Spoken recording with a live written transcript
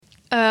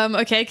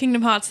Okay,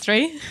 Kingdom Hearts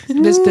 3.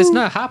 There's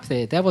no hype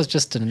there. That was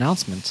just an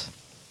announcement.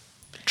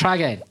 Try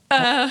again.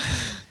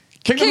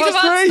 Kingdom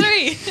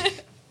Hearts 3!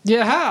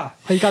 Yeah, how?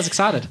 Are you guys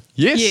excited?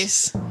 Yes.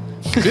 Yes.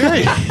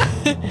 Very.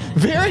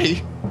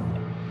 Very.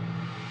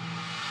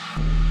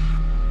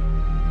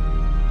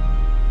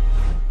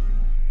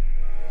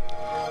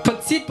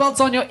 Put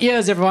seatbelts on your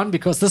ears, everyone,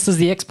 because this is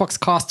the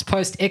Xboxcast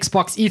post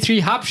Xbox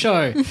E3 hype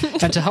show.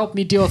 And to help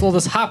me deal with all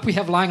this hype we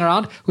have lying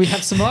around, we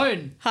have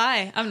Simone.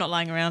 Hi, I'm not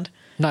lying around.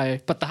 No,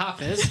 but the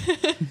hype is.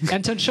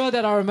 And to ensure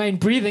that I remain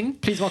breathing,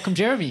 please welcome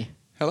Jeremy.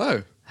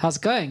 Hello. How's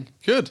it going?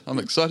 Good. I'm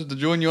excited to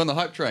join you on the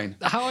hype train.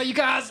 How are you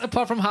guys,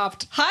 apart from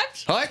hyped?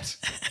 Hyped?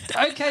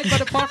 Hyped? Okay,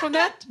 but apart from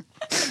that,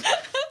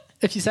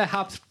 if you say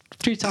hyped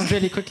 3 times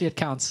really quickly, it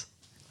counts.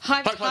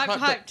 Hyped, Hyped, hyped, hyped,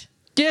 hyped. hyped.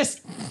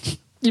 Yes,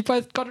 you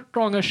both got it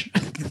wrongish.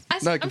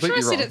 No, I'm sure completely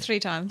I said wrong. it 3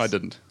 times. I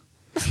didn't.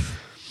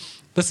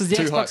 This is the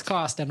Too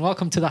Xboxcast, and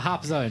welcome to the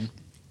hype zone.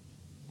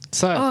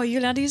 So, Oh, you're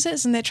allowed to use it?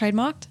 Isn't that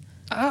trademarked?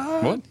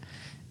 What?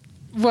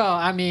 well,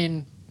 I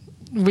mean,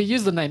 we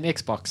use the name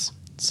Xbox,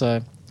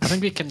 so I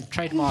think we can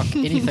trademark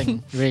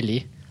anything,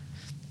 really.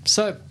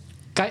 So,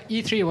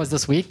 E3 was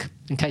this week,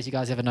 in case you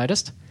guys haven't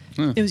noticed.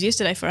 It was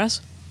yesterday for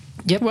us.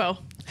 Yep.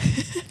 Well,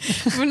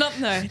 the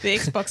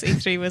Xbox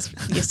E3 was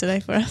yesterday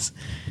for us.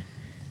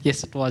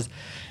 Yes, it was.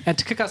 And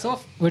to kick us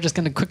off, we're just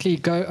going to quickly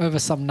go over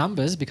some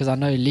numbers, because I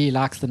know Lee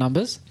likes the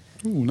numbers.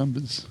 Ooh,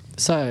 numbers.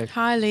 So,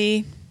 Hi,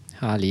 Lee.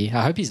 hi Lee.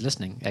 I hope he's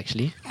listening,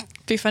 actually.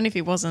 Be funny if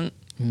he wasn't.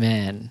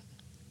 Man.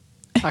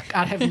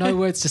 I have no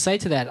words to say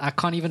to that. I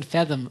can't even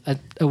fathom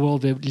a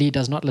world where Lee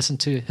does not listen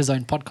to his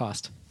own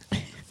podcast.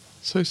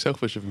 So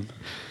selfish of him.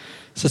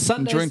 So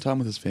Sundays... Enjoying time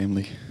with his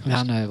family.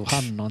 I know.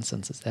 How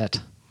nonsense is that?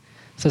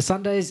 So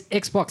Sunday's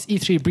Xbox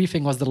E3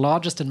 briefing was the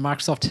largest in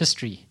Microsoft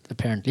history,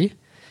 apparently.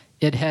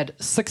 It had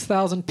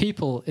 6,000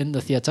 people in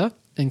the theater,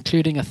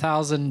 including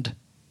 1,000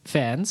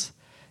 fans.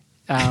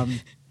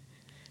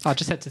 I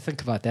just had to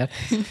think about that.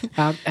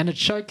 And it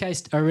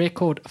showcased a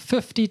record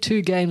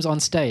 52 games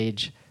on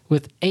stage,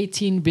 with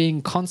 18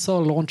 being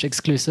console launch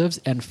exclusives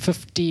and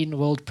 15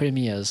 world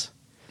premieres.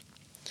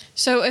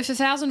 So if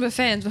 1,000 were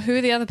fans, well, who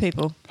are the other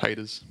people?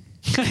 Haters.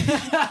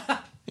 I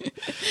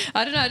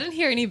don't know. I didn't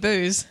hear any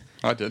boos.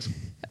 I did.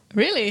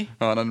 Really?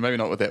 Oh, no, maybe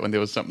not with that one. There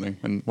was something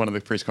in one of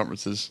the press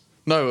conferences.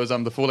 No, it was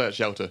the Fallout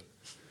shelter.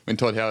 When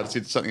Todd Howard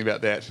said something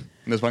about that. And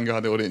there's one guy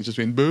in the audience just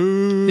went,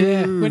 boo.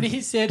 Yeah, when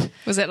he said...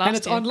 Was that last And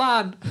it's year?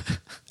 online.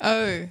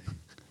 Oh.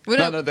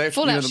 Well, No, they actually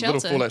Fallout did a little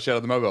Shelter. Fallout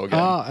Shelter, the mobile game.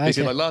 Oh, He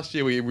said, okay. like, last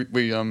year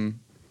we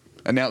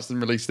announced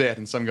and released that,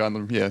 and some guy in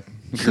the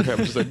crowd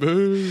was just like,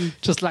 boo.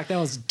 Just like that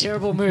was a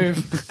terrible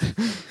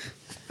move.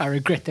 I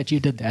regret that you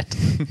did that.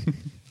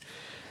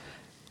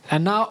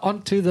 And now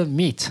on to the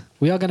meat.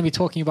 We are going to be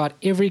talking about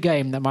every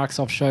game that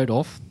Microsoft showed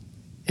off,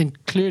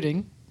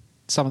 including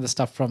some of the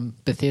stuff from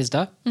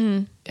Bethesda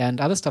and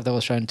other stuff that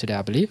was shown today,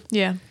 I believe.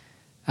 Yeah.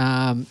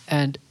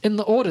 And in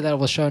the order that it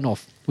was shown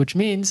off, which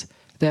means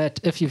that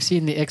if you've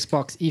seen the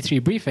Xbox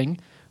E3 briefing,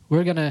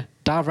 we're going to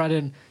dive right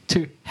in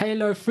to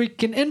Halo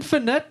freaking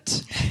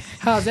Infinite.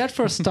 How's that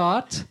for a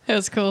start? That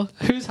was cool.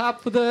 Who's hyped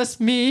for this?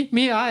 Me,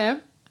 I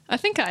am. I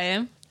think I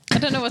am. I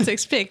don't know what to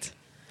expect.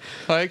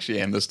 I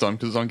actually am this time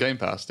because it's on Game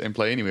Pass and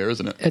Play Anywhere,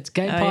 isn't it? It's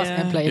Game Oh, Pass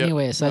yeah. and Play Yep.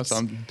 Anywhere. So No, it's,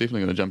 I'm definitely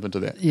going to jump into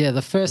that. yeah,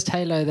 the first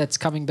Halo that's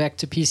coming back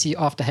to PC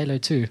after Halo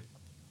 2.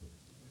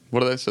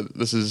 What are they? So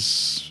this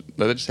is...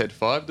 No, they just had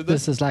 5, did they?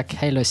 This is like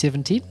Halo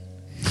 17.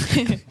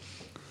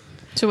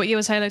 So what year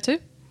was Halo 2?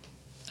 It's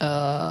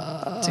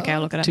okay,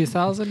 I'll look it up.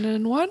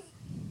 2001?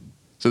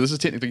 So this is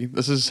technically...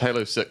 This is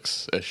Halo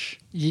 6-ish.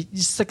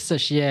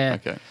 6-ish, yeah.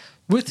 Okay.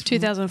 With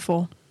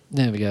 2004.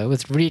 There we go.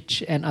 With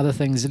Reach and other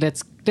things.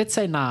 Let's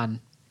say 9.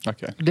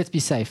 Okay. Let's be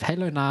safe.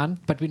 Halo 9,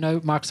 but we know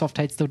Microsoft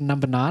hates the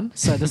number 9,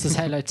 so this is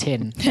Halo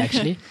 10,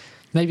 actually.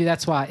 Maybe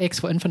that's why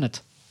X for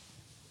Infinite.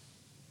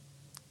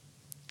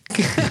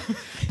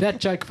 That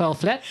joke fell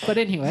flat, but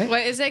anyway.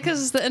 Wait, is that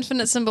because the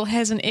infinite symbol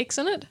has an X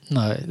in it?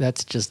 No,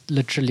 that's just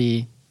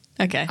literally...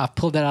 Okay. I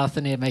pulled that out of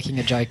thin air making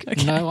a joke.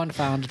 No one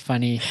found it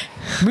funny.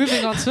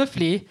 Moving on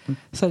swiftly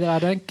so that I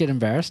don't get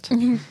embarrassed.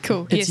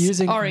 Cool. It's yes.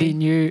 using Ori. the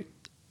new...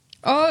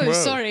 Oh, Whoa.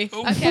 sorry.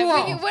 Okay.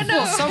 Whoa, No.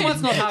 whoa,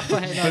 someone's not hyped for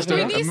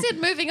Halo. When you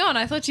said moving on,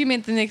 I thought you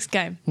meant the next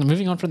game.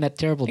 Moving on from that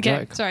terrible Okay.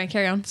 joke. Sorry.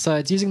 Carry on. So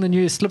it's using the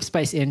new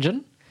Slipspace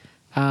engine.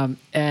 And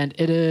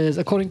it is,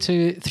 according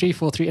to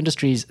 343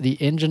 Industries, the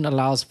engine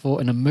allows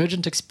for an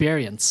emergent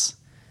experience.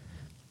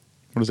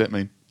 What does that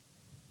mean?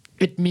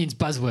 It means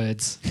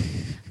buzzwords.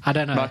 I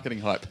don't know. Marketing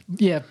hype.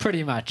 Yeah,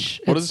 pretty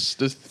much. What has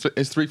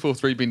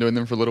 343 been doing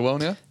them for a little while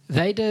now?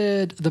 They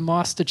did the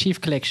Master Chief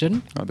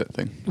Collection, Oh, that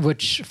thing.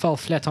 which fell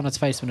flat on its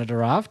face when it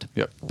arrived.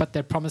 Yep. But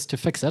they promised to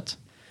fix it.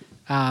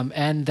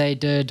 And they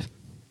did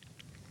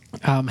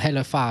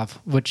Halo 5,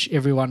 which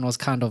everyone was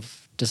kind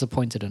of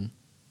disappointed in.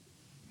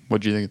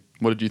 What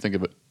did you think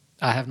of it?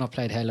 I have not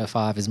played Halo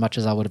 5 as much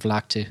as I would have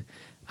liked to.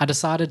 I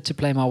decided to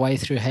play my way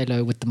through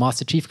Halo with the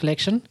Master Chief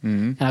Collection,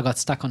 and I got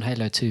stuck on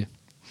Halo 2.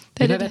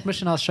 They You know did- that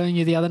mission I was showing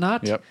you the other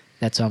night? Yep.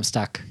 That's where I'm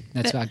stuck.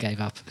 That's where I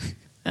gave up.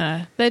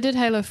 They did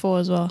Halo 4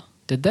 as well.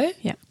 Did they?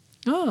 Yeah.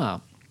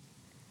 Oh.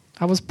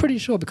 I was pretty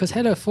sure because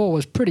Halo 4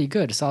 was pretty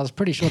good, so I was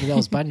pretty sure that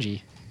was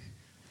Bungie.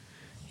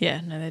 Yeah,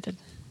 no, they did.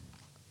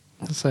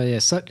 So yeah,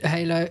 so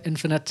Halo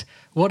Infinite,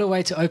 what a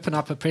way to open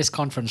up a press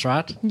conference,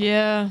 right?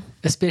 Yeah.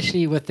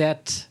 Especially with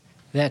that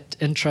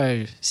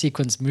intro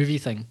sequence movie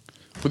thing.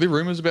 Were there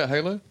rumours about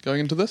Halo going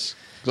into this?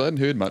 Because I hadn't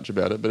heard much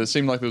about it, but it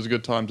seemed like it was a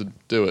good time to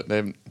do it.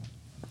 They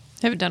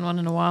Haven't done one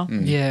in a while.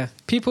 Yeah,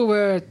 people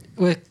were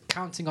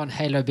counting on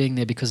Halo being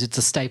there because it's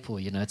a staple,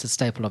 it's a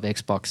staple of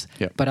Xbox.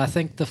 Yeah. But I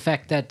think the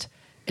fact that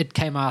it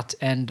came out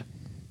and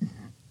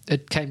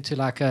it came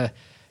to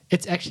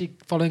it's actually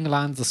following the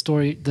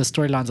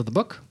storylines of the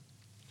book.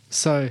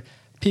 So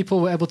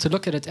people were able to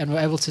look at it and were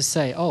able to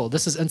say, oh,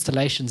 this is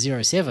installation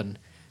 07,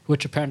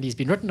 which apparently has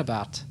been written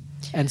about.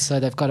 And so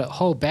they've got a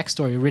whole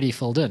backstory really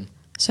filled in.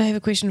 So I have a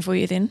question for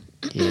you then.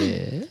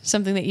 Yeah.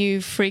 Something that you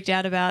freaked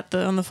out about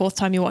on the fourth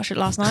time you watched it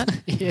last night.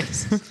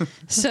 Yes.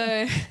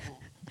 So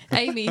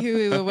Amy, who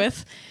we were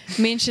with,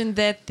 mentioned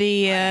that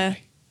the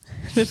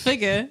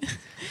figure,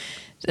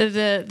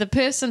 the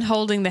person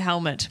holding the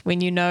helmet,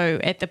 when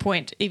at the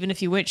point, even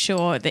if you weren't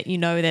sure that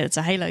that it's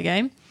a Halo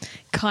game,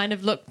 kind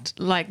of looked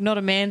like not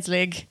a man's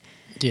leg.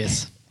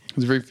 Yes. It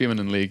was a very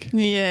feminine leg.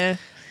 Yeah.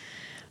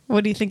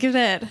 What do you think of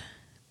that?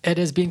 It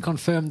has been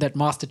confirmed that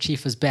Master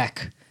Chief is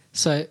back.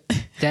 So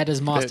that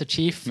is Master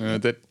Chief. No,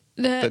 that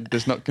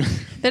does not.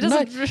 That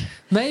doesn't. No,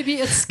 maybe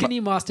it's skinny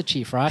Master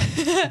Chief, right?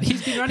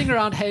 He's been running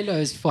around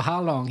Halos for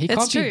how long? He That's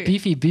can't true. be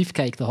beefy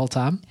beefcake the whole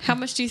time. How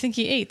much do you think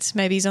he eats?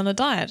 Maybe he's on a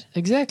diet.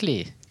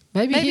 Exactly.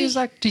 Maybe he's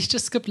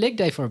just skipped leg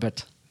day for a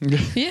bit.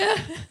 Yeah,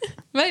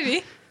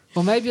 maybe.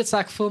 Or maybe it's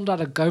like filmed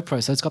out of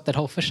GoPro, so it's got that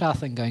whole fisheye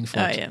thing going for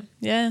it. Oh,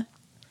 yeah.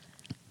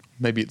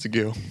 Maybe it's a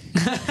girl.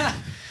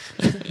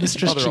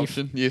 Mistress Other Chief.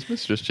 option. Yes,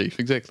 Mistress Chief,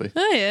 exactly.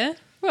 Oh, yeah.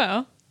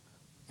 Well,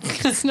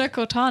 it's no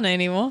Cortana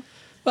anymore.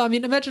 Well, I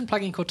mean, imagine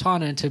plugging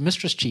Cortana into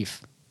Mistress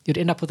Chief. You'd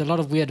end up with a lot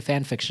of weird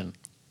fan fiction.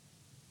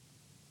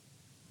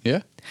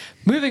 Yeah?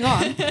 Moving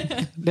on.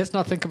 Let's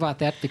not think about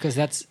that because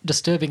that's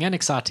disturbing and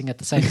exciting at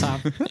the same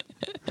time.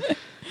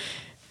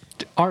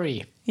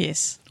 Ori,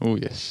 Yes. Oh,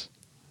 yes.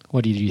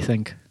 what did you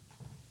think?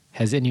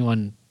 Has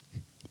anyone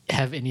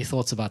have any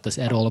thoughts about this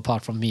at all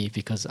apart from me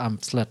because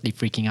I'm slightly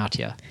freaking out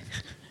here?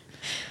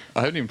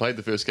 I haven't even played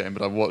the first game,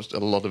 but I've watched a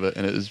lot of it,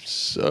 and it is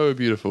so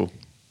beautiful.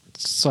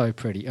 It's so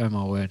pretty. Oh,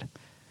 my word.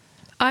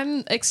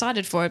 I'm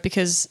excited for it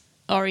because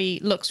Ori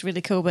looks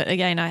really cool, but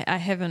again, I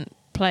haven't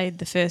played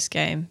the first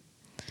game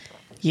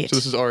yet. So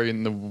this is Ori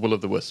and the Will of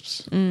the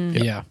Wisps.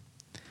 Yeah.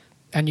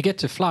 And you get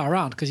to fly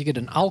around because you get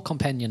an owl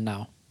companion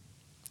now.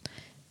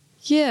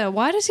 Yeah,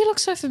 why does he look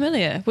so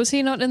familiar? Was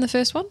he not in the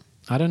first one?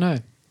 I don't know.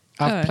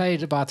 I've Oh.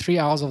 played about 3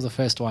 hours of the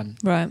first one.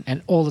 Right.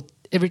 And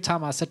every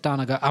time I sit down,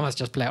 I go, I must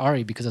just play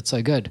Ori because it's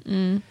so good.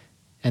 And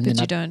But then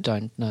you I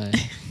don't. know.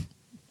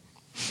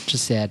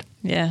 Just sad.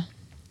 Yeah.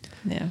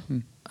 Yeah.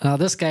 Now,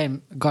 this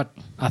game got,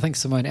 I think,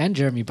 Simone and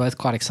Jeremy both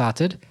quite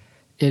excited.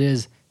 It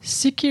is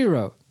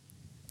Sekiro.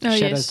 Oh,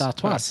 Shadows yes. Die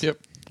Twice. Yep.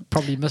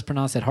 Probably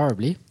mispronounced that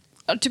horribly.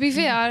 To be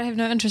fair, I have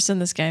no interest in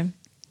this game.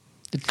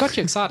 It got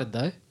you excited,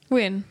 though,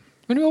 When?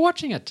 when we were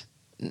watching it.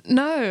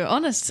 No,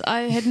 honest.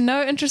 I had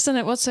no interest in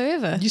it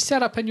whatsoever. You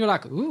sat up and you're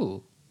like,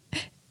 ooh.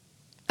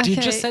 Do you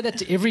Okay. just say that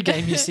to every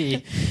game you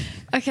see?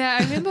 Okay, I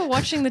remember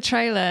watching the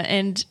trailer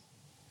and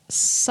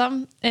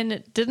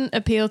it didn't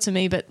appeal to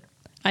me, but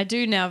I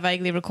do now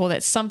vaguely recall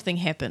that something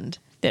happened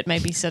that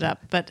made me sit up,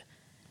 but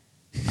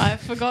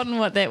I've forgotten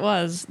what that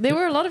was. There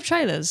were a lot of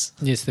trailers.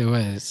 Yes, there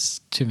was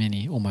too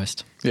many,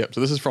 almost. Yep, so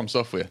this is From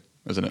Software,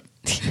 isn't it?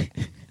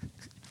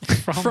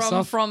 From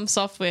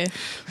software.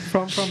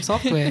 From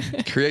Software.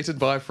 Created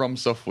by From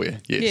Software,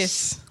 yes.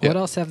 Yes. What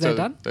else have they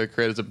done? They're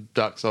creators of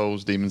Dark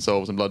Souls, Demon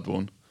Souls, and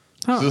Bloodborne.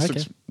 Oh, so this okay.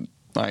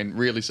 looks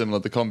really similar.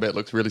 The combat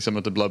looks really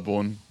similar to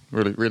Bloodborne.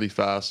 Really, really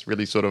fast.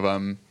 Really sort of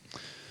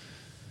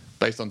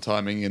based on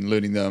timing and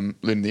learning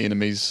the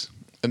enemies.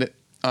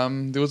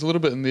 And there was a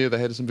little bit in there. They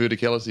had some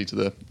verticality to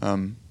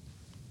the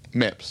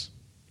maps.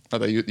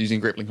 Like they're using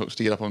grappling hooks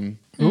to get up on.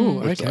 Ooh,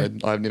 which okay.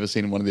 I've never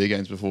seen in one of their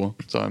games before.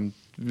 So I'm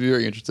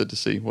very interested to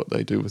see what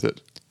they do with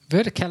it.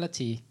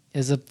 Verticality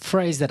is a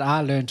phrase that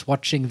I learned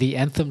watching the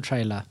Anthem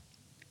trailer.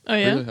 Oh,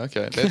 yeah? Really?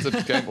 Okay, that's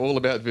a game all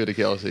about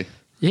verticality.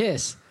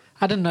 Yes.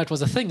 I didn't know it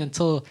was a thing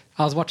until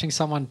I was watching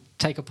someone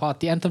take apart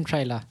the Anthem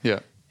trailer. Yeah.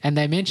 And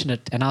they mentioned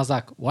it, and I was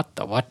like, what?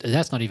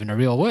 That's not even a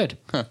real word.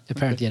 Huh,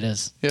 Apparently it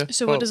is. Yeah.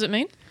 So well, what does it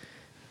mean?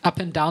 Up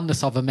and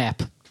downness of a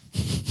map.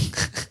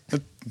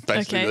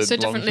 basically Okay, the so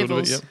long different and short of it,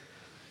 levels. yep.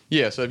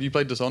 Yeah, so have you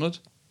played Dishonored?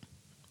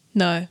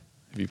 No.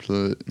 Have you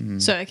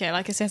played... So, okay,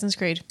 like Assassin's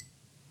Creed.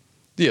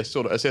 Yeah,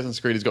 sort of. Assassin's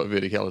Creed has got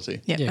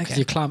verticality. Yeah, Yeah, because okay.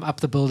 you climb up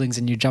the buildings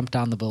and you jump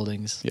down the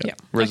buildings. Yeah. Yeah,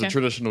 Whereas okay.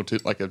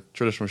 a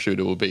traditional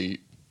shooter will be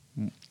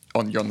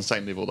you're on the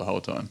same level the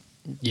whole time.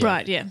 Yeah.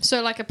 Right, yeah.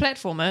 So, like a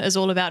platformer is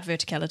all about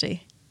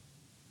verticality.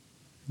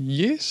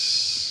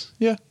 Yes.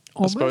 Yeah.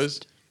 Almost. I suppose.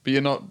 But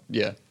you're not.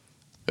 Yeah.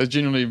 It's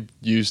generally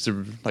used to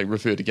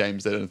refer to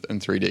games that are in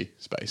 3D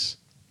space.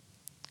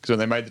 Because when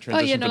they made the Oh,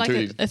 yeah, transition no, from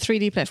like 2D. a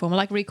 3D platformer,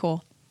 like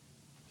Recall.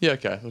 Yeah.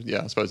 Okay.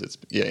 Yeah. I suppose it's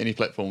any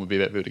platform would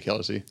be about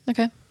verticality.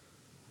 Okay.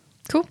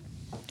 Cool.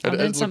 I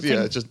learned looks, something.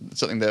 yeah, it's just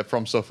something that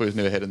From Software's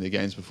never had in their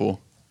games before.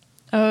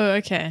 Oh,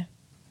 okay.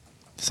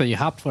 So you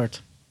hyped for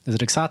it. Is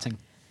it exciting?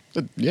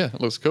 Yeah, it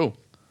looks cool.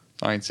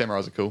 I mean,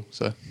 samurais are cool,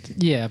 so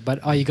Yeah,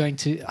 but are you going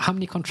to... How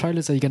many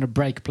controllers are you going to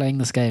break playing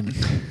this game?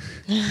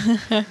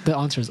 The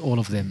answer is all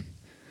of them.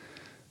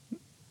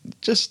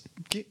 just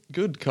get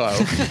good, Kyle.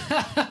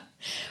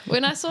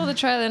 When I saw the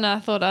trailer and I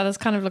thought, oh, this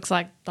kind of looks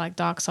like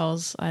Dark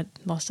Souls, I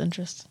lost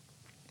interest.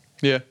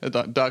 Yeah,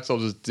 Dark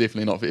Souls is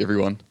definitely not for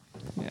everyone.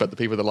 Yeah. But the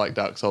people that like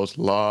Dark Souls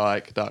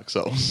like Dark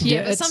Souls. Yeah,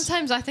 Yeah, but it's-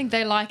 sometimes I think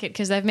they like it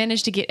because they've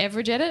managed to get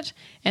average at it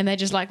and they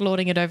just like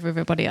lording it over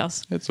everybody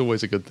else. It's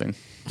always a good thing.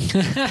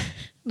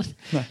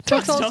 Dark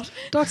It's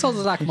not. Souls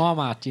is like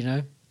Marmite, you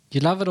know?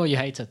 You love it or you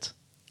hate it.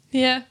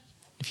 Yeah.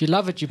 If you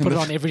love it, you put it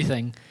on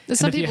everything. And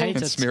Some if you people- hate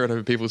And it... smear it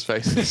over people's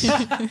faces.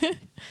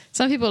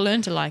 Some people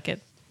learn to like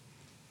it.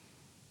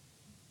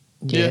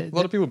 Yeah, a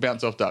lot of people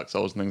bounce off Dark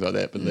Souls and things like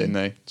that, but then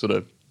they sort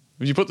of...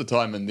 If you put the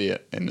time in there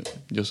and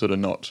you're sort of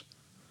not...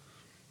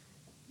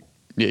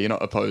 Yeah, you're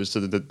not opposed to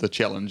the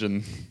challenge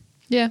and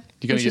Yeah.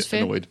 you're going which to is get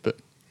fair. annoyed, but...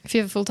 If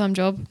you have a full-time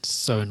job.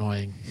 So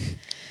annoying.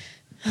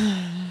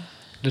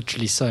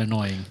 Literally so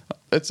annoying.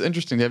 It's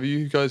interesting. Have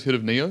you guys heard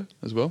of Neo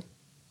as well?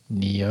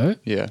 Neo?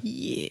 Yeah.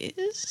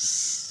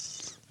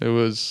 Yes. It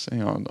was...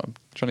 Hang on. I'm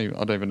trying to...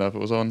 I don't even know if it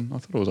was on... I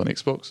thought it was on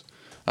Xbox.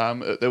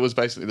 It was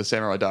basically the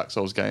Samurai Dark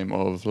Souls game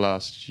of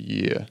last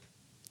year.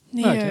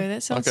 Neo, Okay.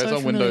 that sounds Okay, so it's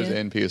on familiar. Windows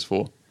and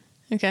PS4.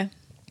 Okay.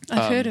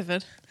 I've heard of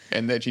it.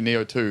 And actually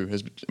Neo 2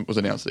 was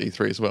announced at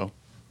E3 as well.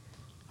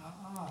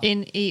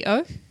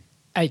 Neo?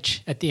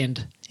 H at the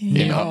end.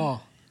 Yeah.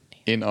 Neo.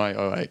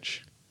 NIOH.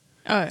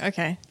 Oh,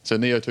 okay. So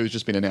Neo 2 has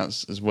just been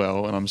announced as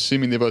well, and I'm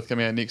assuming they're both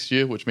coming out next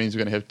year, which means we're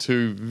going to have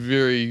two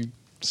very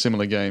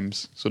similar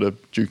games sort of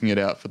duking it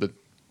out for the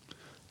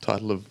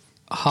title of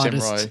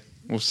Hardest.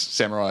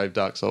 Samurai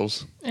Dark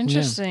Souls.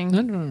 Interesting.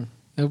 Yeah. No.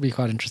 It'll be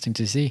quite interesting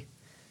to see.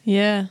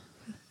 Yeah.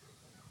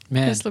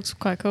 Man, This looks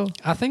quite cool.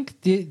 I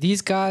think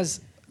these guys,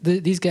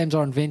 these games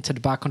are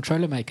invented by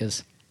controller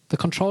makers. The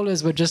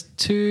controllers were just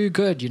too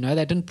good, you know.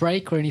 They didn't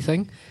break or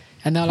anything.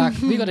 And they're like,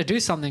 we got to do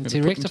something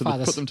to rectify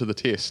this. Put them to the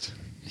test.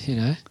 You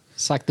know,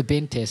 it's like the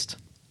bend test.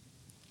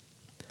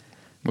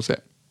 What's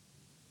that?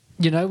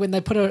 You know, when they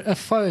put a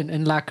phone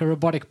in like a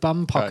robotic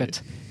bum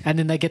pocket and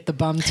then they get the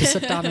bum to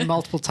sit down in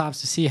multiple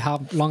times to see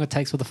how long it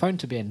takes for the phone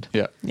to bend.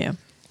 Yeah. Yeah.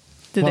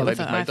 Did Well, that They with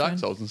just the made Dark iPhone.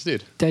 Souls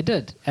instead. They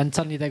did. And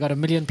suddenly they got 1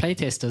 million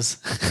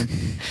playtesters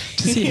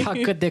to see how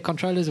good their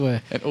controllers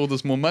were. And all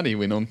this more money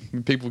went on.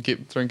 People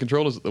kept throwing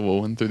controllers at the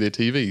wall and through their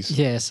TVs.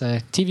 Yeah, so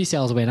TV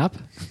sales went up.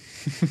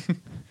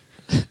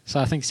 So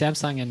I think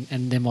Samsung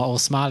and them are all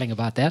smiling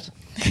about that.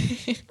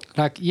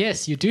 Like,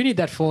 yes, you do need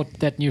that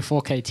new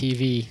 4K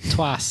TV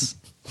twice.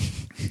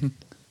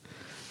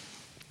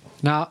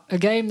 Now, a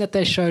game that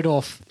they showed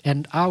off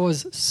and I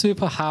was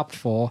super hyped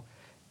for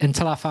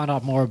until I found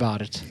out more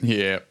about it.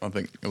 Yeah, I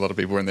think a lot of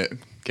people were in that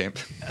camp.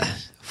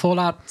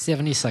 Fallout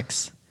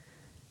 76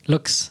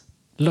 looked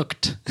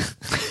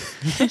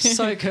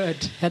so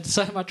good, had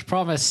so much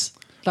promise.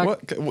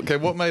 Like,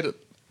 What made it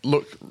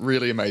look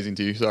really amazing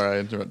to you? Sorry, I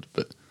interrupted,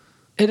 but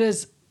it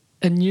is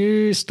a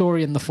new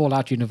story in the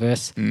Fallout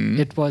universe.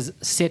 It was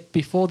set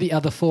before the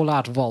other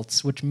Fallout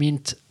vaults, which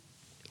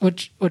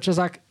was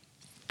like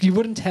you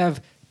wouldn't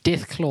have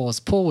death claws.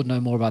 Paul would know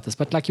more about this,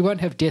 but like you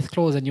won't have death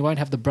claws and you won't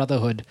have the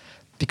Brotherhood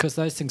because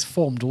those things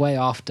formed way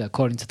after,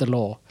 according to the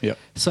law. yeah.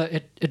 So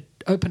it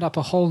opened up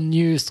a whole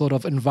new sort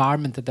of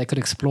environment that they could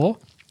explore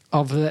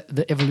of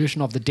the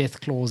evolution of the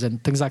death claws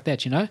and things like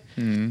that, you know?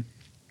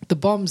 The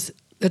bombs,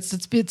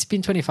 it's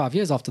been 25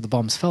 years after the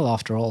bombs fell,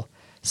 after all.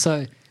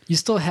 So you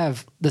still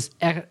have this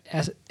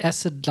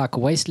acid-like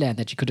wasteland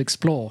that you could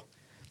explore,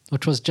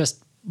 which was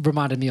just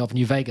reminded me of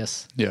New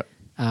Vegas. Yeah.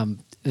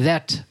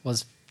 That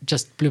was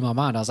just blew my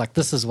mind. I was like,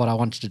 this is what I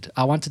wanted to do.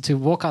 I wanted to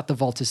walk out the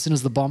vault as soon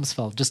as the bombs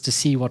fell just to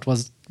see what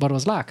was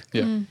like.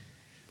 Yeah. And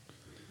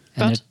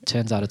But- it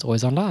turns out it's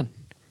always online.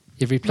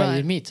 Every player you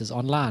Right. meet is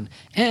online.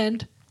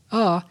 And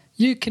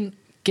you can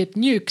get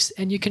nukes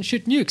and you can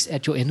shoot nukes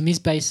at your enemy's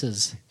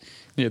bases.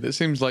 Yeah, that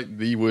seems like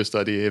the worst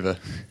idea ever.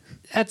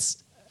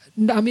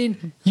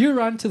 You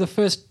run to the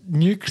first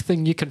nuke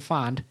thing you can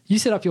find. You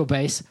set up your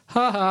base.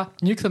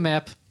 Nuke the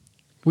map.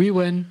 We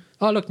win.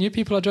 Oh, look, new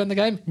people are joining the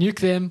game. Nuke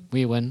them.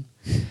 We win.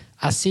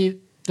 I see,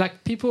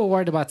 like, people are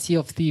worried about Sea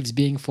of Thieves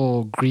being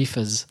for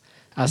griefers.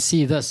 I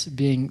see this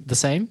being the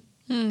same.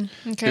 Okay.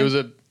 There was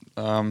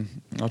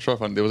I'll try to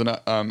find. There was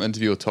an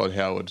interview with Todd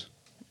Howard,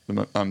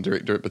 the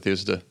director at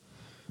Bethesda,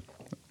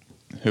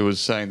 who was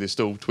saying they're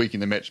still tweaking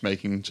the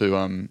matchmaking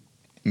to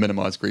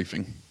minimize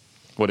griefing,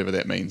 whatever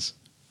that means.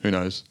 Who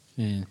knows?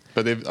 Yeah.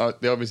 But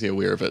they're obviously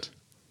aware of it.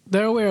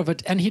 They're aware of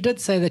it. And he did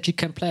say that you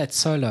can play it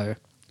solo.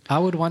 I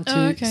would want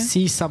to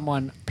see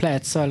someone play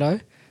it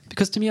solo.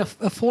 Because to me, a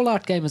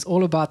Fallout game is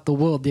all about the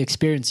world, the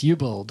experience you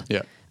build.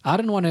 Yeah. I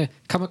don't want to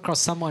come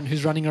across someone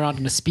who's running around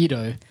in a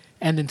Speedo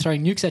and then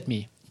throwing nukes at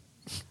me.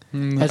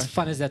 As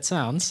fun as that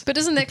sounds. But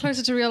isn't that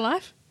closer to real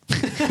life?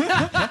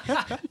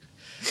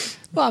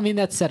 Well, I mean,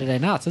 that's Saturday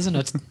nights, isn't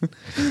it?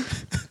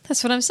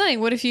 That's what I'm saying.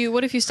 What if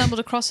you stumbled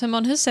across him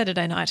on his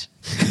Saturday night?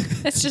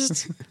 That's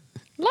just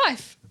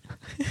life.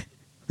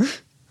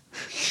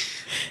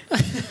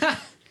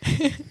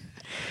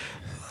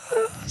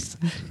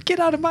 Get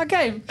out of my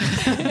game,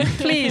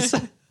 please.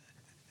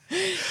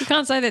 You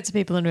can't say that to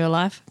people in real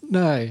life,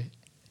 No,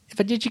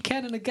 but yet you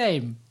can in a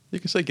game. You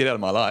can say, get out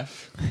of my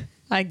life.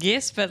 I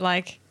guess, but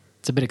like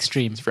It's a bit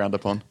extreme. It's frowned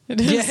upon. it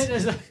is. Yeah, it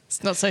is.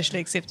 It's not socially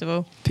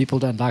acceptable. People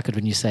don't like it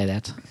when you say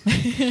that.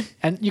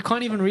 And you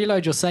can't even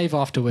reload your save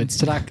afterwards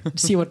to like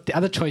see what the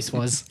other choice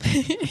was.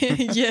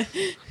 Yeah.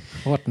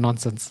 What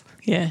nonsense.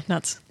 Yeah,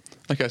 nuts.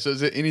 Okay, so is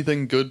there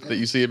anything good that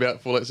you see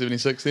about Fallout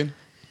 76 then?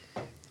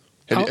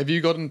 Oh. Have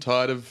you gotten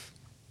tired of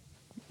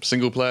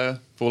single-player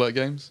Fallout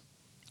games?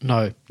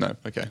 No. No,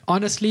 okay.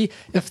 Honestly,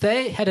 if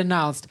they had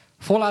announced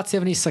Fallout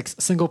 76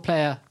 single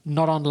player,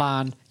 not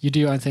online, you do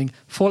your own thing.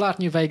 Fallout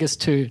New Vegas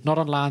 2, not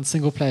online,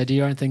 single player, do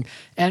your own thing.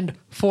 And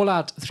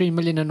Fallout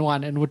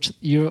 3,000,001, in which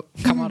you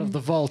come out of the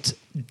vault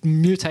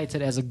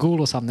mutated as a ghoul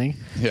or something,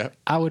 Yeah.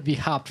 I would be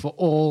hyped for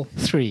all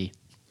three.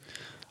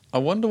 I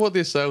wonder what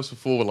their sales for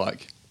 4 were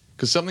like.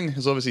 Because something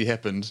has obviously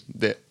happened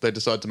that they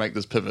decided to make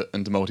this pivot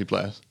into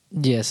multiplayer.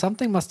 Yeah,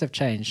 something must have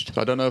changed.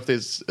 So I don't know if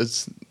it's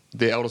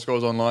the Elder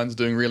Scrolls Online's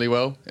doing really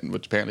well, and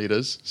which apparently it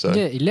is. So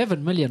Yeah,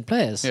 11 million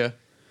players. yeah.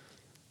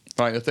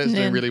 Right, if that's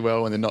Yeah. doing really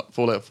well and they're not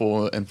Fallout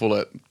 4 and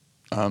Fallout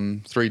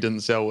 3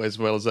 didn't sell as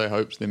well as they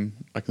hoped, then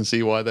I can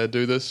see why they'd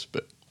do this.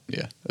 But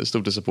yeah, it's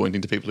still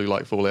disappointing to people who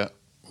like Fallout.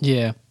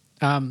 Yeah.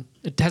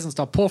 It hasn't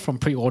stopped Paul from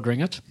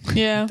pre-ordering it.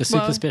 Yeah. The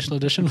super well, special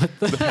edition with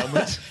the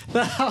Helmet.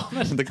 the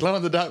helmet. The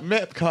glow-in-the-dark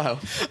map, Kyle.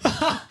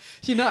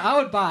 You know, I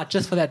would buy it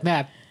just for that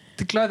map.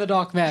 The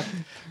glow-in-the-dark map.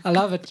 I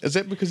love it. Is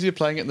that because you're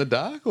playing it in the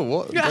dark or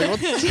what? Like,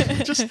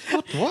 just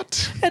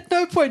what? At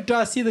no point do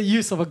I see the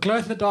use of a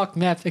glow-in-the-dark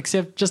map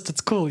except just it's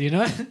cool, you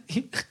know?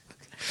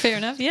 fair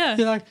enough. Yeah.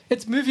 You're like,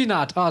 it's movie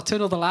night. Oh,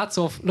 turn all the lights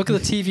off. Look at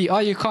the TV. Oh,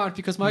 you can't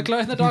because my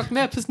glow-in-the-dark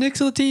map is next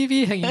to the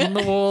TV hanging on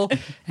the wall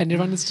and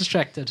everyone is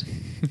distracted.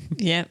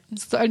 Yeah.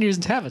 It's the only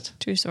reason to have it.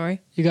 True story.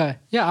 You go,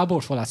 yeah, I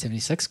bought Fallout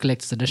 76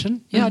 Collector's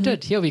Edition. Yeah, I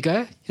did. Here we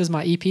go. Here's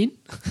my e-pin.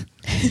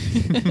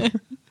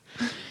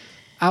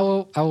 I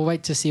will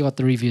wait to see what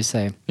the reviews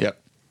say.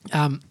 Yep.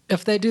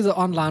 If they do the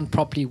online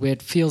properly where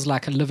it feels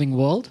like a living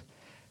world,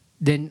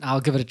 then I'll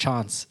give it a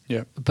chance.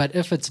 Yeah. But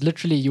if it's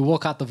literally you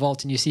walk out the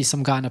vault and you see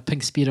some guy in a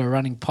pink speeder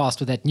running past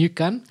with that nuke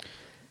gun,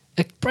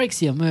 it breaks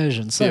the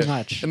immersion so Yeah.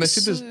 much. And they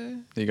said there's... So-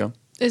 There you go.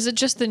 Is it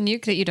just the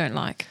nuke that you don't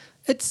like?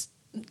 It's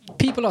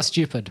people are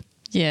stupid.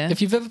 Yeah.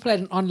 If you've ever played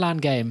an online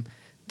game,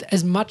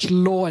 as much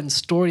lore and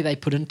story they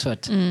put into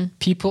it,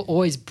 people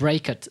always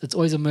break it. It's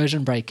always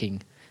immersion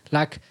breaking.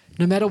 Like,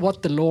 no matter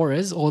what the lore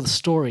is or the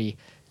story,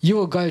 you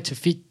will go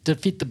to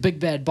defeat the big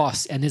bad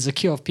boss, and there's a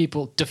queue of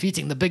people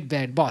defeating the big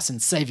bad boss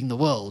and saving the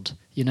world,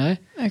 you know?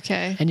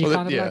 Okay. And you Well,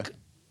 kind of like,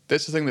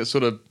 that's the thing that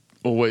sort of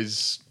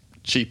always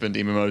cheapened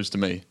MMOs to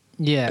me.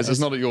 yeah. It's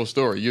not your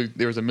story.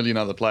 There is a million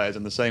other players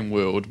in the same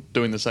world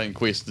doing the same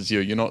quest as you.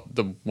 You're not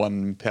the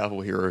one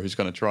powerful hero who's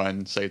going to try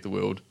and save the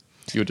world.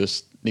 You're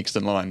just next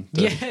in line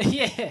to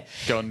yeah.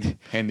 go and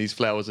hand these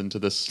flowers into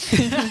this.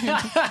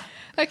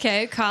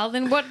 Okay, Carl,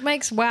 then what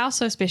makes WoW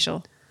so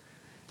special?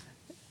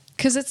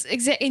 Because it's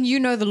and you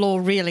know the lore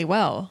really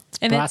well. It's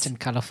and bright and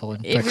colourful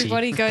and pretty.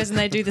 everybody goes and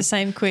they do the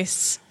same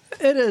quests.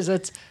 It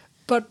is.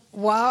 But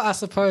WoW, I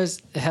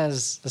suppose,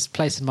 has this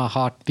place in my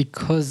heart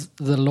because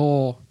the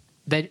lore,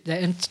 they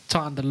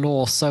intertwine the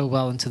lore so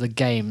well into the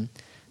game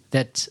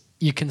that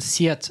you can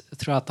see it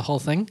throughout the whole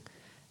thing.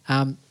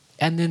 And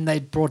then they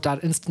brought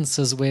out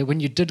instances where when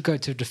you did go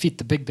to defeat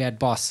the big bad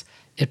boss,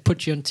 it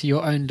put you into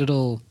your own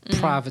little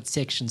private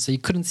section, so you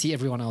couldn't see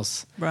everyone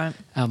else. Right.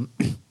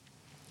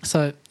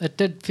 So it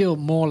did feel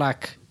more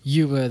like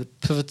you were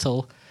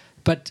pivotal,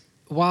 but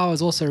WoW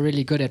is also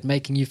really good at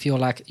making you feel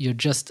like you're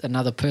just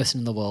another person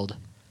in the world.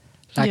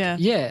 Like,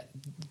 Yeah.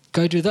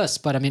 go do this,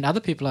 but I mean, other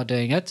people are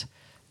doing it.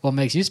 What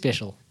makes you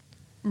special?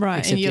 Right.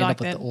 Except and you end like up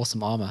with that. the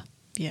awesome armor.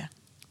 Yeah.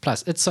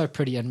 Plus, it's so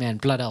pretty, and man,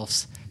 blood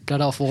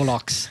elf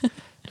warlocks.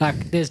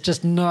 Like, there's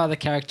just no other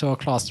character or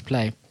class to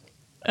play.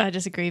 I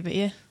disagree, but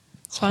yeah.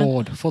 It's fine.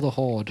 Horde for the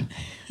horde.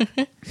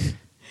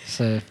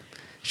 So,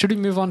 should we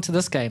move on to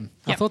this game?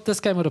 I Yep. thought this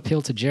game would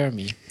appeal to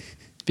Jeremy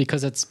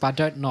because it's by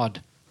Don't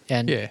Nod,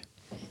 and Yeah.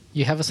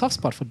 you have a soft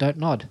spot for Don't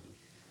Nod.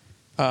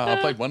 I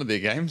played one of their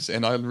games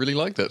and I really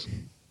liked it.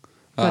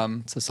 But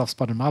it's a soft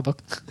spot in my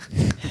book.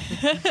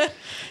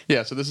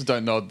 Yeah, so this is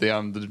Don't Nod,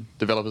 the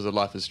developers of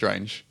Life is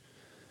Strange.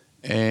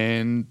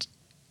 And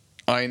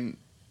I'm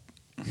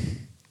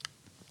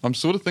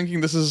sort of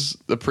thinking this is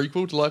a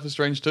prequel to Life is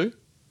Strange 2.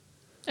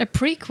 A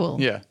prequel.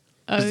 Yeah.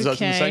 So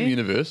it's in the same Okay.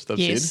 universe, they've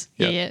Yes.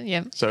 said.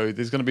 Yeah. So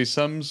there's going to be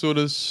some sort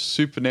of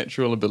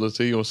supernatural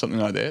ability or something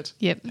like that.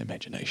 Yep.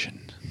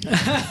 Imagination.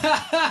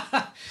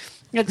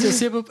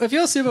 It's a if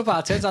your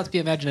superpower turns out to be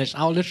imagination,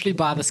 I'll literally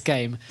buy this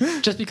game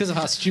just because of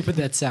how stupid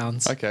that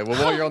sounds. Okay,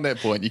 well, while you're on that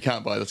point, you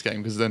can't buy this game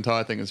because the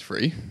entire thing is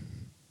free.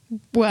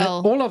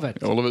 Well, All of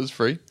it. All of it is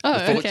free. Oh,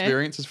 The full okay.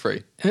 experience is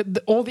free.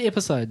 All the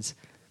episodes.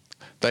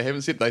 They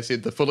haven't said. They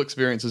said the full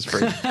experience is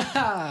free.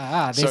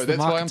 There's So the that's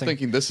why I'm marketing.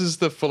 thinking this is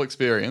the full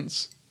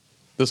experience.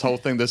 This whole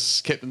thing,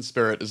 this Captain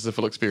Spirit is the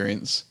full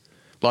experience.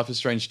 Life is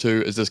Strange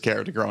 2 is this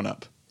character grown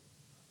up.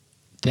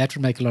 That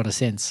would make a lot of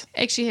sense.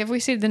 Actually, have we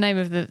said the name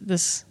of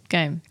this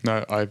game?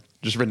 No, I've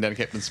just written down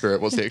Captain Spirit.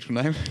 What's the actual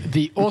name?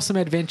 The Awesome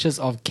Adventures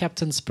of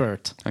Captain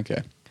Spirit.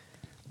 Okay.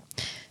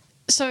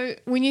 So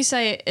when you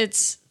say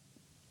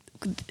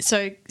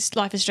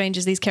Life is Strange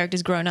is these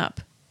characters grown up.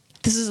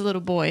 This is a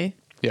little boy.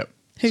 Yep.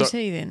 Who's so,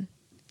 he then?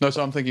 No,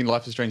 so I'm thinking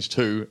Life is Strange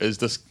 2 is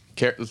this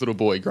little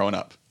boy growing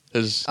up.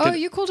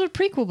 You called it a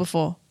prequel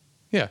before.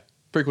 Yeah.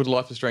 Prequel to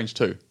Life is Strange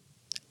 2.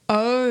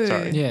 Oh.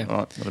 Sorry. Yeah. All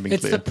right, that'll be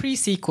It's clear. the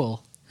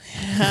pre-sequel.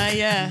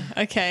 Yeah.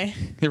 Okay.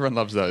 Everyone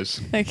loves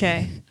those.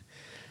 Okay.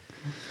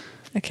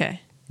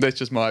 That's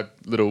just my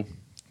little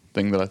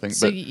thing that I think.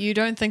 So But you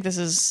don't think this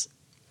is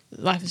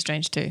Life is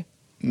Strange 2?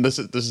 this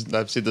is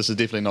I've said this is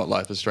definitely not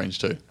Life is Strange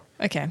 2.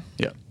 Okay.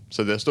 Yeah.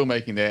 So they're still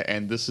making that,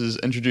 and this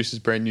introduces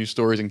brand new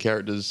stories and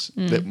characters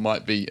that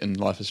might be in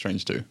Life is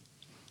Strange 2.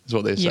 Is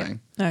what they're saying.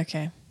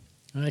 Okay.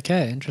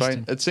 Okay,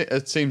 interesting. But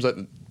it seems like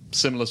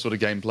similar sort of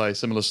gameplay,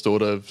 similar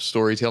sort of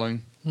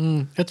storytelling.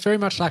 It's very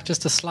much like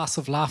just a slice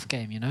of life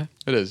game, you know?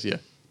 It is, yeah.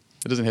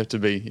 It doesn't have to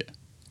be,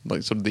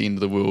 like sort of the end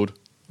of the world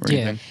or Yeah.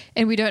 anything.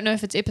 And we don't know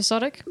if it's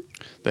episodic?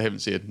 They haven't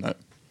said, no.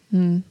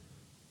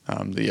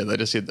 They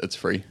just said it's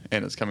free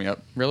and it's coming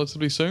up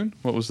relatively soon.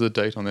 What was the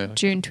date on that?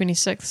 June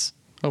 26th.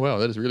 Oh, wow,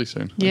 that is really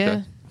soon. Yeah.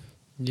 Okay.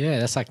 Yeah,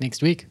 that's like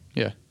next week.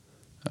 Yeah.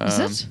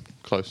 Is it?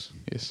 Close,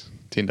 yes.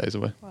 10 days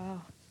away.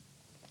 Wow.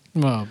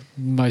 Well,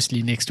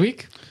 mostly next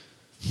week.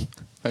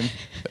 And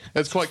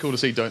it's quite cool to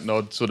see Don't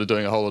Nod sort of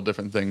doing a whole lot of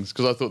different things,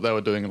 because I thought they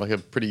were doing like a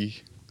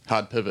pretty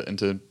hard pivot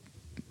into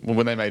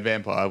when they made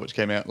Vampire, which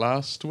came out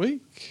last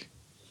week.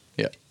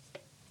 Yeah,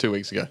 2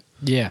 weeks ago.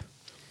 Yeah.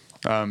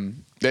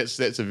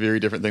 That's a very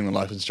different thing than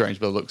Life is Strange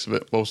by the looks of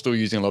it, while still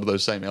using a lot of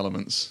those same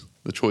elements,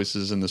 the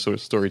choices and the sort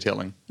of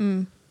storytelling.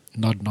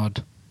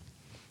 Nod.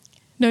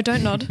 No,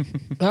 don't nod.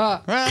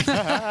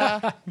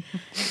 Ah,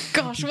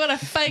 Gosh, what a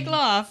fake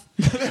laugh.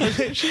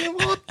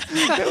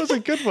 That was a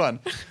good one.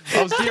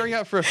 I was gearing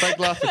up for a fake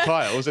laugh for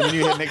Kyle's, and then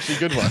you had an actually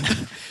good one.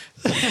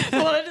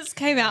 Well, it just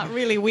came out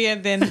really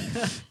weird then.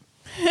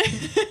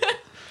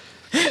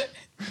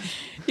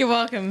 You're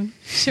welcome.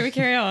 Shall we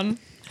carry on?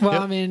 well,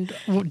 Yep. I mean,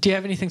 do you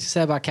have anything to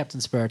say about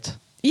Captain Spirit?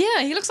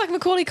 Yeah, he looks like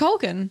Macaulay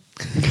Culkin.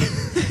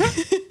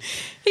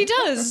 He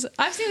does.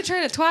 I've seen the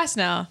trailer twice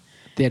now.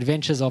 The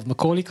Adventures of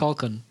Macaulay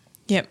Culkin.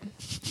 Yep.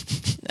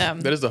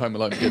 That is the Home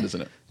Alone kid,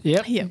 isn't it?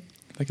 Yep. Yeah.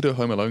 They could do a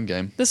Home Alone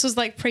game. This was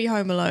like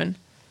pre-Home Alone.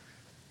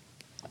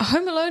 A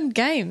Home Alone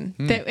game.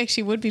 That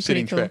actually would be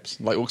Setting pretty cool.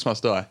 traps, like Orcs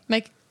Must Die.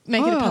 Make it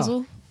a Oh.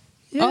 puzzle.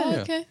 Yeah. Oh, Yeah.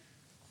 okay.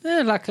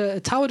 Yeah, like a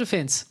tower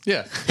defense.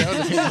 Yeah, that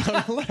would be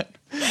Home Alone.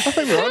 I think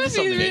we're That onto would be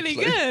something really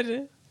actually.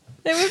 good.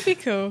 That would be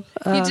cool.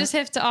 You just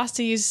have to ask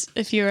to use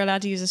if you're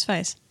allowed to use his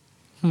face.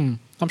 I'm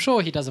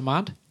sure he doesn't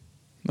mind.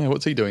 No,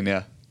 what's he doing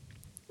now?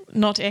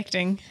 Not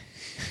acting.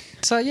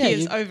 So yeah, He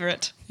is over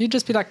it. you'd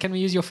just be like, "Can we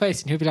use your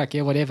face?" And he'll be like,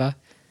 "Yeah, whatever."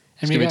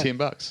 And Just give we me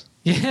go,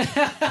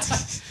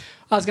 $10.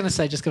 I was going to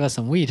say, just give us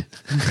some weed.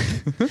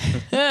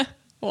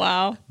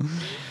 Wow.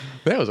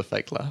 That was a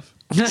fake laugh.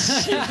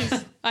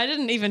 Jeez. I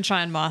didn't even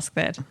try and mask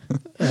that.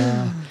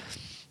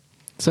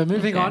 So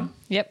moving Okay. on,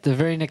 Yep. the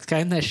very next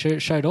game they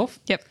showed off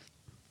Yep.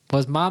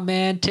 was my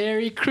man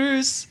Terry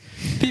Crews.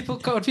 People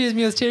confuse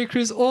me as Terry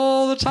Crews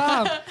all the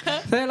time.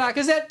 They're like,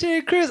 "Is that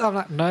Terry Crews?" I'm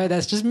like, "No,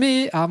 that's just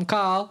me. I'm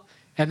Carl."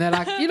 And they're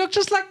like, "You look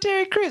just like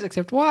Terry Crews,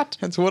 except what?"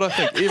 That's what I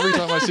think. Every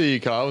time I see you,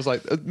 Kyle, I was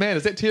like, man,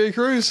 is that Terry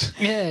Crews?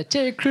 Yeah,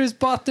 Terry Crews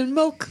bathed in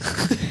milk.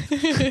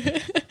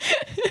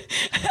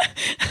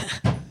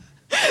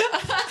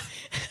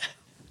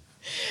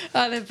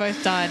 Oh, they've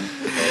both died.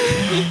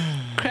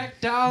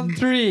 Crackdown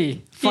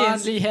 3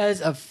 finally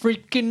has a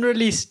freaking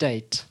release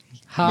date.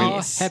 How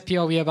Yes. happy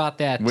are we about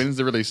that? When's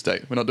the release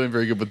date? We're not doing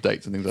very good with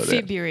dates and things like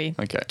February.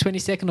 that. Okay.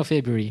 22nd of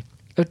February.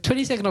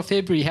 22nd of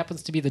February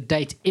happens to be the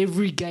date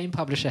every game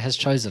publisher has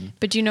chosen.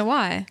 But do you know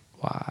why?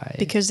 Why?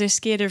 Because they're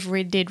scared of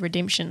Red Dead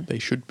Redemption. They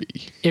should be.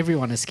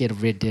 Everyone is scared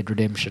of Red Dead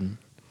Redemption.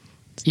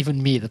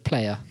 Even me, the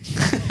player.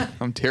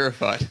 I'm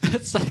terrified.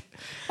 It's like,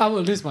 I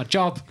will lose my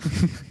job.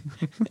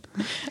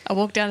 I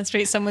walk down the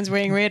street, someone's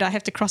wearing red, I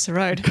have to cross the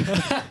road.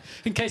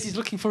 In case he's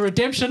looking for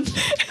redemption.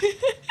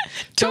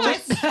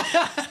 Twice.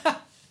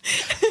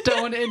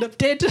 Don't want to end up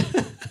dead.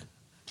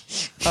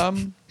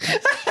 No,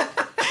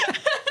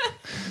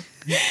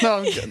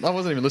 I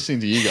wasn't even listening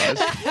to you guys.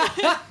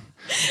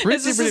 Red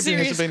Is Dead this a Redemption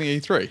serious- hasn't been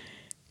in E3.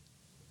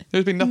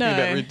 There's been nothing No.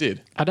 about Red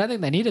Dead. I don't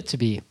think they need it to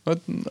be. No,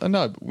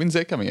 but when's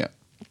that coming out?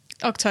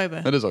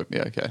 October. It is,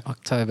 yeah, okay.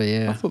 October, I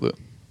yeah. thought that.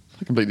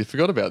 I completely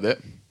forgot about that.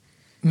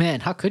 Man,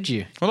 how could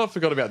you? Well, I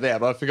forgot about that,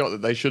 but I forgot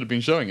that they should have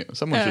been showing it.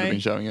 Someone should have Oh. been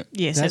showing it.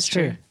 Yes, that's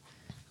true.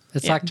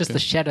 It's Yeah. like just the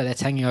shadow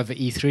that's hanging over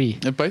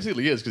E3. It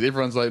basically is, because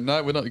everyone's like,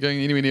 no, we're not going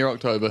anywhere near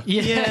October.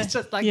 Yeah, Yeah. it's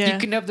just like Yeah. you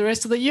can have the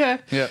rest of the year.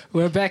 Yeah.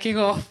 We're backing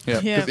off.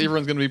 Yeah, because Yeah.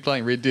 everyone's going to be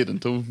playing Red Dead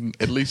until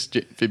at least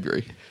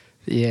February.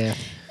 Yeah.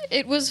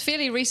 It was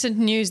fairly recent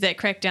news that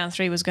Crackdown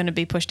 3 was going to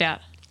be pushed out.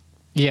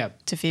 Yeah.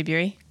 to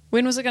February.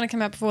 When was it going to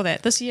come out before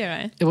that? This year,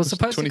 eh? It was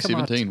supposed to come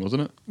out. 2017,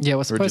 wasn't it? Yeah, it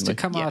was supposed to Originally.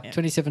 come out Yeah.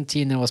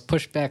 2017 and was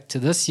pushed back to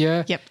this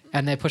year. Yep.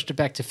 And they pushed it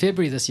back to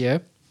February this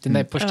year. Then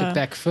they pushed it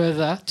back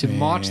further to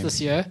March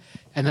this year.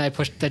 And they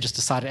just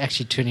decided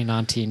actually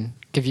 2019,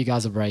 give you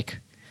guys a break.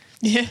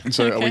 Yeah.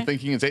 So are we okay.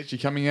 thinking it's actually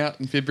coming out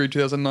in February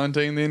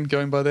 2019 then,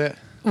 going by that?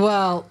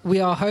 Well, we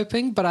are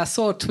hoping, but I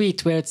saw a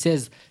tweet where it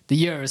says the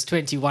year is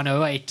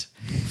 2108.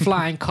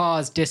 Flying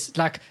cars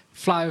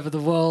fly over the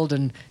world,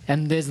 and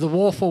there's the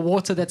war for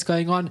water that's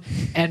going on,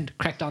 and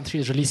Crackdown 3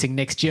 is releasing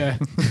next year.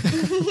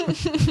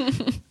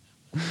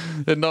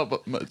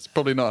 It's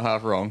probably not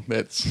half wrong.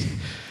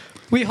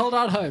 We hold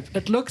out hope.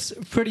 It looks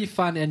pretty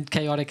fun and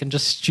chaotic and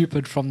just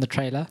stupid from the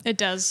trailer. It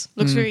does.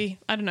 Looks very,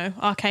 I don't know,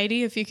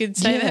 arcadey, if you could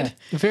say that.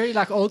 Very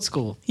like old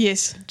school.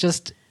 Yes.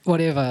 Just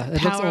whatever. It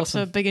looks Power-ups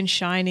awesome. are big and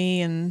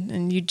shiny,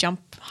 and you jump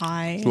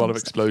high. A lot of and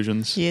stuff.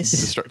 explosions, Yes.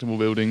 destructible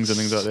buildings and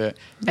things like that.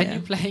 And Yeah.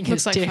 you're playing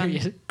Looks as like Terry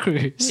fun.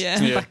 Crews. Yeah.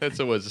 Yeah, that's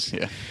always,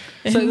 yeah.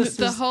 And So this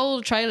the is-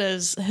 whole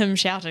trailer's him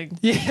shouting.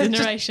 Yeah, the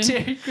just narration.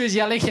 Terry Crews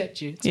yelling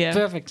at you. It's Yeah.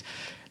 perfect.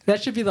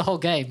 That should be the whole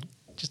game.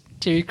 Just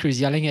Terry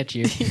Crews yelling at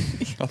you.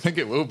 I think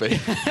it will be.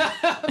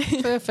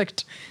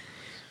 Perfect.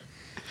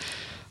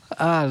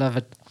 I love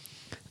it.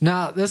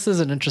 Now, this is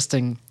an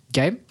interesting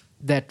game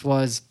that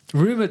was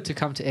rumored to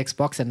come to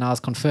Xbox and now is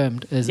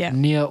confirmed is Yeah.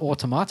 Nier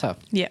Automata.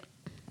 Yeah.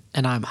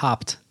 And I'm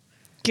hyped.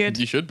 Good.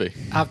 You should be.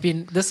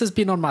 This has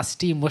been on my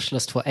Steam wish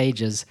list for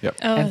ages. Yep.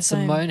 Oh, and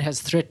same. Simone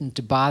has threatened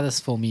to buy this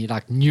for me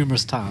like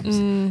numerous times.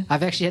 Mm.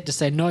 I've actually had to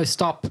say, no,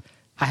 stop.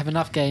 I have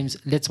enough games.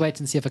 Let's wait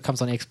and see if it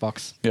comes on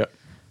Xbox. Yeah.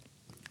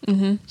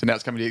 Mm-hmm. So now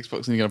it's coming to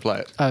Xbox and you're going to play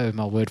it. Oh,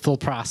 my word. Full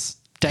price.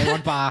 Day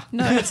one bar.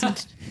 No, it's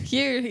not.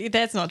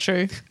 That's not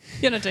true.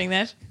 You're not doing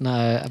that.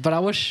 No, but I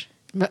wish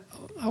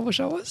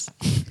I was.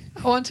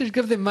 I want to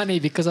give them money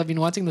because I've been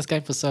wanting this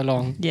game for so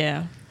long.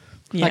 Yeah.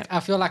 Yeah. Like, I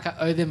feel like I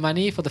owe them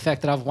money for the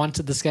fact that I've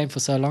wanted this game for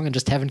so long and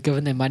just haven't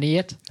given them money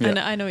yet. Yeah.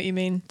 I know what you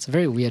mean. It's a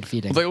very weird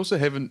feeling. Well, they also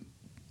haven't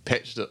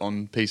patched it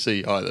on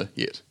PC either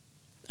yet.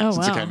 Oh,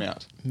 Since wow. it came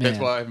out. That's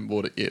Man. why I haven't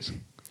bought it yet.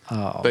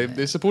 Oh,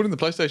 They're supporting the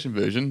PlayStation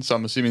version, so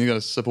I'm assuming they're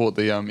going to support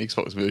the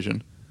Xbox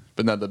version.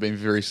 But no, they've been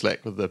very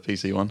slack with the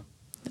PC one.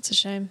 That's a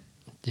shame.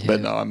 yeah.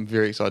 But no, I'm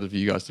very excited for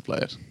you guys to play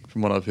it,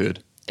 from what I've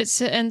heard.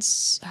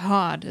 It's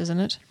hard, isn't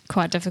it?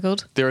 Quite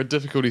difficult. There are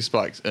difficulty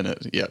spikes in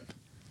it, yep.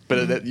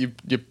 But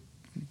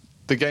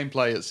the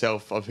gameplay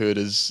itself, I've heard,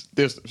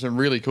 there's some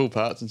really cool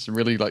parts and some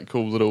really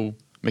cool little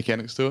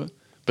mechanics to it.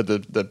 But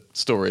the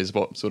story is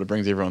what sort of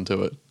brings everyone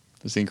to it.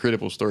 It's the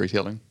incredible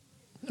storytelling.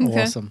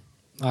 Okay. Awesome.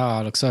 Oh,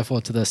 I look so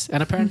forward to this.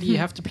 And apparently you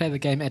have to play the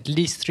game at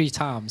least 3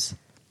 times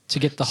to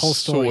get the whole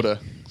story.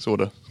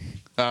 Sorta.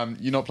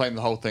 You're not playing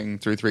the whole thing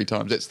through 3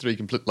 times. That's 3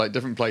 complete,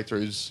 different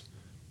playthroughs,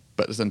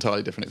 but it's an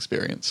entirely different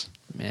experience.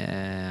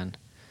 Man.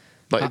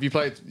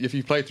 If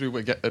you play through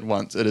it at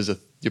once,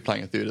 you're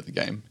playing a third of the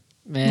game.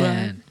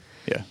 Man.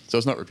 Yeah, so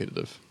it's not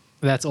repetitive.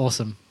 That's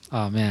awesome.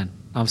 Oh, man.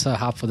 I'm so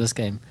hyped for this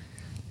game.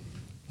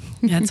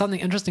 And something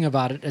interesting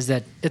about it is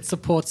that it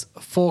supports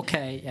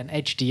 4K and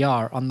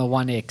HDR on the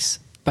One X,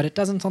 but it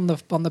doesn't on the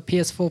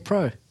PS4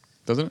 Pro,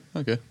 Doesn't it?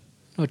 Okay.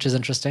 which is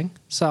interesting.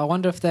 So I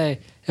wonder if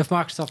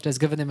Microsoft has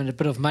given them a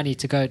bit of money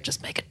to go,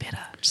 just make it better,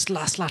 just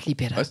slightly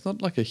better. It's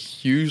not a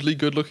hugely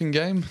good looking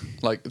game.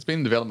 It's been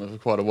in development for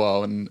quite a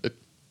while and it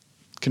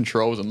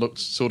controls and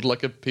looks sort of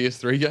like a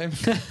PS3 game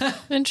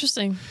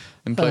Interesting.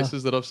 in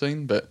places that I've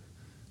seen, but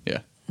yeah.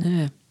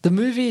 Yeah. The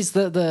movies,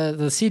 the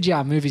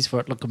CGI movies for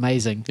it look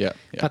amazing. Yeah.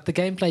 But the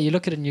gameplay, you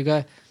look at it and you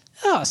go,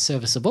 oh,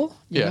 serviceable.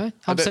 You Yeah. know?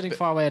 I'm sitting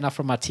far away enough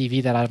from my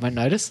TV that I won't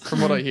notice. From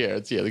what I hear,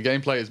 the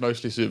gameplay is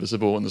mostly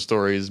serviceable and the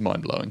story is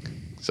mind blowing.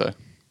 So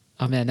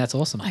Oh, man, that's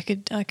awesome. I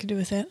could do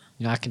with that.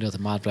 You know, I can do with a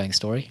mind-blowing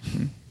story.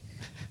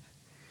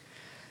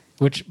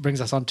 Which brings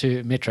us on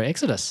to Metro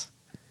Exodus.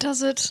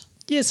 Does it?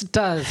 Yes, it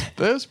does.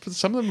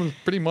 some of them were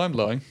pretty mind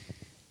blowing.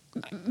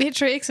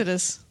 Metro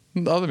Exodus.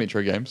 Other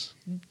Metro games.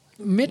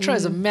 Metro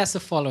is a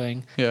massive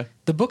following. Yeah.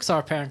 The books are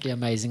apparently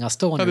amazing. I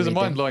still want No, to there's a read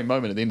them. mind blowing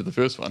moment at the end of the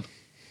first one.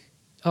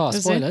 Oh, Is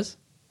there? spoilers.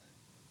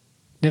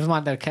 Never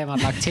mind that it came out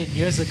 10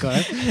 years ago.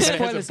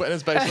 Spoilers. And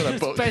it's based on a It's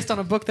book. based on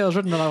a book that was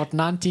written in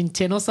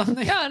 1910 or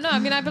something. Oh no, I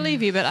mean I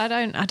believe you, but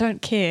I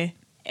don't care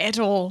at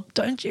all.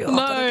 Don't you? No.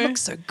 but it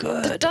looks so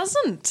good. It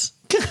doesn't.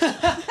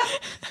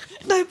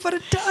 No, but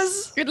it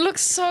does. It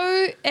looks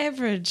so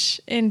average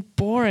and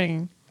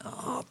boring.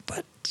 Oh,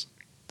 but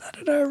I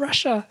don't know,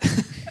 Russia.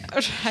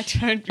 I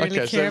don't really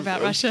Okay, care so,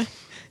 about Russia.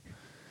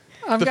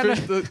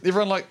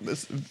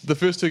 The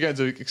first 2 games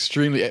are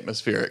extremely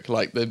atmospheric.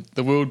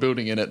 The world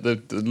building in it,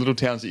 the little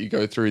towns that you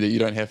go through that you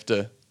don't have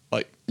to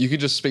you could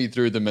just speed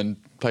through them and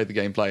play the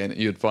gameplay, and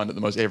you'd find it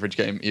the most average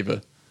game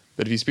ever.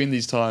 But if you spend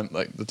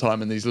the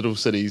time in these little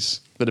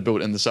cities that are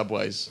built in the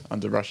subways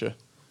under Russia,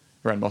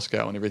 around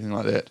Moscow and everything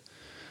like that,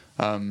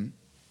 and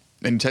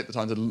you take the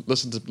time to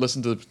listen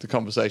to the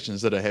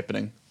conversations that are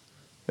happening,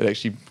 it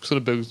actually sort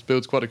of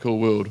builds quite a cool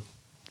world,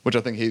 which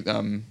I think I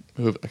can't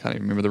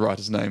even remember the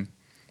writer's name.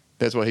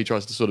 That's what he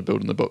tries to sort of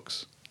build in the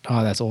books.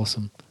 Oh, that's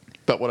awesome.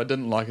 But what I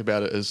didn't like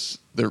about it is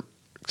the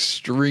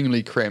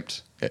extremely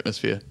cramped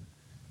atmosphere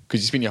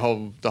because you spend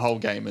the whole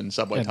game in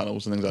subway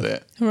tunnels and things like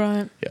that.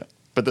 Right. Yeah,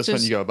 but this one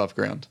Just- you go above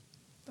ground.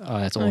 Oh,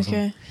 that's awesome.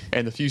 Okay.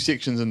 And the few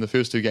sections in the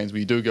first 2 games where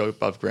you do go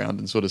above ground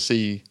and sort of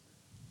see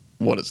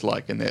what it's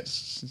like in that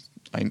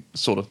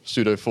sort of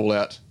pseudo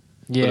Fallout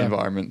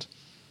environment.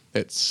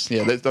 Those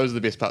are the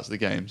best parts of the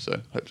game. So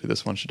hopefully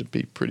this one should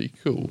be pretty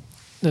cool.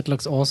 It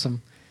looks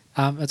awesome.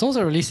 It's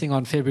also releasing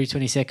on February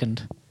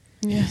 22nd.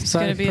 Yeah, it's So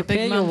going to be a prepare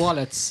big your month.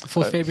 wallets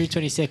for February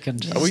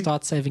 22nd.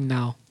 Start saving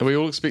now. Are we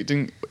all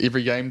expecting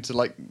every game to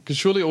because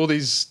surely all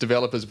these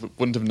developers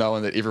wouldn't have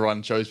known that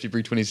everyone chose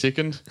February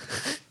 22nd?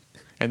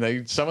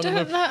 And some of them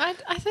have... No,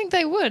 I think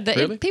they would.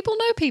 Really? People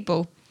know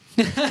people.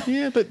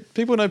 Yeah, but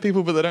people know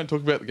people, but they don't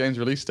talk about the game's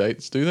release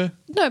dates, do they?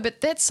 No,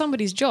 but that's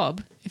somebody's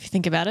job, if you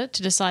think about it,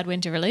 to decide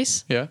when to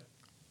release. Yeah.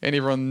 And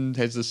everyone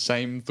has the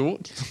same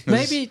thought?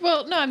 Maybe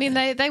Well, no, I mean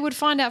they would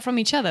find out from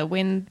each other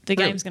when the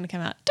Really? game's going to come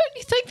out. Don't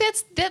you think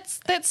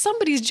that's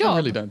somebody's job? I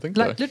really don't think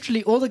so. like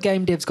literally all the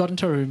game devs got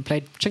into a room,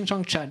 played Ching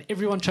Chong Chun,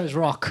 everyone chose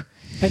rock.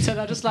 And so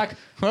they're just like,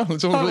 Well,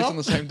 it's all released on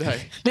the same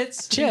day.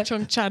 let's Ching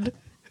Chong Chud.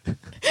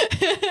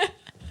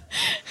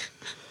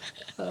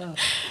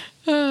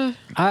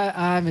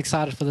 I'm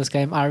excited for this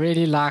game. I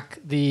really like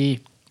the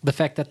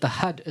fact that the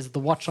HUD is the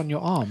watch on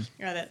your arm.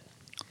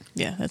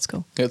 Yeah, that's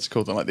cool. It's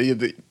cool. Like you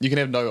can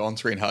have no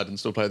on-screen HUD and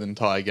still play the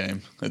entire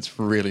game. It's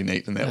really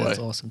neat in that way. That's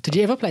awesome. Did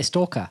you ever play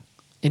Stalker?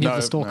 Any of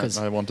the Stalkers?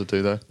 No, I wanted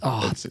to though.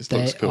 Oh, it they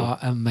looks cool. are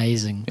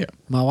amazing. Yeah.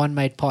 My one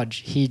mate Podge,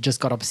 he just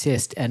got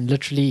obsessed and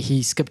literally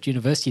he skipped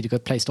university to go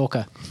play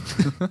Stalker.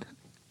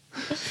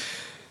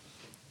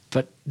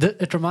 But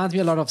it reminds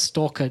me a lot of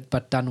Stalker,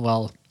 but done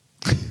well.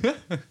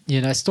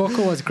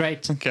 Stalker was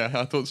great. Okay,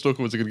 I thought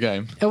Stalker was a good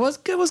game. It was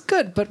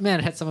good, but man,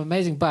 it had some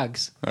amazing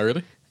bugs. Oh,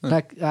 really?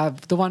 Like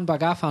the one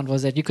bug I found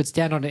was that you could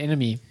stand on an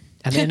enemy,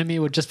 and the enemy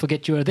would just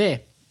forget you were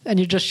there, and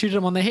you just shoot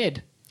him on the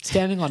head,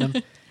 standing on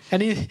him,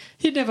 and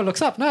he never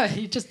looks up. No,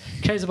 he just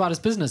cares about his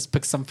business,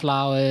 picks some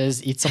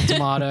flowers, eats some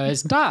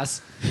tomatoes,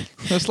 dies.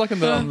 It's like in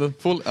the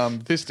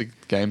Bethesda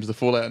games, the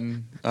Fallout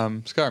and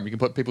Skyrim. You can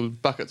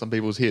put buckets on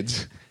people's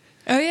heads,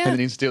 Oh and yeah. then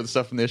you can steal the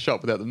stuff from their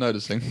shop without them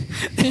noticing.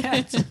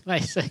 That's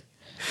amazing.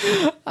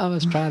 I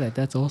must try that.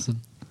 That's awesome.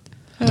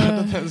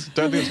 Don't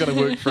think it's going to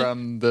work for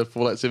the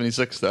Fallout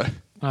 76 though.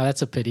 Oh,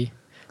 that's a pity.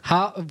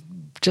 How?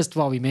 Just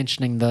while we're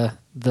mentioning the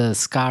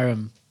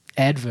Skyrim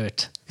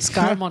advert,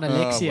 Skyrim on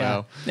Alexia. Oh,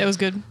 wow. That was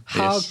good.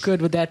 How Yes.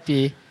 good would that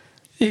be?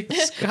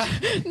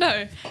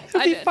 No,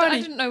 be funny. I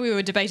didn't know we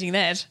were debating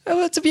that.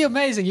 Oh, it'd be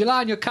amazing. You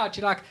lie on your couch.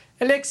 You're like,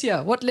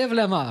 Alexia, what level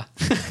am I?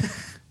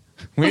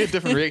 We had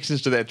different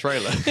reactions to that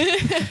trailer.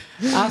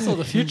 I saw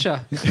the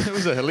future. It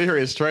was a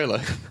hilarious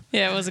trailer.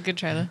 Yeah, it was a good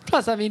trailer.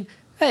 Plus, I mean,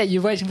 hey,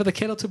 you're waiting for the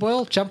kettle to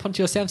boil? Jump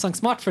onto your Samsung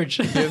smart fridge.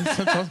 Yeah,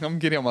 sometimes I'm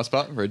getting on my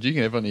Spartan fridge. You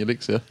can have it on your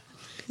Alexa.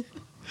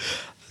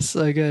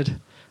 So good.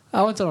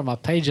 I want it on my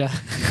pager.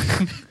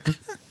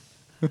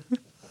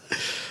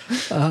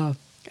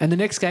 And the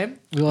next game,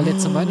 we will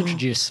let Simone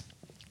introduce.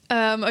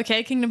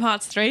 Okay, Kingdom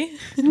Hearts 3.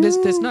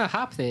 There's no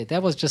hype there.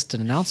 That was just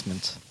an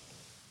announcement.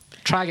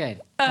 Try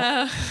again.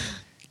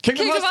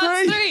 Kingdom Kingdom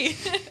Hearts Hearts 3!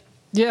 3!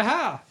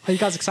 Yeah. Are you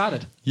guys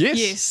excited? Yes.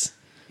 Yes.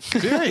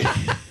 Very.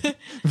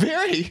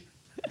 Very.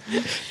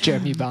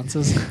 Jeremy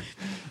bounces.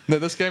 No,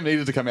 this game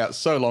needed to come out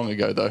so long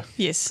ago, though.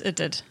 Yes, it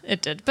did.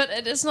 It did. But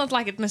it's not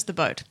like it missed the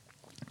boat.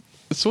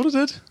 It sort of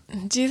did.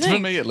 Do you For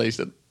think? me, at least.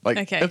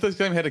 Okay. If this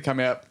game had to come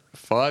out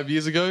 5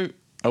 years ago,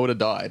 I would have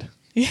died.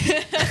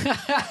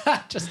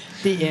 Just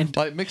the end.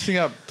 Like, mixing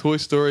up Toy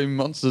Story,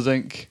 Monsters,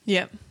 Inc.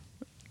 Yep.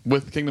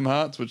 with Kingdom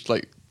Hearts, which,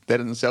 that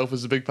in itself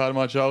is a big part of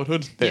my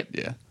childhood.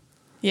 Yeah.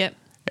 Yep.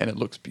 And it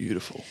looks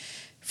beautiful.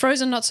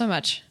 Frozen, not so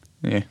much.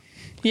 Yeah.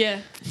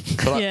 Yeah.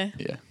 But Yeah.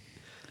 Yeah.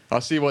 I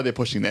see why they're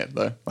pushing that,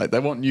 though. They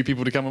want new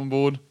people to come on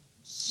board.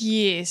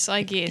 Yes,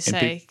 I guess, And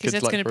because kids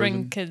that's like going to bring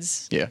Frozen.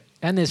 kids. Yeah.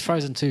 And there's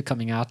Frozen 2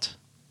 coming out.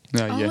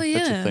 No, Oh, yeah,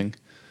 that's yeah. a thing.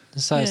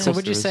 So, Yeah. so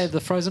would you There say is.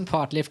 the Frozen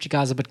part left you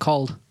guys a bit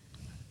cold?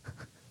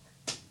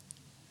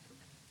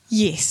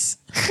 Yes.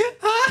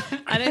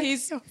 I know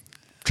he's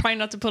trying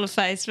not to pull a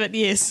face, but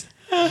yes.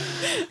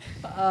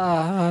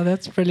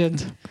 That's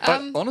brilliant.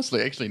 But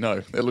honestly, actually,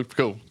 no. It looked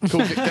cool.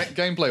 Cool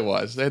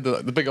gameplay-wise. They had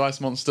the big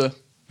ice monster,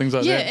 things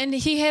like Yeah, that. and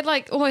he had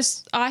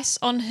almost ice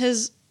on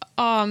his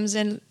arms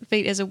and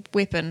feet as a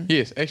weapon.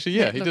 Yes, actually,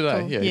 yeah, That he looked did.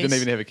 cool. Yeah, he Yes. didn't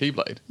even have a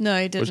keyblade, No,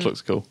 he didn't. which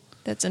looks cool.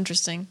 That's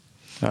interesting.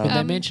 When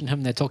they mention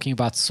him, they're talking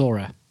about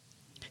Sora.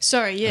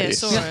 Sorry, yeah, Yes.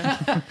 Sora,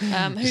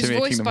 who's Semi-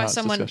 voiced Kingdom by Hearts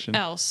someone discussion.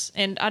 else,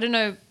 and I don't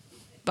know,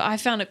 but I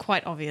found it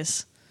quite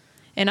obvious.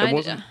 And It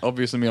wasn't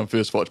obvious to me on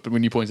first watch, but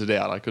when you pointed it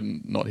out, I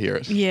couldn't not hear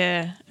it.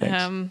 Yeah.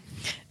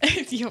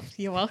 Thanks.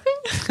 You're welcome.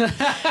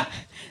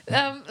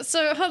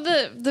 So how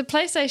the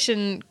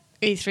PlayStation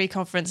E3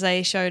 conference,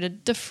 they showed a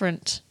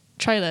different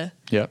trailer,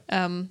 Yeah.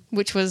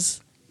 which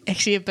was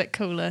actually a bit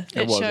cooler.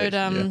 It was showed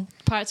actually, yeah.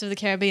 Pirates of the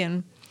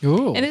Caribbean.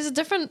 Ooh. And there's a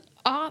different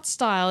art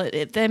style.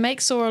 They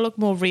make Sora look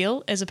more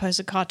real as opposed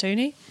to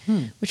cartoony,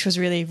 which was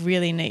really,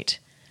 really neat.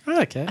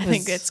 Okay. I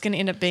think it's going to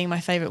end up being my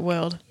favourite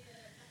world.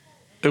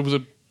 It was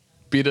a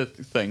better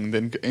thing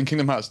than in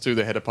Kingdom Hearts 2.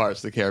 They had a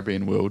Pirates of the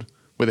Caribbean world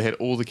where they had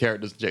all the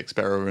characters, Jack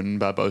Sparrow and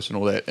Barbossa and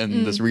all that,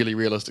 in this really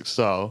realistic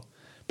style.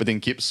 But then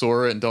kept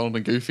Sora and Donald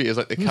and Goofy as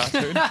like the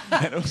cartoon,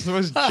 and it was the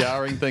most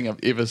jarring thing I've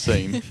ever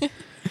seen.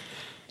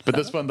 But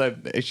this one,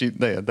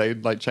 they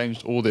like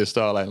changed all their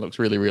style and it looks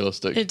really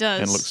realistic. It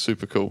does, and it looks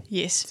super cool.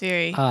 Yes,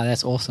 very.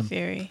 That's awesome.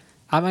 Very.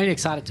 I'm only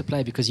excited to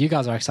play because you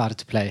guys are excited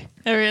to play.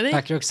 Oh, really?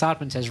 Like your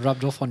excitement has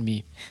rubbed off on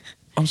me.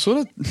 I'm sort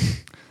of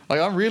like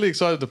I'm really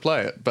excited to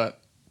play it,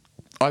 but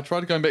I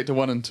tried going back to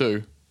 1 and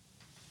 2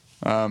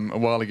 a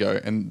while ago,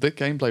 and the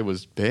gameplay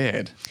was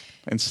bad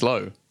and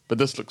slow. But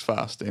this looks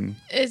fast and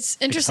It's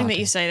interesting that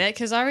you say that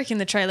because I reckon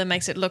the trailer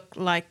makes it look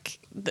like,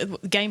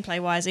 gameplay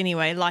wise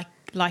anyway,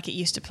 like it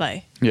used to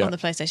play on the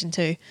PlayStation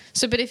 2.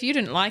 So, but if you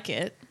didn't like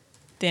it,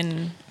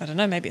 then I don't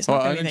know, maybe it's not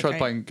Well, I going to be only that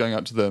tried great. going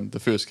up to the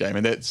first game,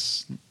 and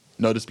that's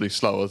noticeably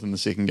slower than the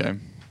second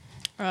game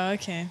Oh,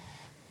 okay.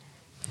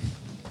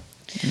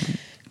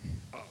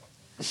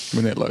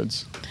 when that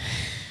loads.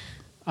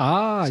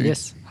 See?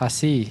 Yes, I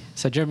see.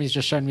 So Jeremy's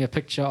just shown me a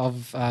picture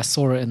of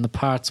Sora in the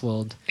Pirates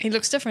world. He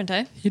looks different,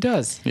 eh? He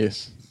does.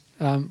 Yes.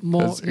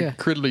 More, It's yeah.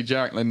 incredibly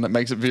jarring, and it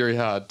makes it very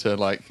hard to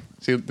like.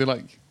 See,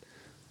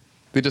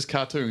 they're just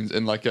cartoons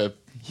in like a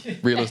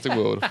realistic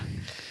world.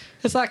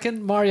 It's like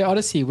in Mario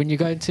Odyssey when you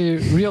go into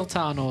Real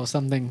Town or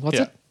something. What's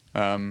it?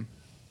 Happy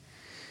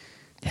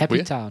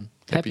where? Town.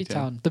 Happy Happy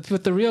Town.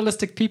 With the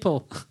realistic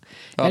people.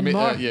 And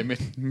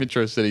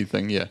Metro City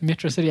thing. Yeah.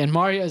 Metro City. And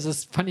Mario is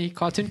this funny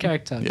cartoon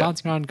character Yeah.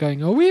 bouncing around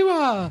going, oh, we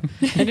were.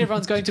 And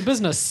everyone's going to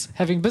business,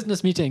 having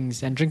business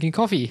meetings and drinking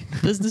coffee.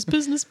 Business.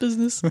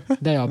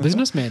 They are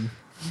businessmen.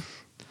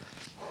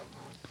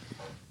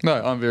 No,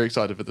 I'm very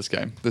excited for this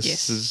game. This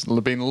Yes. has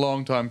been a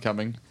long time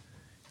coming.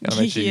 And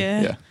I'm actually,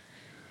 Yeah.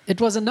 It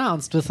was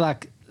announced with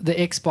like the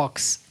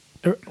Xbox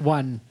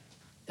One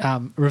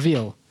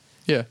reveal.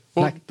 Yeah.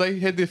 Well, Like- they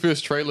had their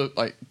first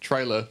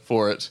trailer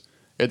for it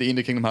at the end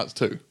of Kingdom Hearts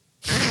 2.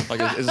 Like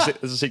as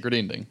a secret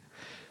ending.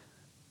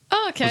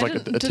 Oh, okay. It was like I a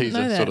didn't know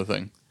teaser that. sort of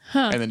thing.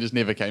 And then just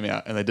never came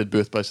out. And they did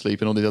Birth by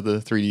Sleep and all these other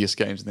 3DS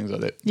games and things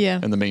like that. Yeah.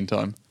 In the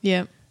meantime.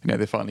 Yeah. And now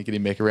they're finally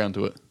getting back around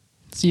to it.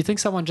 So you think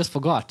someone just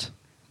forgot?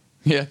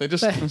 Yeah, they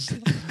just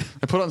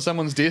they put it on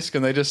someone's desk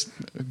and they just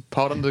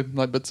piled under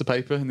like bits of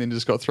paper and then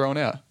just got thrown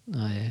out.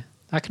 Oh, yeah.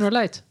 I can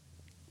relate.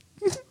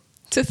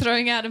 To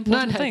throwing out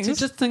important things. to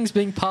just things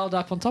being piled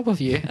up on top of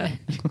you.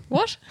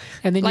 What?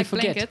 And then Like you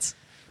forget. blankets?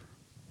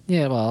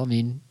 Yeah, well, I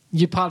mean,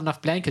 you pile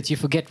enough blankets, you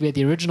forget where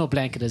the original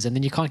blanket is, and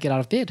then you can't get out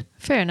of bed.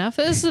 Fair enough.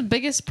 This is the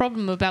biggest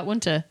problem about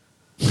winter.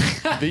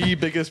 The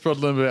biggest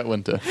problem about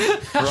winter.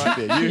 Right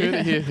there. You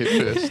heard it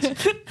here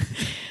first.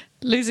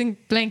 Losing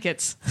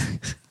blankets.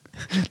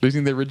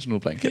 Losing the original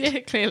blanket. Yeah,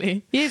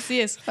 clearly. Yes.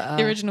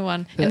 The original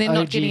one. the And then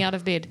not OG. getting out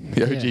of bed.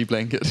 The OG Yeah.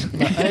 blanket.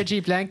 The OG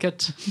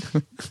blanket.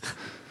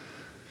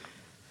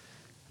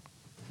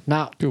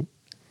 Now, Cool.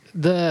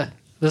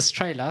 this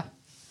trailer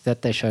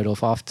that they showed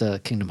off after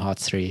Kingdom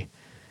Hearts 3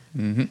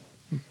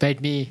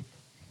 made me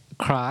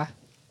cry,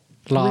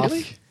 laugh,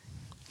 Really?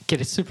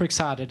 get super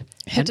excited,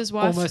 Hit and his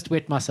wife. almost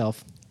wet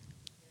myself.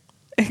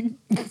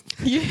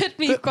 You hit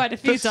me quite a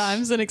few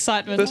times in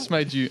excitement. This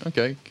made you...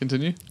 Okay,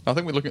 continue. I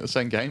think we're looking at the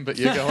same game, but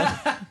yeah, go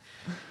on.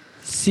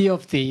 Sea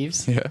of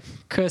Thieves, Yeah.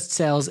 Cursed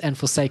Sails, and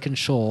Forsaken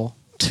Shore.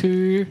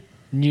 2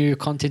 new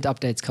content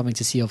updates coming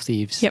to Sea of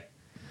Thieves. Yep.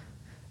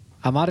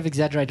 I might have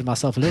exaggerated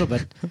myself a little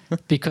bit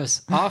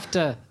because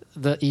after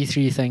the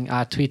E3 thing,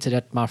 I tweeted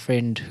at my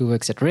friend who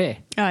works at Rare,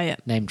 Oh, yeah.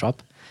 name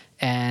drop,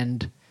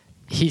 and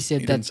he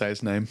said He that... didn't say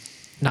his name.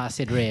 No, I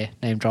said Rare,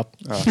 name drop.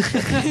 Oh.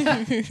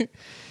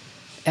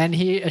 And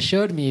he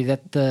assured me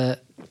that the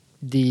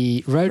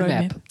roadmap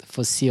Roadmap.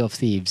 for Sea of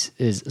Thieves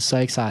is so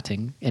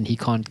exciting and he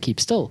can't keep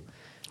still,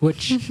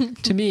 which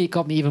to me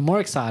got me even more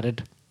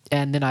excited.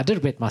 And then I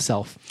did wet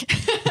myself.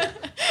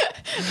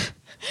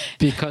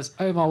 Because,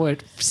 oh my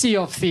word, Sea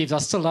of Thieves, I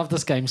still love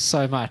this game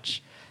so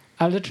much.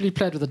 I literally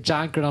played with a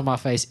giant grin on my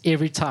face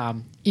every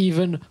time,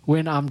 even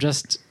when I'm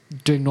just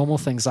doing normal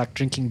things like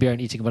drinking beer and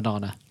eating a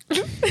banana.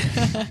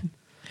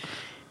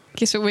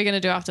 Guess what we're going to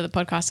do after the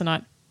podcast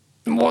tonight?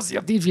 More Sea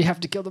of Thieves, we have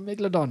to kill the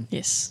Megalodon.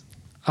 Yes.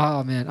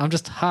 Oh man, I'm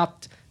just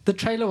hyped. The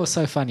trailer was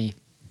so funny.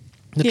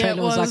 The Yeah, it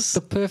trailer was like was.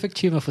 the perfect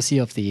humor for Sea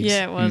of Thieves.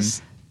 Yeah, it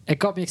was. It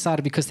got me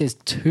excited because there's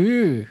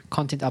 2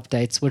 content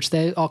updates, which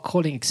they are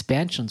calling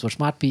expansions, which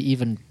might be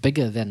even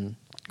bigger than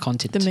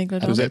content. The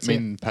Megalodon. Does that updates,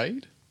 mean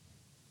paid?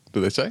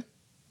 Do they say?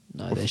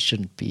 No, they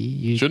shouldn't be.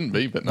 You Shouldn't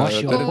be, but no. wash,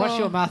 that- your, that- wash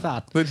your mouth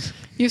out.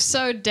 You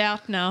so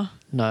doubt now.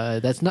 No,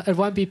 that's not. It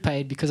won't be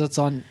paid because it's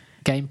on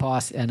Game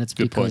Pass and it's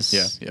Good point, because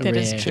yeah, yeah. That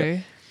is Rare. true.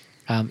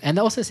 And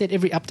they also said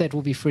every update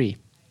will be free,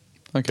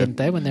 Okay. didn't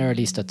they, when they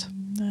released it?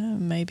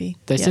 Maybe.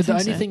 They Yeah, I said the think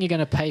only so. thing you're going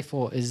to pay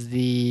for is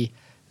the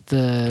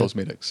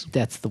Cosmetics.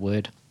 That's the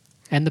word.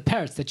 And the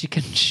parrots that you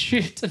can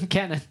shoot in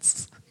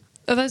cannons.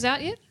 Are those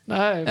out yet? No,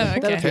 okay. that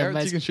would be Parrots you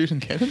amazing. can shoot in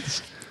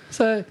cannons?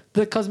 So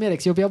the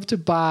cosmetics, you'll be able to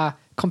buy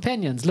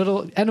companions,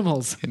 little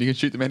animals, And you can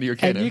shoot them out of your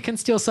cannon. and you can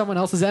steal someone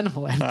else's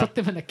animal and put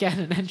them in a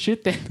cannon and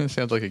shoot them. That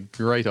sounds like a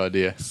great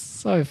idea.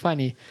 So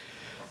funny.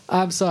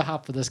 I'm so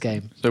hyped for this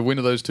game. So when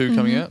are those two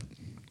coming out?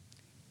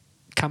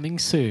 Coming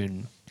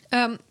soon.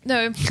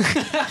 No.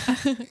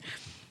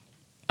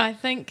 I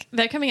think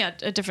they're coming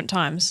out at different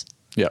times.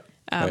 Yep,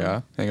 they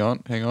are. Hang on.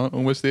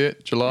 Almost there.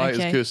 July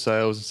Okay. is Cursed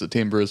Sails and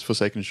September is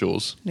Forsaken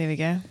Shores. There we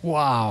go.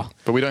 Wow.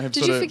 But we don't have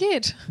Did you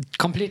forget?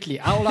 Completely.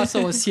 All I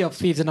saw was Sea of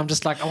Thieves, and I'm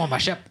just like, I want my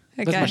ship.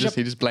 Where's Okay. my He ship?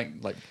 just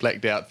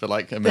blacked out for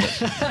like a minute.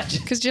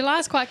 Because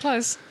July's quite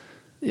close.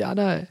 Yeah, I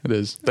know. It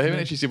is. They haven't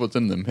actually said what's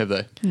in them, have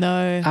they?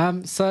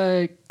 No.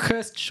 So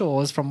Cursed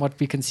Shores, from what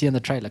we can see in the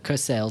trailer,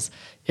 Cursed Sails,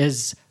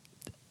 is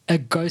a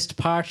ghost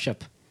pirate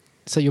ship.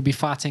 So you'll be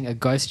fighting a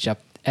ghost ship.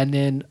 And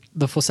then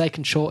the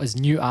Forsaken Shore is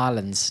new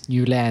islands,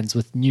 new lands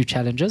with new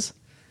challenges.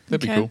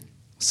 That'd Okay. be cool.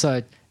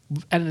 So,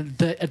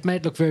 and it made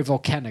it look very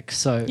volcanic,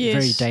 so Yes.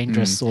 very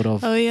dangerous sort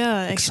of. Oh, yeah.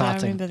 Actually,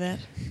 exciting. I remember that.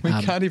 We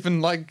can't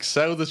even like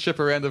sail the ship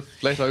around a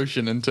flat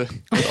ocean into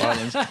the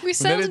islands. We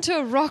sailed into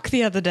a rock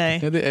the other day.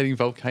 Now they're adding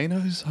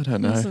volcanoes? I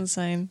don't know. That's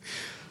insane.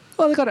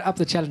 Well, they've got to up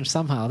the challenge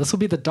somehow. This will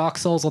be the Dark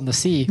Souls on the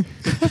sea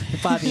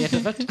by the end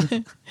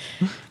of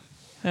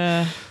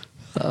it.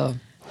 All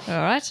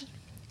right.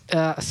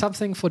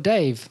 Something for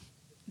Dave.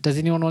 Does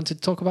anyone want to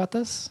talk about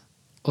this?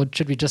 Or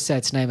should we just say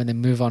its name and then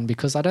move on?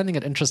 Because I don't think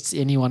it interests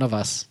any one of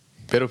us.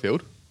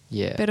 Battlefield?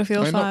 Yeah.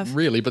 Battlefield I mean, 5. not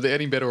really, but they're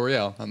adding Battle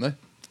Royale, aren't they?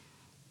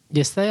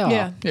 Yes, they are.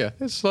 Yeah. Yeah,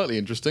 it's slightly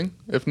interesting,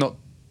 if not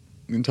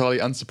entirely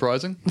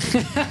unsurprising.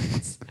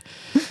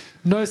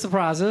 No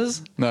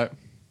surprises. No.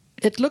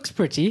 It looks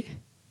pretty.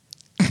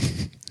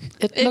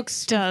 It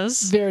looks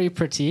does. very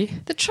pretty.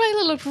 The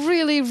trailer looked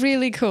really,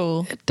 really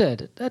cool. It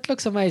did. It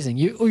looks amazing.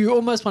 You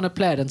almost want to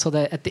play it until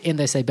at the end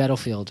they say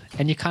Battlefield.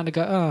 And you kind of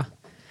go,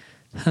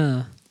 oh,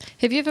 huh.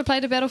 Have you ever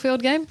played a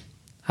Battlefield game?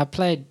 I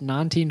played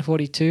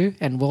 1942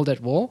 and World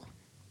at War,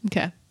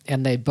 Okay.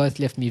 and they both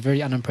left me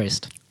very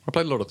unimpressed. I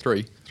played a lot of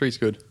 3. 3's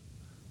good.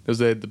 Because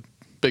they had the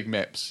big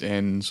maps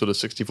and sort of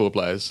 64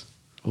 players.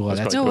 Oh, That's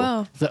that's quite Oh, cool.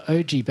 wow. the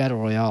OG Battle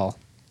Royale.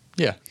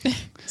 Yeah. 64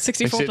 Except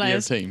you have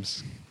players.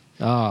 teams.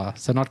 Oh,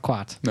 so not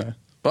quite. No.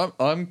 But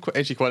I'm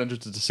actually quite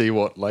interested to see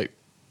what like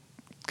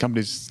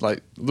companies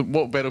like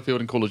what Battlefield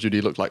and Call of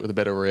Duty look like with a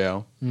Battle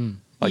Royale.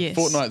 Like Yes.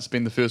 Fortnite's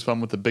been the first one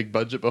with the big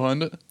budget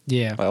behind it.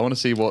 Yeah. I want to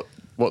see what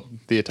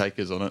their take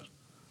is on it.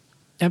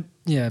 And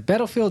yeah,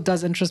 Battlefield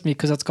does interest me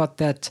because it's got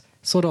that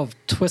sort of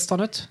twist on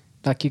it.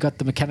 Like you got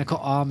the mechanical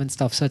arm and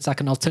stuff, so it's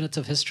like an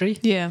alternative history,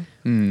 Yeah.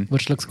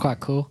 which looks quite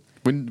cool.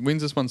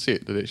 When's this one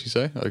set? Did it actually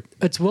say? Oh,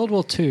 It's World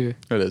War II. it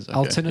is. Okay,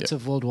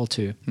 Alternative World War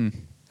II.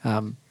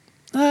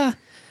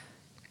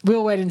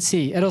 We'll wait and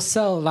see. It'll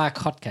sell like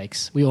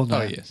hotcakes. We all know.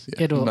 Oh yes,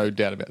 yeah. It'll No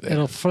doubt about that.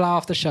 it'll fly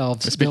off the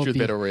shelves. Especially There'll with be-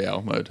 Battle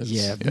Royale mode. It's-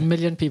 Yeah, a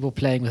million people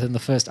playing within the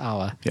first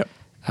hour. Yep.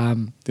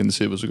 Then the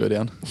servers will go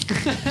down.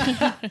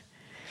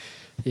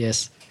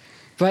 Yes,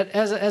 but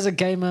as a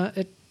gamer,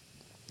 it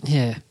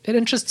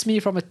interests me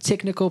from a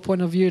technical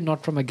point of view,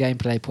 not from a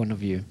gameplay point of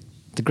view.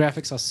 The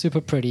graphics are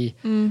super pretty.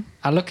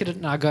 I look at it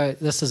and I go,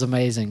 "This is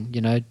amazing."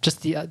 You know,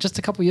 just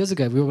a couple of years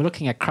ago, we were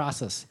looking at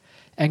Crysis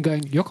and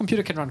going, "Your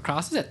computer can run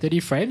Crysis at 30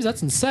 frames?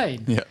 That's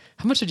insane." Yeah.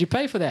 How much did you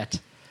pay for that?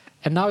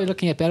 And now we're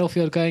looking at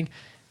Battlefield, going,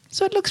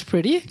 "So it looks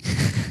pretty."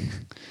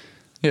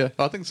 Yeah,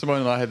 I think Simone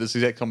and I had this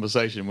exact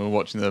conversation when we were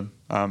watching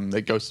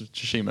the Ghost of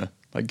Tsushima.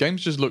 Like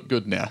games just look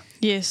good now.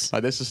 Yes.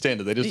 Like that's the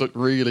standard. They just look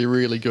really,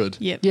 really good.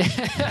 Yep.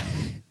 Yeah,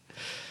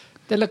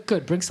 they look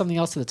good. Bring something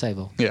else to the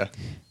table. Yeah.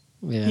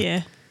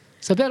 Yeah.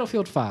 So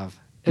Battlefield 5,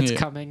 it's Yeah.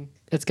 coming.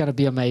 It's going to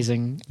be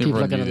amazing. People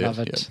Everyone are going knew to love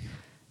that, it.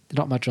 yeah.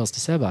 Not much else to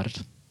say about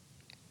it.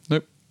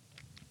 Nope.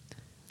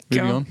 Go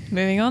Moving on.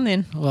 Moving on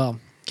then. Well,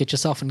 get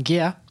yourself in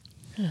gear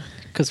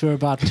because we're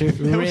about to rev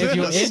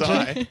your engine.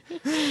 Sigh.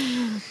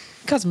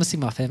 You guys are missing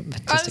my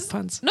fantastic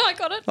puns. No, I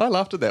got it. I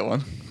laughed at that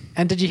one.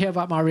 And did you hear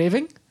about my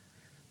revving?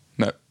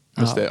 No,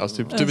 missed Oh. that. I was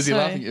too busy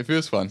sorry. laughing at your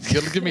first one. You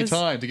got to give me It's-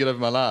 time to get over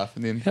my laugh,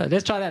 and then Yeah,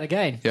 let's try that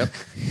again. yep.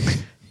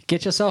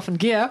 Get yourself in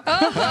gear.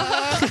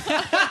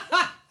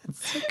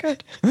 so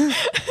good.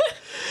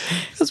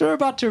 Because we're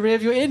about to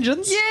rev your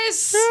engines.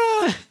 Yes.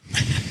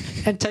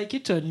 And take you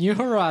to a new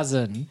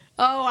horizon.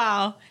 Oh,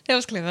 wow. That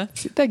was clever.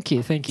 Thank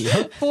you.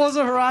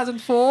 Forza Horizon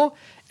 4,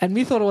 and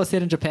we thought it was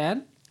set in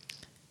Japan,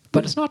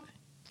 but it's not.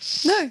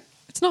 No,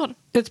 it's not.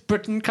 It's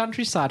Britain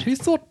countryside. Who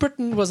thought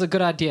Britain was a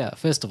good idea,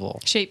 first of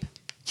all? Sheep.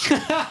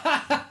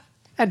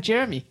 And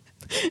Jeremy.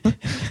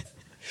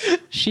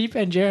 Sheep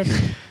and Jeremy.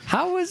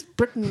 How was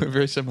Britain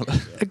Very similar.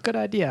 a good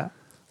idea?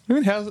 I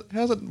mean, how's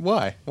it?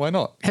 Why? Why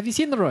not? Have you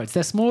seen the roads?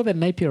 They're smaller than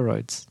Napier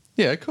roads.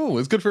 Yeah, cool.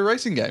 It's good for a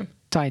racing game.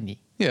 Tiny.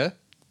 Yeah.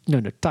 No,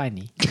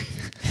 tiny.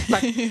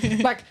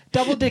 like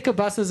double-decker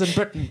buses in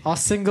Britain are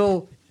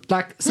single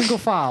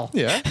file.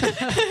 Yeah.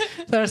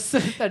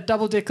 They're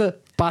double-decker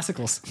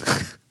bicycles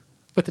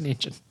with an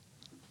engine.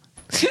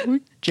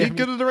 Get Jeremy,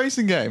 good at a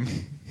racing game.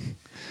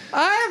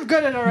 I am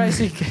good at a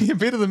racing game. You're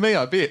better than me,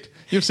 I bet.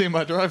 You've seen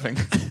my driving.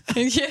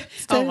 Yeah.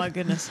 Oh, my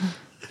goodness.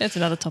 That's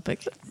another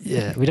topic.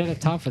 Yeah, we don't have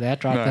time for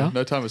that right now.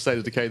 No time for State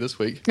of Decay this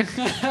week.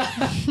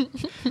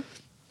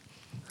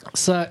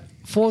 So,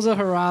 Forza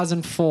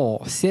Horizon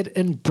 4, set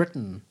in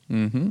Britain,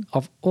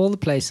 of all the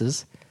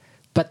places,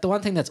 But the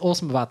one thing that's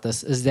awesome about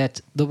this is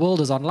that the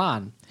world is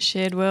online.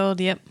 Shared world,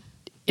 yep.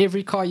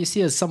 Every car you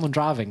see is someone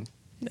driving,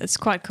 It's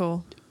quite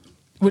cool.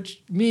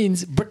 which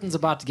means Britain's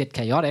about to get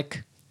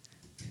chaotic.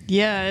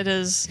 Yeah, it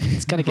is.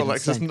 It's going to get Well,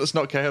 like, insane. it's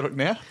not chaotic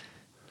now.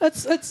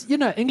 It's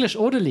English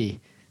orderly.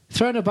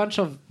 Throw in a bunch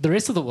of the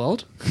rest of the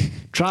world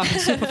driving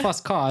super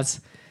fast cars.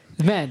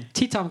 Man,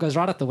 tea time goes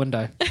right out the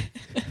window.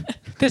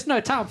 There's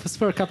no time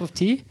for a cup of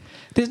tea.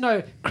 There's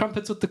no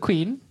crumpets with the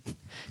Queen.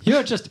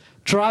 You're just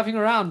driving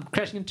around,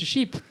 crashing into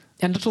sheep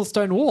and little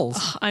stone walls.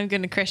 Oh, I'm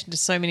going to crash into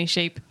so many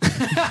sheep.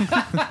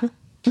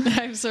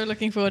 I'm so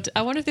looking forward to.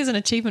 I wonder if there's an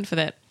achievement for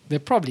that. There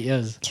probably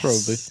is.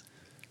 Probably.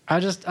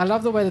 I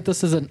love the way that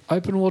this is an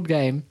open world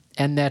game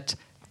and that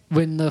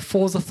when the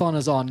Forzathon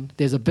is on,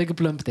 there's a big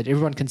blimp that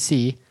everyone can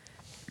see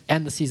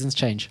and the seasons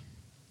change.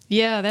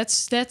 Yeah,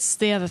 that's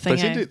the other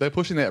thing. They're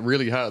pushing that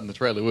really hard in the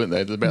trailer, weren't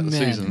they? About the Man,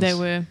 seasons. They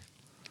were.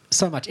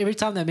 So much. Every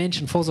time they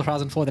mention Forza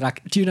Horizon 4, they're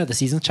like, do you know the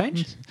seasons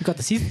change? We've got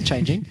the seasons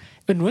changing.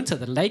 In winter,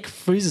 the lake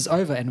freezes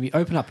over and we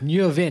open up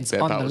new events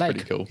That on part the was lake.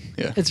 pretty cool.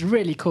 Yeah. It's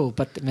really cool,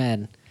 but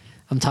man,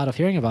 I'm tired of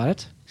hearing about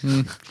it.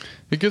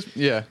 It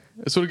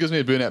sort of gives me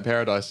a Burnout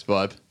Paradise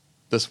vibe,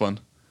 this one.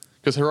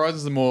 Because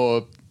Horizon's the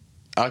more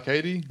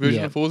arcadey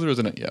version Yeah. of Forza,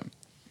 isn't it? Yeah.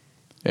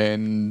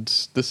 And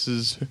this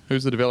is,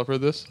 who's the developer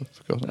of this? I've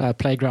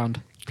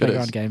forgotten.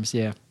 Playground games,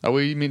 yeah. Are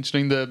we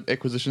mentioning the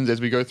acquisitions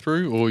as we go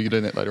through, or are you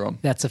doing that later on?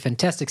 That's a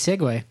fantastic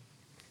segue.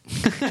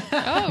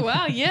 Oh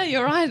wow, yeah,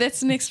 you're right.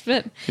 That's the next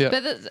bit. Yeah.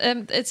 But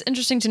it's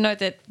interesting to note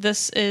that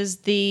this is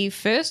the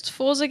first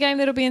Forza game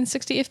that'll be in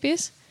 60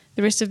 FPS.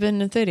 The rest have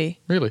been in 30.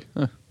 Really?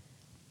 Oh.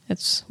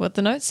 That's what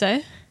the notes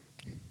say.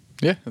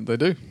 Yeah, they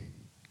do.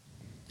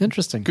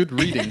 Interesting. Good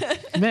reading.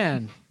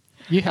 Man,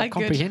 you have I'm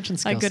comprehension I'm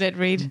skills. good at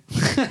read.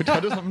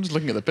 I'm just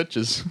looking at the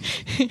pictures.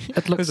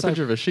 It looks There's a so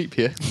picture of a sheep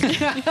here.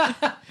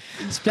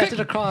 splattered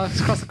across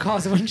the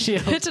car's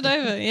windshield. Hit it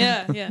over.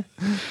 Yeah.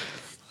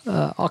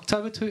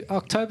 October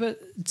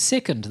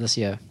 2nd this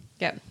year.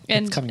 Yeah.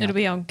 And coming it'll up.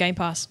 be on Game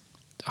Pass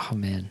Oh,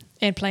 man.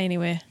 and Play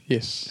Anywhere.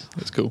 Yes,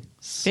 that's cool.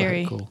 So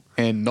Very. cool.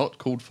 And not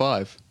called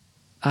 5.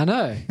 I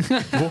know.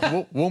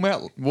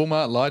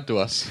 Walmart lied to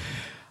us.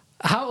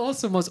 How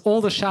awesome was all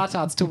the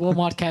shout-outs to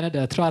Walmart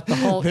Canada throughout the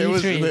whole There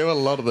E3? were a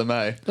lot of them,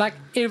 eh? Like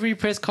every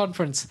press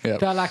conference. Yep.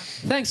 They're like,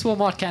 thanks,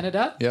 Walmart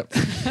Canada. Yep.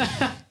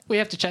 We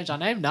have to change our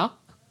name now.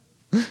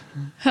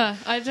 Huh.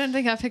 I don't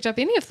think I picked up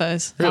any of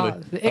those. Really? The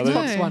Are they-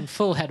 Xbox No. one,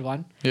 Phil had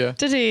one. Yeah.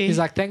 Did he? He's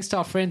like, thanks to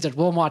our friends at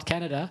Walmart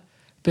Canada.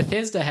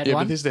 Bethesda had Yeah,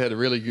 one. Bethesda had a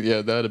really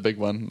good, they had a big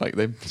one. Like,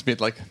 they spent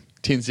like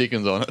 10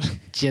 seconds on it.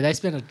 Yeah, they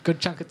spent a good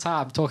chunk of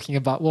time talking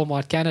about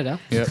Walmart Canada.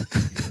 Yeah.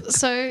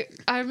 So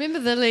I remember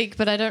the leak,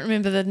 but I don't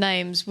remember the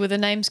names. Were the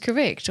names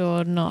correct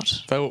or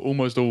not? They were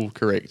almost all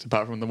correct,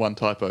 apart from the one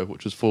typo,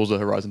 which was Forza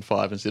Horizon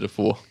 5 instead of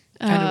 4.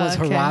 And it was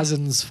Okay.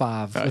 Horizons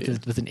 5 Oh, with, yeah.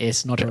 with an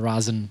S, not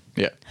Horizon.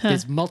 Yeah.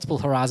 There's multiple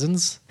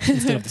Horizons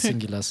instead of the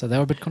singular, so they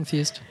were a bit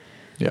confused.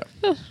 Yeah.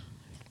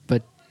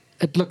 But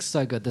it looks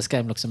so good. This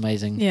game looks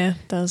amazing. Yeah,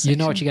 it does. You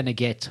know what you're going to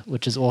get,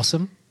 which is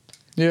awesome.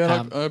 Yeah,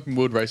 Um, an open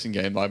world racing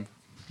game.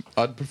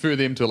 I'd prefer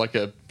them to like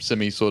a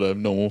semi sort of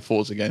normal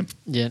Forza game.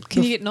 Yeah.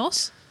 Can you get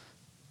NOS?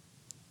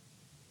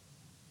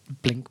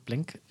 Blink,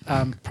 blink?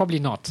 Probably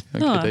not.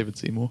 Okay, Oh. David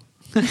Seymour.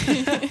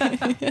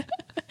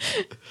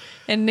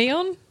 And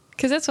Neon?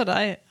 Because that's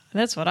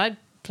what I'd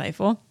play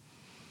for.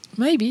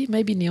 Maybe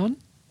Neon.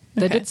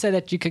 They Okay. did say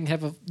that you can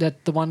have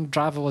that the one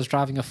driver was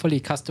driving a fully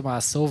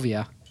customized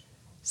Sylvia.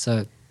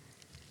 So,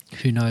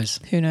 who knows?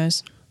 Who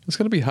knows? It's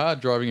going to be hard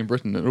driving in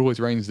Britain. It always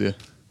rains there.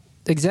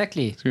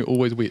 Exactly. It's going to be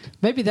always wet.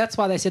 Maybe that's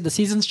why they said the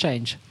seasons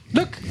change.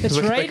 Look, it's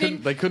They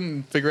raining. They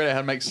couldn't figure out how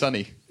to make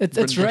sunny.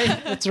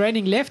 It's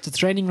raining left.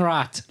 It's raining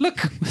right. Look,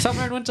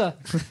 summer and winter.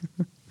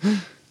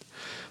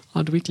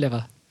 Aren't we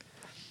clever?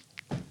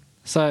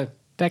 So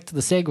back to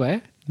the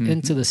segue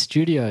into the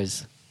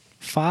studios.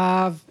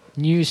 5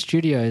 new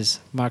studios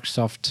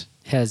Microsoft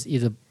has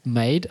either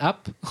made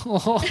up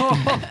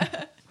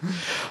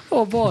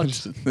or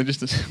bought. They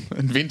just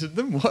invented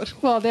them? What?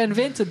 Well, they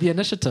invented the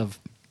initiative.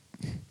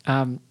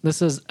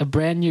 This is a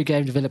brand new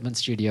game development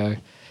studio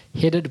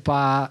headed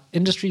by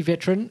industry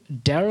veteran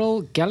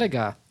Daryl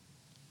Gallagher.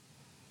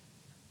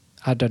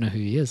 I don't know who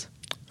he is.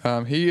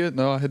 I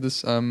had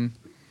this.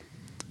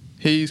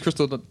 He's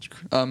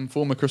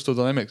former Crystal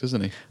Dynamics,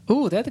 isn't he?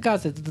 Oh, they're the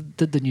guys that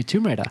did the new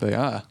Tomb Raider. They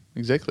are,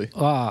 exactly.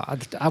 Oh,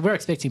 we're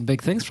expecting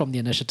big things from the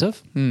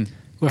initiative. We're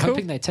Cool.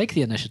 hoping they take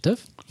the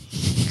initiative.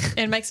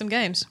 And make some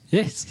games.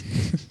 Yes.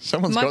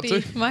 Someone's got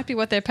to. Might be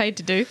what they're paid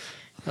to do.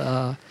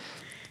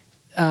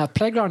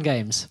 Playground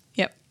Games.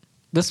 Yep.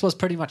 This was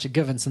pretty much a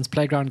given since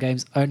Playground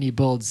Games only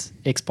builds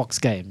Xbox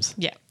games.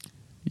 Yeah.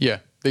 Yeah,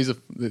 these are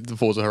the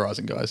Forza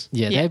Horizon guys.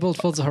 Yeah, Yeah. they built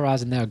Forza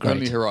Horizon. They're great.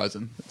 Only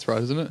Horizon. That's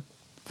right, isn't it?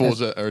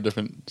 Forza are a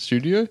different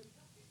studio.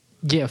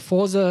 Yeah,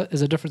 Forza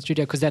is a different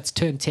studio because that's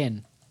Turn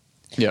 10.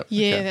 Yep.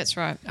 Yeah, okay. that's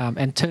right.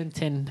 And Turn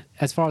 10,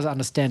 as far as I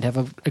understand, have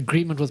an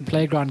agreement with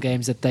Playground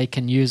Games that they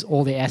can use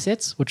all their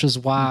assets, which is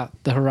why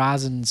the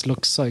Horizons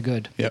look so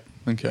good. Yep.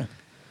 Okay.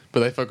 But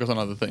they focus on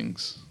other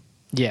things.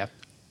 Yeah.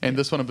 And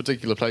this one in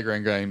particular,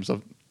 Playground Games,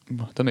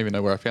 don't even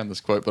know where I found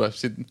this quote, but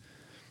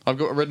I've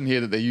got written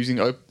here that they're using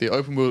the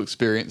open world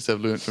experience they've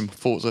learned from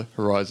Forza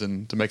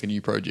Horizon to make a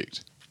new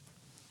project,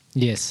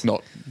 Yes.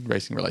 not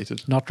racing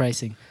related. Not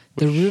racing.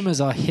 The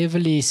rumors are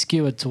heavily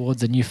skewered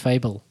towards a new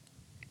Fable.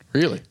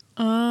 Really?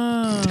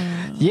 Oh.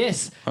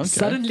 Yes. Okay.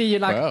 Suddenly you're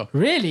like, Wow.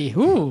 really?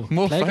 Ooh.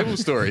 More Fable. Fable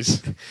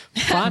stories.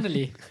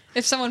 Finally.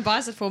 If someone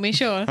buys it for me,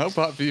 sure. How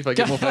part for you if I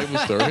get more Fable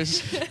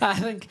stories? I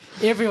think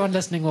everyone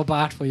listening will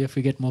buy it for you if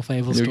we get more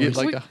Fable You'll stories.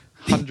 get like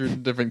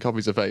 100 different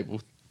copies of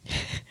Fable.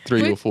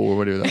 3 or 4 or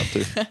whatever they're up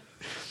to.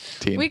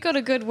 10. We got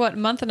a good,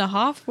 month and a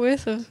half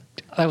worth of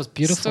That was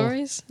beautiful.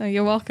 stories. Oh,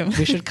 you're welcome.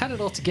 We should cut it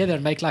all together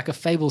and make like a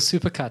Fable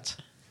supercut.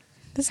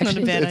 That's not a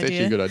Actually, bad That's actually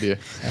a idea. good idea.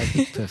 That'd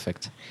be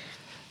perfect.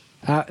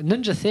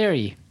 Ninja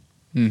Theory.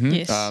 Mm-hmm.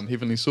 Yes.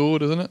 Heavenly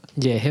Sword, isn't it?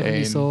 Yeah, Heavenly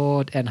And-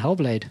 Sword and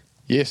Hellblade.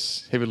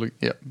 Yes, Heavenly.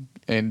 Yep.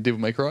 And Devil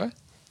May Cry.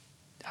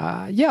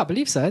 Yeah, I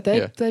believe so.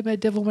 Yeah. They made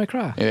Devil May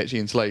Cry. And actually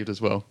Enslaved as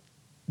well.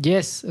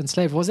 Yes,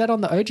 Enslaved. Was that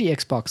on the OG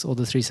Xbox or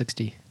the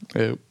 360?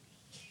 It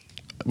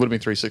would have been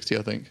 360,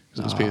 I think, because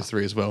it was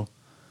PS3 as well.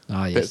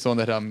 Oh, yes. That's the one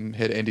that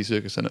had Andy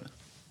Serkis in it.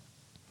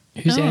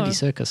 Who's Oh. Andy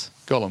Serkis?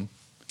 Gollum,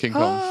 King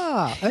Kong,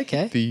 Ah,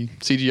 okay. the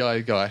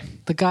CGI guy.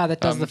 The guy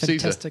that does the Caesar.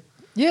 fantastic...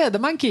 Yeah, the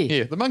monkey.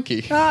 Yeah, the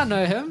monkey. Ah, I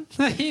know him.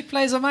 He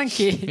plays a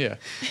monkey. Yeah.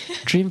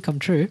 Dream come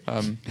true.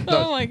 Oh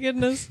No, my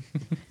goodness.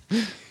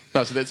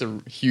 no, so that's a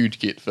huge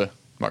get for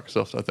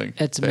Microsoft, I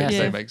think. It's they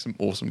massive. make some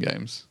awesome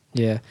games.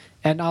 Yeah.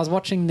 And I was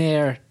watching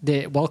their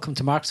Welcome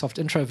to Microsoft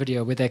intro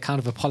video where they kind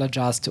of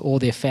apologized to all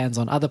their fans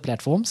on other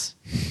platforms,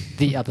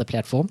 the other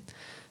platform,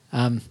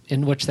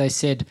 in which they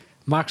said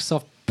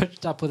Microsoft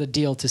pitched up with a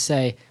deal to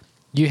say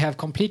you have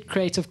complete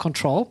creative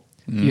control,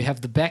 you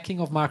have the backing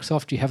of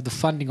Microsoft, you have the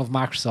funding of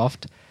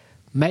Microsoft,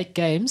 make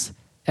games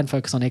and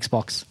focus on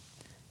Xbox.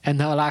 And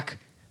they were like,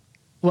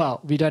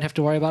 well, we don't have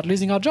to worry about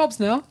losing our jobs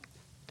now.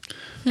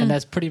 And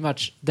that's pretty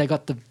much, they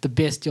got the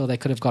best deal they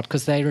could have got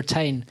because they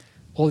retain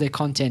all their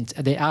content.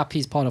 Their RP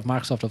is part of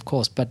Microsoft, of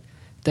course, but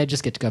they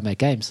just get to go make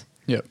games.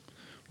 Yep.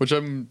 Which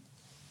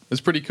is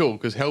pretty cool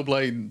because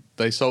Hellblade,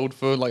 they sold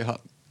for like,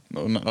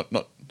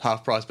 not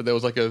half price, but there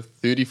was like a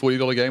 $30,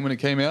 $40 game when it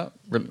came out,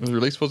 was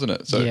released, wasn't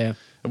it? So Yeah.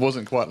 it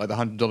wasn't quite like the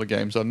 $100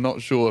 game. So I'm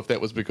not sure if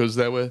that was because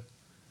they were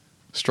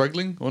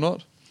struggling or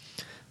not.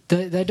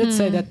 They did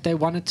say that they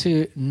wanted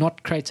to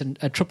not create a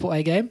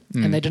AAA game,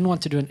 and they didn't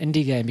want to do an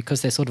indie game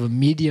because they're sort of a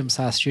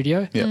medium-sized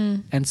studio. Yeah.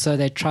 And so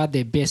they tried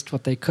their best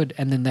what they could,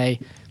 and then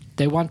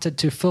they wanted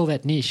to fill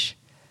that niche,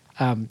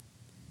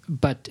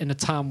 but in a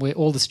time where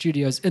all the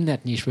studios in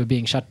that niche were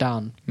being shut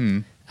down.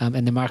 And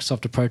then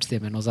Microsoft approached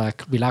them and was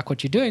like, we like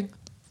what you're doing.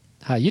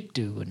 How you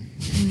doing?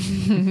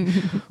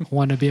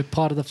 Want to be a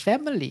part of the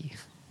family?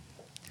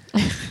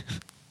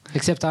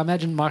 Except I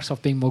imagine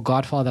Microsoft being more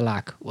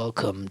Godfather-like.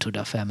 Welcome to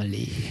the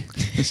family.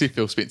 You see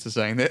Phil Spencer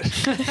saying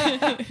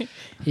that.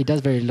 He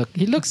does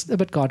He looks a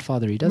bit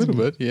Godfather-y, A doesn't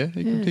little he? bit,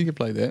 yeah. He can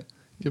play that.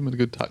 Give him a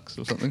good tux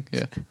or something,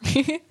 yeah.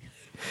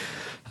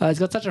 He's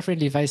got such a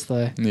friendly face,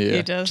 though. Yeah.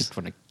 It does. Just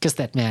want to kiss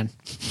that man.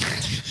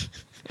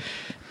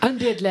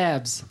 Undead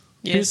Labs.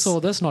 Who Yes. saw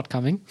this not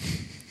coming?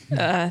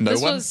 No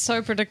This one. was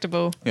so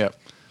predictable. Yeah.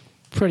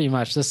 Pretty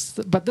much.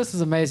 But this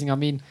is amazing. I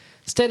mean,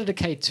 State of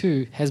Decay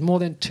 2 has more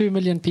than 2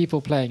 million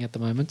people playing at the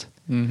moment.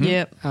 Mm-hmm.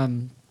 Yep.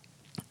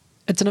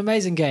 It's an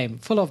amazing game,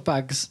 full of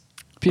bugs,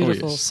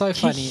 beautiful, yes. so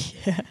funny.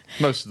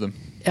 Most of them.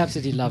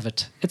 Absolutely love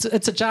it. It's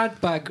a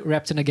giant bug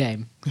wrapped in a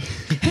game.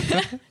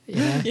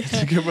 Yeah, It's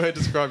a good way of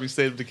describing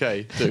State of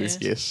Decay, too. Yeah.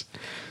 Yes.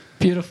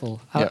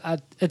 beautiful.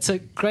 Yep. It's a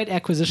great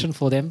acquisition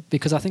for them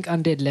because I think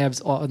Undead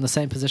Labs are in the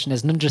same position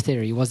as Ninja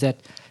Theory. Was that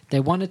they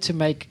wanted to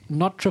make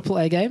not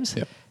AAA games,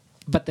 Yep.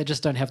 but they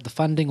just don't have the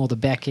funding or the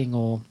backing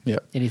or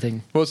Yep.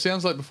 anything. Well, it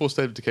sounds like before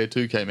State of Decay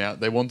 2 came out,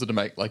 they wanted to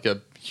make like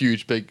a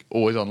huge, big,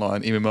 always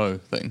online MMO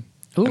thing.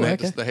 Ooh, And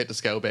okay. they had to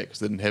scale back because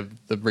they didn't have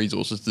the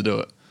resources to do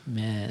it.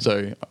 Man.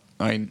 So,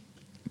 I mean,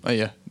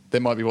 yeah,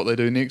 that might be what they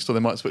do next, or they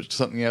might switch to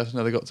something else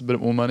now they got a bit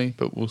more money,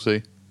 but we'll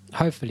see.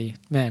 Hopefully,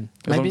 man.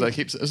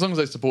 As long as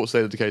they support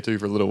State of Decay 2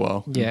 for a little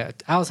while. Yeah,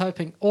 I was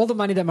hoping all the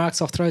money that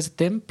Microsoft throws at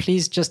them,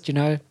 please just,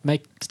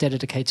 make State of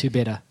Decay 2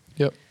 better.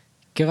 Yep.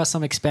 Give us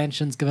some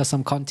expansions, give us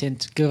some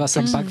content, give us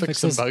some bug Fix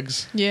some fixes.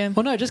 bugs. Yeah.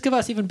 Well, no, just give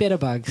us even better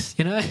bugs,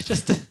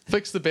 just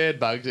Fix the bad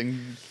bugs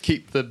and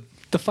keep the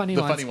funny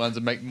ones.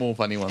 and make more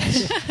funny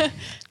ones.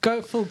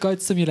 Go full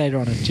Goat Simulator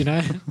on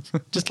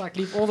it, Just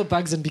leave all the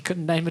bugs and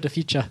name it a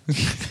feature.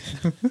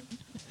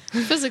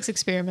 Physics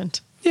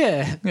experiment.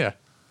 Yeah, yeah.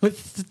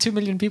 with the 2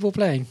 million people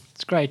playing.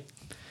 It's great.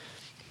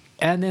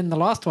 And then the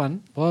last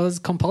one was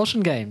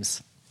Compulsion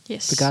Games,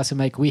 Yes. the guys who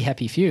make We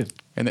Happy Few.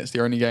 And that's the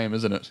only game,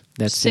 isn't it?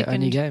 That's their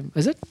only game.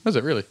 Is it? Is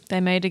it really? They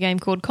made a game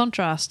called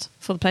Contrast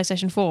for the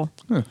PlayStation 4.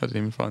 Oh, I didn't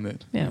even find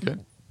that. Yeah. Okay.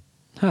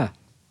 Huh.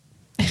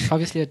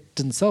 Obviously, it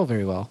didn't sell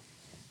very well.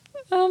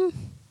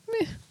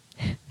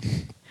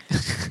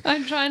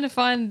 I'm trying to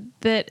find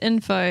that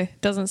info.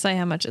 Doesn't say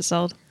how much it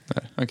sold.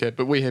 No. Okay,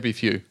 but We Happy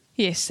Few,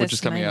 Yes, which that's is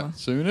the coming main out one.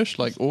 soonish,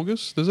 like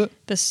August, is it?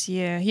 This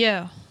year.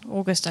 Yeah,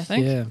 August, I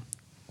think. Yeah.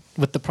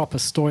 With the proper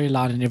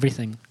storyline and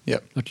everything.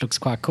 Yep. It looks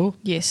quite cool.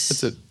 Yes.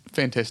 It's a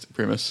fantastic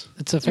premise.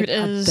 It's a It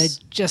is. they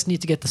just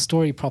need to get the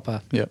story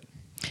proper. Yeah.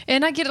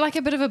 And I get like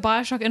a bit of a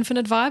Bioshock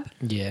Infinite vibe,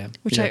 Yeah.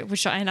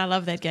 and I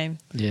love that game.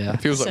 Yeah.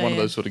 It feels like So, one of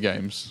yeah. those sort of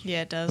games.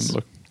 Yeah, it from does.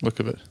 the look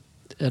of it.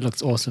 It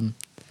looks awesome.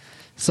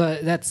 So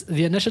that's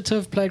The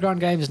Initiative, Playground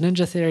Games,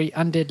 Ninja Theory,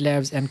 Undead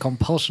Labs, and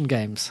Compulsion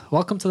Games.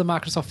 Welcome to the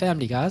Microsoft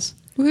family, guys.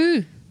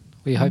 Woo!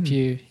 We hope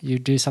you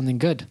do something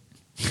good.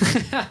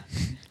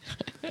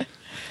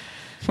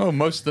 Well,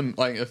 most of them,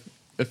 like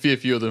a fair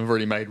few of them, have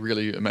already made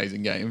really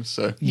amazing games.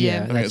 So Yeah. I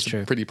think that's it's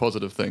true. a pretty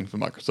positive thing for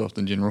Microsoft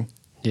in general.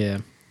 Yeah.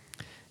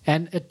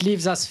 And it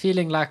leaves us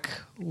feeling like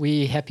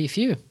we happy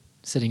few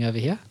sitting over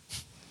here.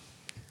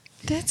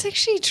 That's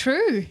actually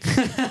true.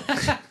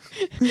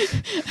 You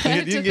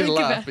didn't get a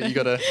laugh, but you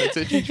got to. It's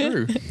actually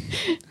true.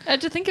 I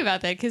had to think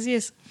about that because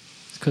yes,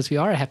 Because we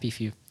are a happy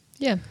few.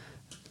 yeah,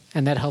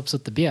 And that helps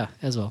with the beer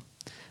as well.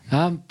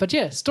 But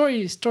yeah,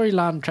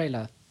 storyline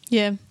trailer.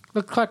 yeah,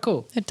 Looked quite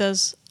cool. it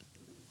does.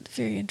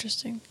 Very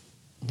interesting.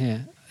 Yeah.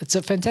 It's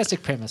a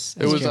fantastic premise,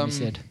 It as was, Jeremy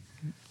said.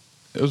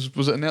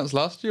 Was it announced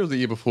last year or the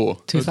year before?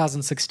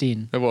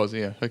 2016. It was,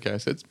 yeah. Okay,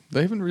 so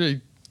they haven't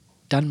really.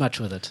 Done much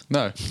with it.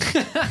 No.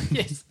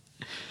 Yes.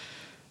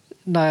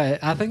 No,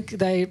 I think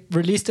they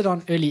released it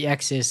on early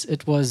access.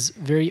 It was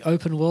very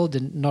open world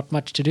and not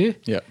much to do.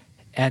 Yeah.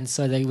 And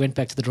so they went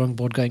back to the drawing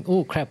board going,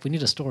 oh, crap, we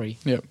need a story.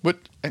 Yeah. But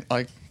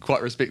I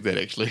quite respect that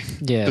actually.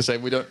 Yeah. To say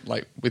we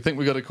think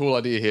we got a cool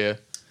idea here.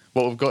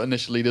 What we've got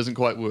initially doesn't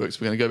quite work, so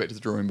we're going to go back to the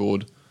drawing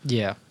board,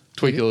 Yeah.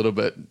 tweak it a little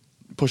bit,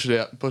 push it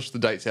out, push the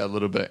dates out a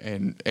little bit,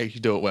 and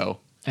actually do it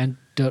well. And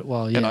do it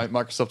well, yeah. And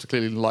Microsoft are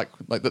clearly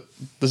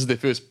this is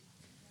their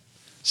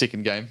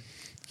second game.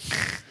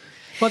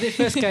 Well, their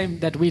first game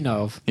that we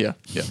know of. Yeah,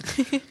 yeah.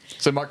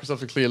 So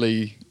Microsoft are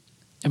clearly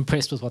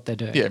Impressed with what they're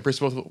doing. impressed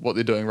with what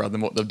they're doing rather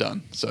than what they've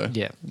done. So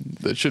Yeah.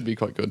 it should be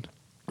quite good.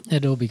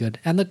 It'll be good.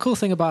 And the cool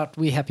thing about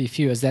We Happy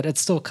Few is that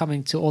it's still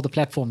coming to all the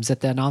platforms that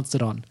they announced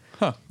it on.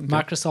 Huh. Okay.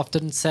 Microsoft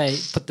didn't say,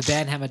 put the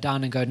ban hammer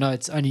down and go, no,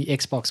 it's only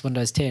Xbox,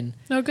 Windows 10.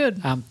 No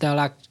good. They're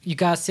like, you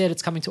guys said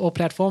it's coming to all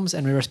platforms,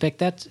 and we respect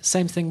that.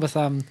 Same thing with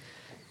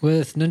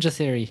Ninja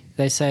Theory.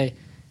 They say,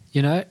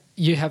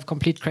 you have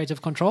complete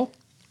creative control.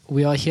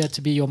 We are here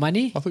to be your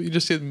money. I thought you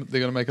just said they're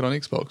going to make it on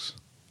Xbox.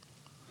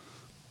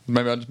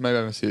 Maybe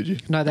I misheard you.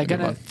 No, they're Never going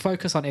to mind.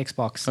 focus on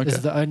Xbox. Okay.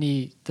 Is the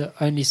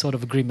only sort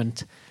of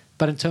agreement.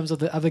 But in terms of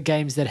the other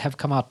games that have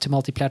come out to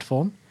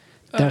multi-platform,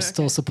 they're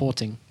still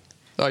supporting.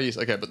 Oh yes,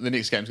 okay, but the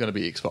next game's going to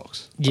be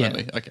Xbox. Yeah.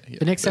 Only. Okay. Yeah,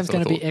 The next that's game's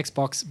what going I to be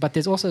Xbox, but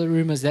there's also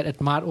rumors that it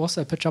might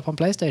also pitch up on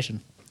PlayStation.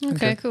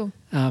 Okay, cool.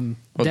 Well,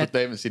 that-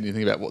 they haven't said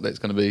anything about what that's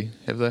going to be,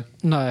 have they?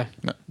 No.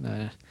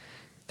 No.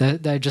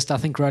 They're just, I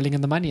think, rolling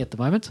in the money at the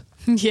moment.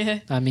 Yeah.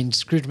 I mean,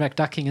 Scrooge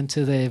McDucking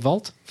into their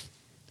vault.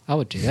 I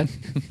would do that.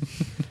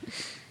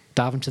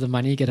 Dive into the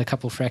money, get a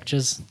couple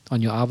fractures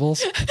on your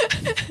eyeballs.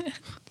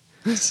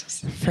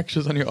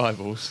 Fractures on your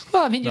eyeballs.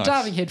 Well, I mean, you're Nice.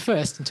 diving head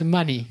first into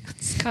money.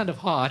 It's kind of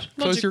hard.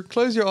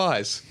 Close your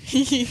eyes.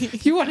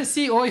 You want to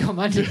see all your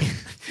money.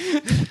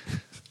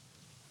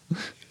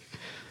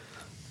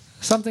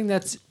 Something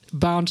that's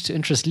bound to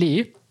interest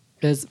Lee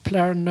is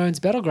PlayerUnknown's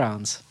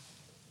Battlegrounds.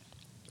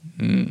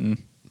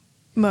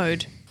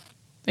 Mode.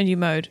 A new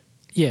mode.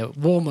 Yeah,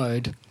 war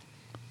mode.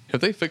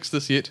 Have they fixed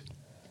this yet?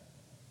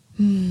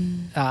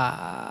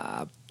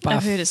 I've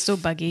heard it's still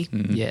buggy.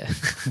 Yeah.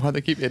 Why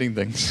they keep adding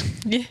things?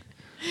 Yeah.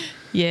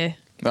 Yeah.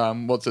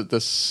 What's it?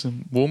 This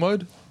war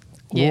mode?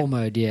 Yeah. War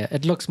mode, yeah.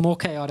 It looks more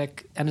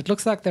chaotic, and it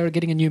looks like they're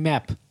getting a new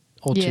map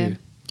or Yeah. two.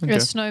 Okay. A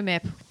snow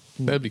map.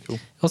 That'd be cool.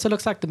 It also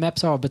looks like the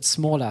maps are a bit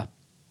smaller.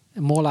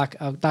 More like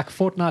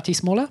Fortnite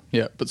smaller.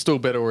 Yeah, but still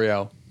battle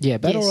royale. Yeah,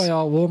 Battle Yes.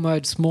 Royale, war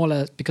mode,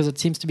 smaller, because it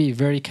seems to be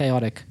very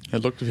chaotic. It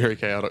looked very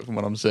chaotic from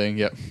what I'm seeing.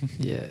 Yeah.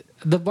 Yeah.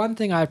 The one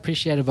thing I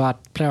appreciate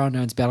about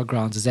PlayerUnknown's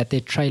Battlegrounds is that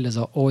their trailers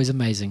are always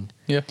amazing.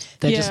 Yeah.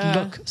 They just Yeah.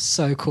 look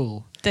so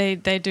cool. They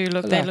do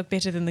look. They Like- look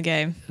better than the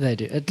game. They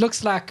do. It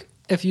looks like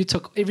if you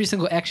took every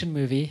single action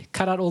movie,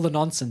 cut out all the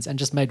nonsense, and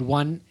just made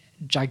one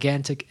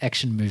gigantic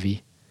action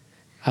movie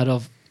out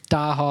of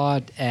Die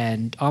Hard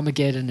and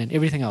Armageddon and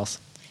everything else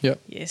Yeah.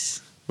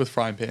 Yes. With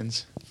frying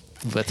pans.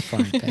 with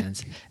frying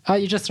pans. Oh,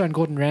 you just thrown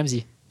Gordon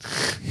Ramsay.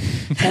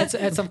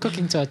 add some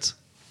cooking to it.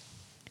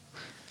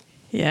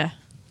 Yeah.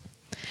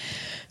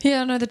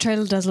 Yeah. No, the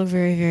trailer does look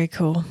very, very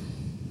cool.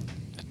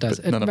 It does.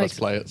 But none it of us makes,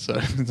 play it, so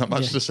there's not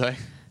much Yeah. to say.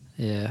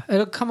 Yeah.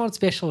 It'll come on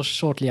special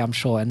shortly, I'm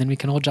sure, and then we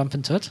can all jump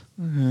into it.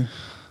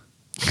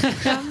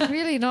 I'm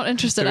really not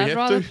interested. Do we I'd have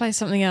rather to? play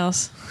something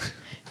else.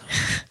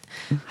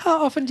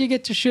 How often do you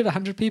get to shoot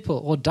 100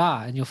 people or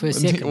die in your first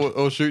second?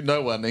 or shoot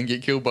no one and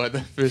get killed by the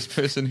first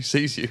person who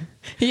sees you.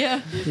 Yeah.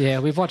 Yeah,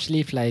 we've watched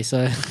Lee play,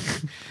 so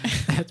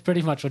that's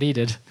pretty much what he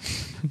did.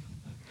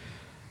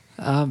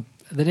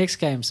 The next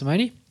game,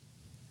 Simone?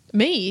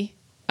 Me?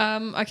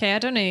 Okay, I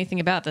don't know anything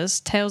about this.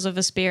 Tales of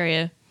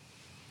Vesperia.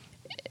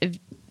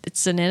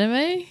 It's an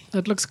anime?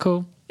 It looks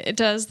cool. It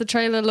does. The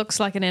trailer looks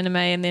like an anime,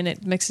 and then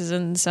it mixes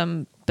in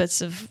some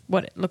bits of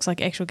what it looks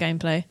like actual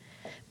gameplay.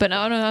 But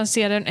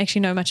honestly, I don't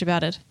actually know much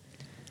about it.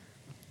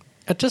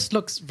 It just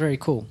looks very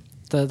cool.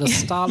 The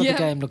style of Yeah. the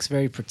game looks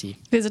very pretty.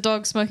 There's a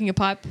dog smoking a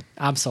pipe.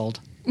 I'm sold.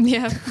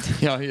 Yeah.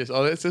 Yeah, yes.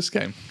 Oh, that's this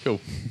game.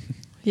 Cool.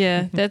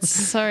 Yeah. That's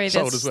sorry.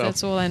 Sold as well.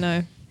 That's all I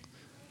know.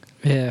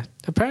 Yeah.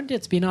 Apparently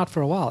it's been out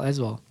for a while as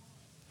well.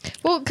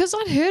 Well, because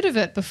I'd heard of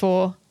it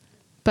before,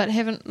 but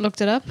haven't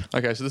looked it up.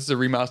 Okay, so this is a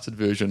remastered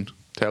version,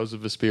 Tales of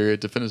Vesperia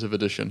Definitive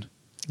Edition,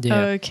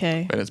 Yeah.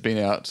 Okay. and it's been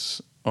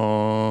out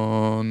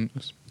on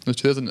the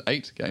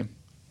 2008 game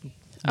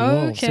Oh,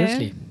 Whoa, okay.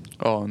 seriously.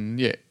 on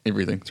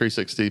everything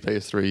 360,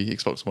 PS3,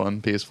 Xbox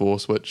One, PS4,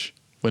 Switch,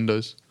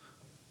 Windows.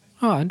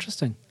 Oh,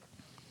 interesting.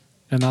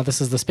 And now this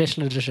is the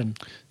special edition.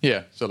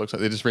 Yeah, so it looks like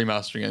they're just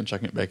remastering it and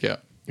chucking it back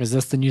out. Is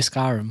this the new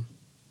Skyrim?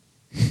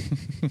 I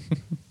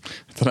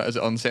don't know, is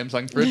it on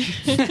Samsung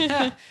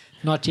fridge?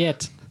 Not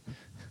yet.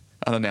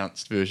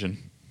 Unannounced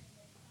version.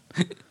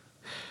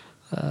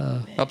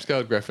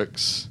 Upscaled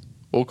graphics,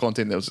 all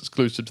content that was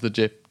exclusive to the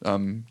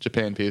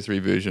Japan PS3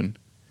 version,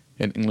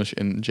 and English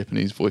and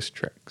Japanese voice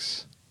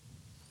tracks.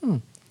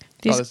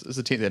 These- This is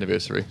the 10th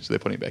anniversary, so they're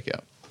putting it back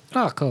out.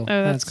 Oh, cool.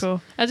 Oh, that's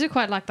cool. I do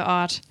quite like the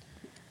art.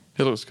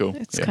 It looks cool.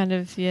 It's yeah. kind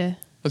of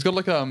It's got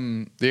like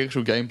the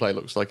actual gameplay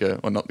looks like well,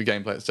 not the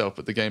gameplay itself,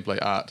 but the gameplay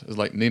art is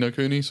like Ni no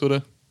Kuni sort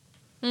of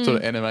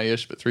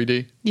anime-ish, but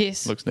 3D.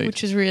 yes, Looks neat.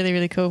 which is really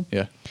really cool.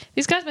 Yeah,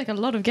 These guys make a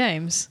lot of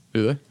games.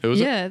 do they? Who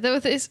was it? Yeah, that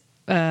was this.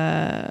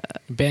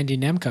 Bandai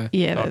Namco.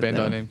 Yeah, Oh, that- Bandai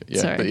that- Namco.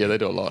 Yeah, Sorry. but yeah, they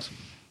do a lot.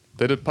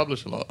 They did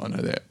publish a lot. I know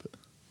that. But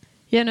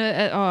Yeah,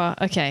 no.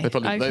 Oh, okay. they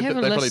probably I they have a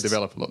probably list.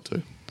 develop a lot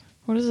too.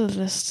 What does the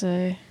list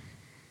say?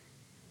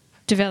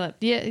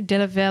 Developed. Yeah,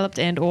 developed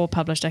and or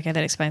published. Okay,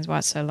 that explains why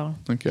it's so long.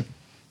 Okay.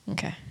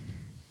 Okay.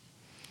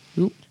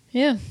 Oop.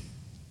 Yeah.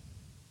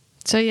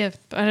 So yeah,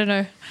 I don't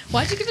know.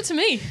 Why'd you give it to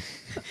me?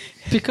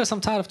 Because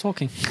I'm tired of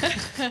talking.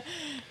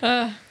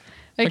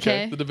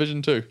 Okay. The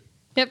Division 2.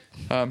 Yep.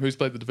 Who's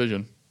played the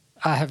Division?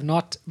 I have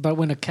not, but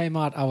when it came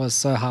out, I was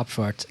so hyped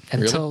for it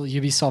until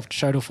Ubisoft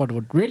showed off what it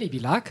would really be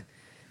like.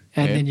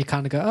 And Yeah. then you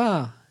kind of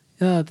go,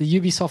 the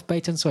Ubisoft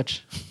bait and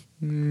switch.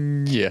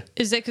 Yeah.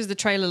 Is that because the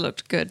trailer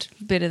looked good,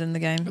 better than the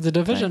game? The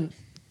Division,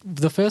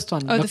 the first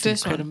one, Oh, the looked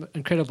first one.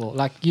 incredible.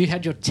 Like you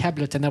had your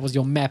tablet and that was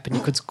your map, and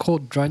you could call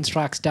drone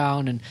strikes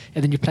down, and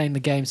then you're playing the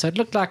game. So it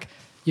looked like,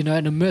 an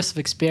immersive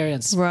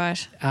experience.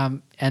 Right.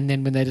 And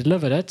then when they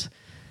delivered it,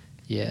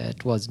 yeah,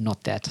 it was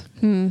not that.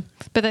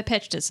 But they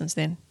patched it since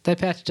then. They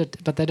patched it,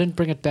 but they didn't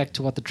bring it back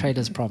to what the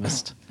trailers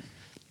promised.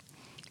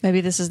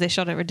 Maybe this is their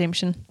shot at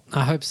redemption.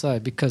 I hope so,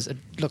 because it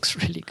looks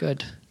really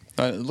good.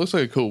 It looks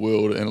like a cool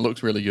world and it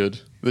looks really good.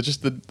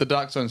 The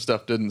Dark Zone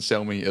stuff didn't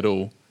sell me at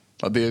all.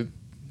 Like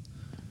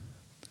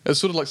it's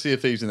sort of like Sea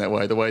of Thieves in that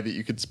way, the way that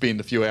you could spend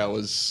a few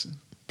hours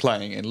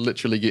playing and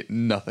literally get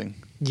nothing.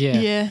 Yeah.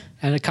 Yeah.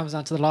 And it comes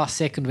down to the last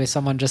second where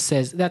someone just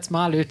says, "That's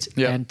my loot,"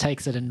 Yeah. and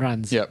takes it and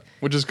runs. Yeah,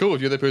 which is cool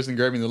if you're the person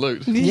grabbing the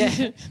loot.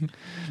 Yeah.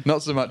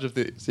 Not so much if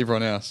it's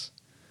everyone else.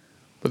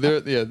 But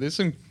there's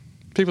some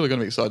people are going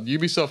to be excited.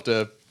 Ubisoft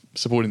are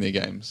supporting their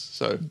games,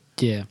 so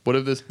Yeah.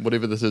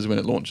 whatever this is when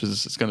it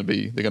launches, they're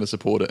going to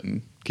support it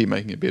and keep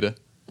making it better.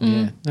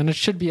 Yeah. And it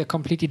should be a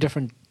completely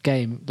different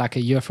game, like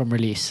a year from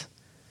release,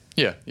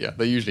 Yeah,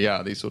 they usually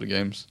are these sort of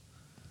games.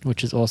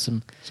 which is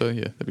awesome. So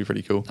yeah, that'd be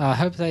pretty cool. I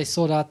hope they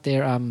sort out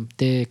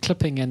their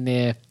clipping and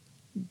their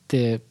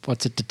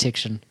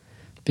detection,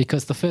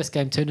 because the first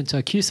game turned into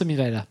a queue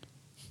simulator.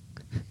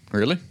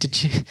 Really?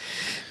 Did you?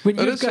 When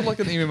It you is sort of like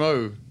an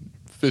MMO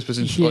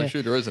first-person Yeah.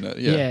 shooter, isn't it?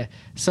 Yeah.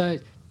 So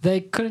they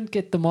couldn't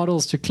get the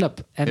models to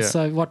clip. And Yeah.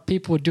 so what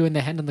people would do in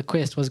their hand in the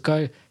quest was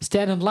go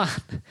stand in line.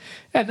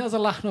 And there was a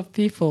line of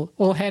people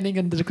all handing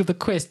in the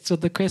quests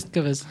with the quest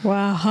givers.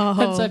 Wow.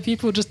 And so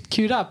people just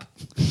queued up.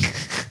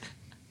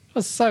 It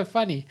was so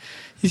funny.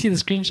 You see the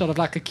screenshot of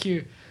like a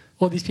queue,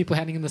 all these people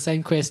handing in the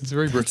same quest. It's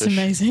very British. It's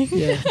amazing.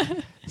 Yeah.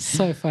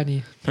 So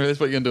funny. Maybe that's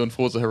what you're going to do in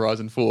Forza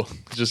Horizon 4.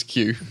 Just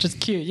queue. Just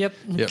queue. Yep.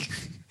 Yep.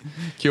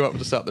 Queue up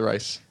to start the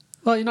race.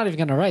 Well, you're not even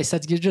going to race.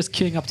 You're just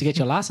queuing up to get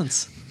your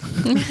license.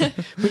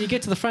 When you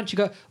get to the front, you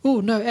go, "Oh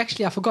no,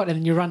 actually, I forgot," and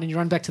then you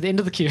run back to the end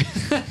of the queue,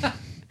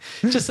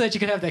 just so that you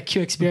can have that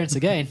queue experience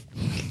again.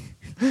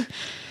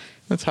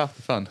 That's half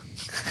the fun.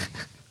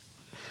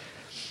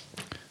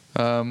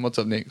 What's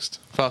up next?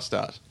 Fast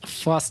start.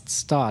 Fast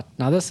start.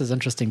 Now this is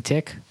interesting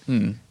tech.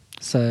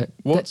 So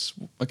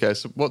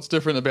So what's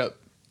different about?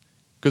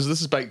 Because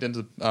this is baked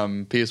into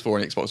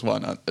PS4 and Xbox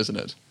One, isn't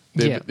it?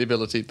 Yeah. The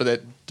ability, but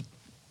that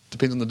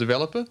depends on the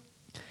developer.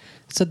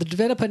 So the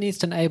developer needs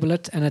to enable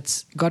it, and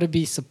it's got to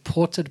be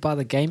supported by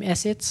the game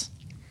assets.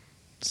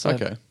 So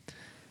Okay.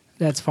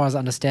 that's as far as I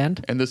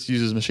understand. And this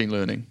uses machine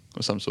learning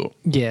of some sort.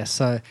 Yeah,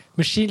 so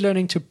machine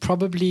learning to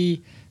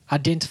probably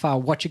identify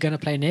what you're going to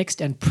play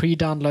next and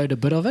pre-download a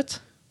bit of it.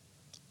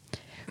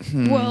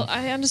 Well,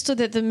 I understood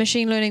that the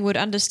machine learning would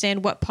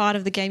understand what part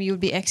of the game you would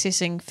be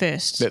accessing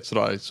first, That's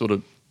what I sort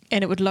of.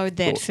 and it would load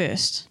that Thought.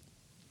 first.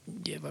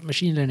 Yeah, but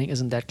machine learning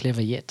isn't that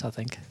clever yet, I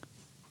think.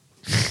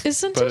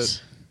 Isn't But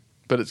it?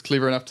 but it's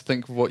clever enough to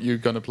think of what you're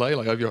going to play.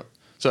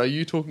 So are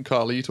you talking,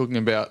 Kyle? Are you talking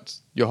about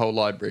your whole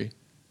library,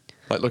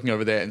 like looking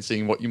over that and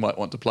seeing what you might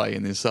want to play,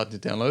 and then starting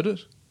to download it?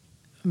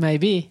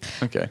 Maybe.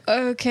 Okay.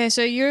 Okay,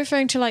 so you're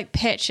referring to like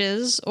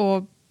patches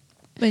or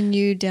a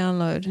new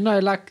download? No,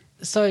 like,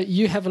 so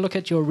you have a look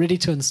at your ready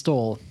to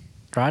install,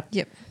 right?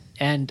 Yep.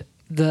 And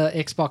the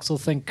Xbox will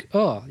think,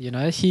 oh, you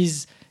know,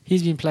 he's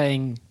been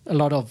playing a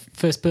lot of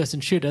first person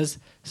shooters,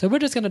 so we're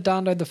just going to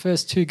download the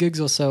first 2 gigs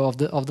or so of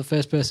the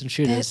first person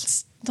shooters.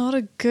 That's not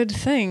a good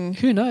thing.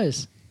 Who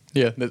knows?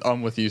 Yeah,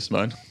 I'm with you,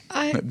 Simone.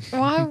 I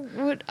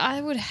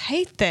would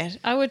hate that.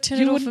 I would turn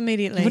it off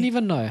immediately. You wouldn't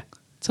even know.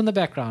 It's in the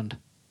background.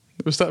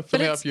 We'll start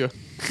filling it's- up your.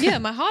 Yeah,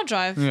 my hard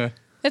drive. Yeah.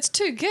 It's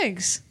 2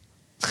 gigs.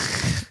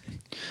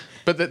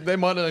 But they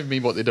might not even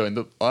mean what they're doing.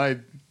 When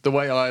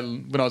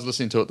I was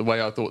listening to it, the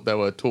way I thought they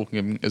were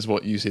talking is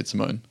what you said,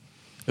 Simone.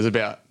 Is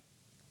about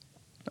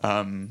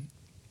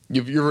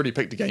you've already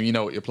picked a game, you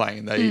know what you're playing,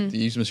 and they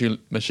use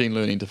machine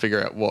learning to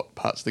figure out what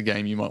parts of the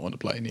game you might want to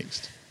play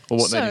next, or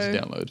what they need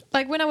to download.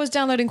 Like when I was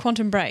downloading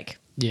Quantum Break,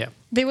 Yeah.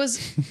 there was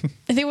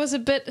a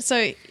bit,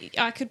 so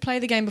I could play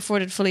the game before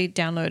it had fully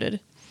downloaded.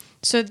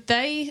 So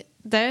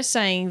they're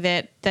saying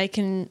that they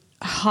can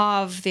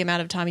halve the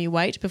amount of time you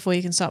wait before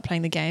you can start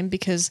playing the game,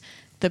 because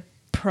the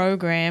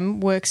program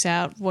works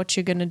out what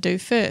you're going to do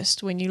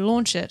first when you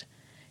launch it,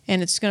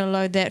 and it's going to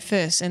load that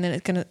first, and then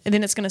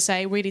it's going to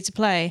say ready to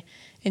play,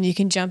 and you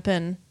can jump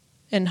in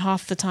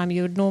half the time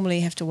you would normally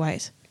have to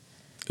wait.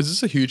 Is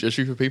this a huge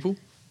issue for people?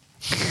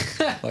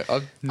 Like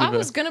I've never. I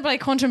was going to play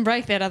Quantum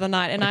Break that other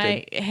night, and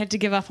Okay. I had to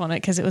give up on it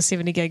because it was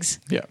 70 gigs.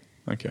 Yeah.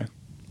 Okay.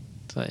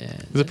 So yeah.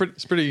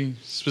 It's a pretty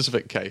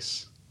specific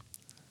case.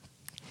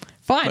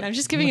 Fine, I'm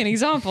just giving an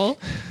example.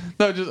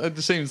 No, it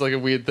just seems like a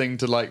weird thing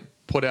to like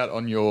put out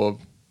on your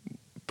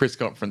press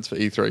conference for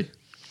E3.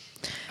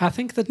 I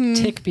think the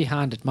tech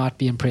behind it might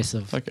be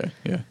impressive. Okay.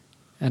 Yeah.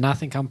 And I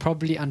think I'm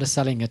probably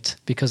underselling it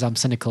because I'm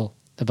cynical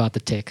about the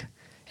tech.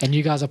 And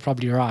you guys are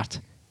probably right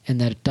in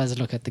that it does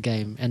look at the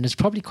game. And there's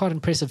probably quite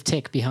impressive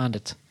tech behind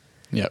it.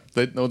 Yeah.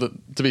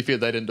 To be fair,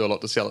 they didn't do a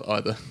lot to sell it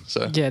either.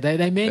 So Yeah,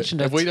 they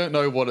mentioned if it. we don't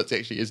know what it's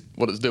actually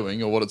what it's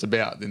doing or what it's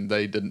about, then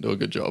they didn't do a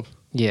good job.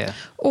 Yeah.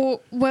 Or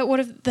what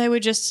if they were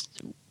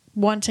just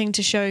wanting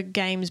to show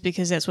games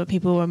because that's what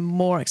people were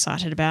more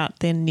excited about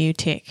than new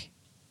tech?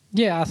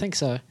 Yeah, I think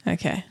so.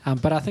 Okay.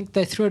 But I think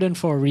they threw it in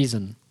for a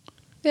reason.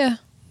 Yeah.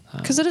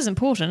 Because it is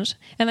important.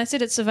 And they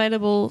said it's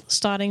available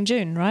starting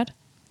June, right?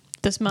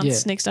 This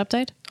month's next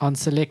update? On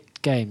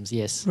select games,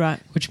 yes. Right.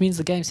 Which means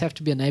the games have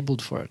to be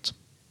enabled for it.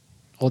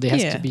 Or they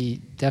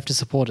have to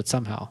support it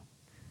somehow.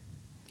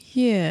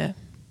 Yeah.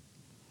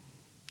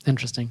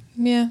 Interesting.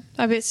 Yeah.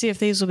 I bet Sea of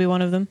Thieves will be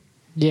one of them.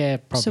 Yeah,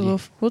 probably. So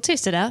we'll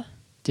test it out.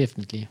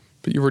 Definitely.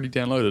 But you already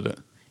downloaded it.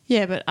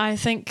 Yeah, but I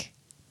think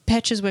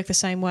patches work the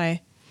same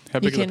way. How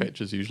big You are the can-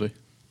 patches usually?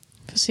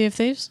 For Sea of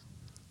Thieves?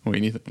 Or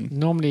anything?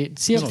 Normally,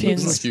 Sea of Not-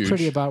 Thieves not is huge.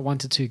 pretty about 1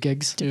 to 2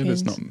 gigs. Yeah,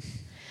 that's not. Depends.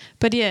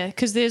 But yeah,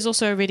 because there's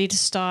also a ready to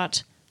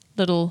start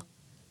little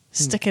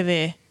sticker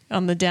there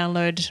on the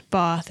download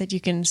bar that you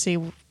can see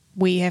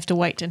we have to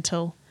wait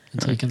until.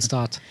 Until you can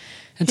start.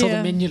 Until Yeah.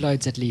 the menu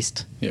loads at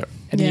least. Yeah.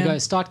 And then you Yeah. go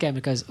start game,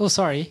 it goes, oh,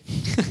 sorry,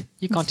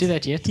 you can't do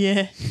that yet.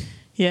 Yeah.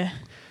 Yeah.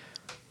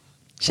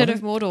 Shadow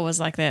of Mordor was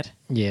like that.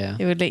 Yeah.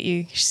 It would let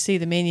you see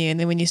the menu, and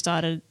then when you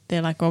started,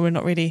 they're like, "Oh, we're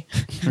not ready."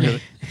 Really?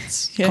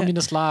 It's Yeah.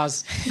 communist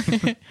lies.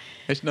 Actually,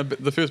 no,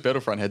 but the first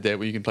Battlefront had that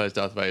where you can play as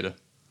Darth Vader.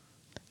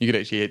 You could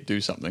actually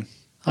do something.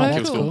 Oh, Oh,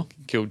 that's cool.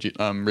 cool.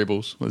 Kill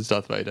rebels with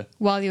Darth Vader.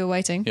 While you were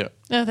waiting. Yeah.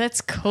 Oh, that's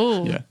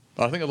cool. Yeah.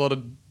 I think a lot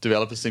of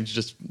developers seem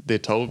to they're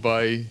told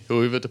by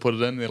whoever to put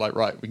it in. They're like,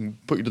 right, we can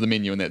put you to the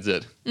menu and that's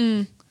it.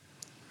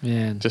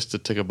 Man. Just to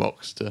tick a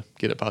box to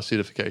get it past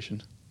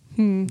certification.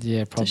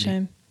 Yeah, It's a probably.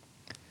 shame.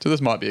 So this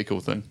might be a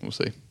cool thing. We'll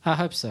see. I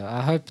hope so.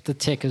 I hope the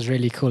tech is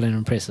really cool and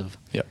impressive.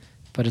 Yeah.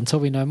 But until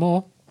we know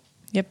more,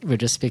 Yep. we're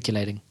just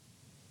speculating.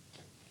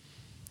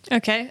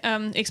 Okay.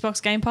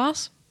 Xbox Game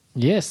Pass.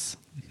 Yes.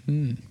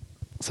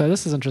 So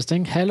this is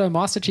interesting. Halo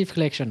Master Chief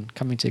Collection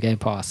coming to Game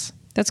Pass.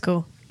 That's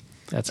cool.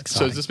 That's So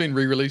exciting. has this been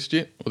re-released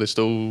yet? Or they're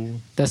still...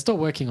 They're still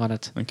working on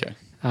it. Okay.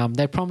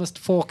 They promised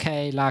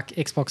 4K like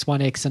Xbox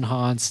One X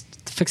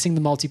enhanced, fixing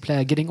the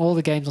multiplayer, getting all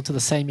the games onto the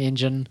same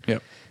engine,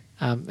 Yep.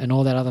 and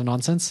all that other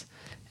nonsense.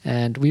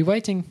 And we're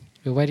waiting.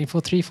 We're waiting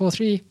for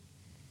 343.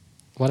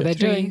 What are they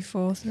 3, doing?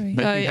 4, 3.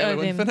 Maybe Halo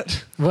them.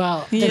 Infinite?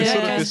 Well, Yeah.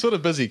 They're sort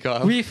of busy,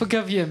 Kyle. we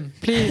forgive him.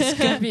 Please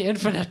give me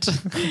Infinite.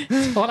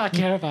 That's all I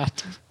care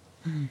about.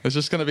 It's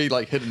just going to be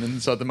like hidden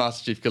inside the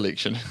Master Chief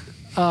collection.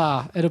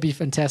 It'll be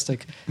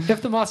fantastic.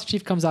 If the Master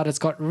Chief comes out, it's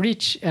got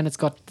Reach and it's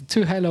got the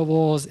 2 Halo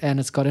Wars and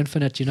it's got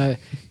Infinite. You know,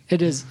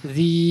 it is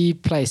the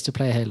place to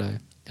play Halo.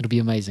 It'll be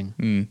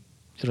amazing.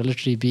 It'll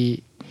literally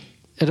be.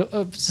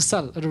 It'll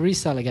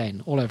resell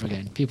again, all over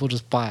again. People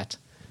just buy it.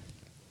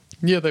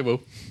 Yeah, they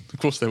will. Of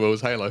course they will.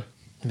 It's Halo.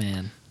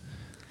 Man.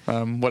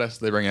 What else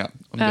do they bring out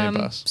on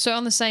Game Pass? So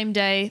on the same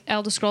day,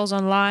 Elder Scrolls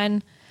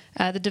Online,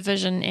 The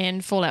Division,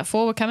 and Fallout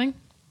 4 were coming.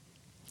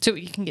 So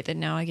you can get that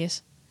now, I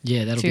guess.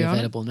 Yeah, that'll If be you're on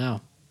it. available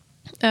now.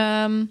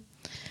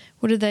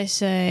 What did they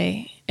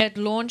say? At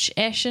launch,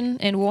 Ashen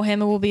and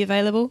Warhammer will be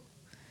available.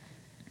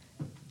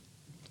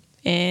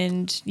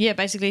 And yeah,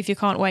 basically, if you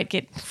can't wait,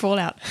 get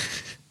Fallout.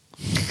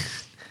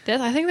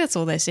 I think that's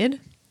all they said.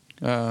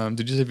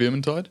 Did you say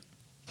Vermintide?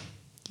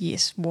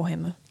 Yes,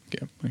 Warhammer.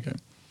 Yeah. Okay.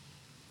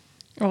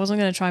 I wasn't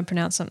going to try and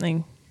pronounce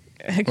something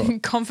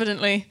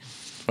confidently.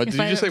 Wait, if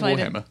did I you just say haven't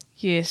played it. Warhammer?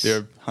 Yes. There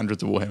are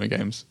hundreds of Warhammer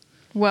games.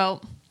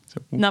 Well,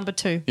 So, number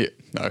 2. yeah.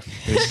 No.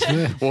 There's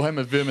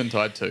Warhammer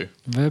Vermintide 2.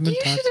 Vermintide.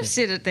 You should have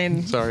said it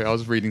then. Sorry, I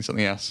was reading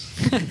something else.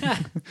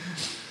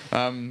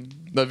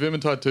 No,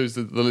 Vermintide 2 is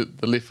the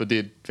Left 4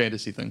 Dead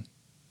fantasy thing.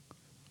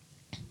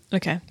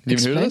 Okay. You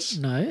haven't heard of Explain? this?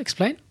 No,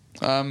 explain.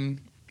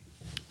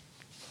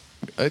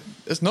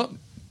 It's not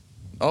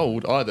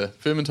old either.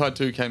 Vermintide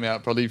 2 came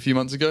out probably a few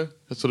months ago.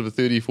 It's sort of a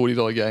 $30,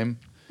 $40 game.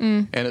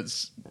 And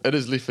it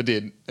is Left 4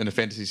 Dead in a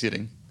fantasy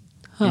setting.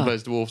 You Huh. play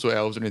as dwarves or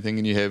elves or anything,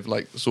 and you have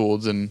like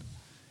swords and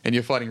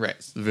you're fighting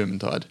rats, the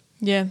Vermintide.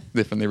 Yeah.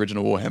 They're from the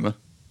original Warhammer,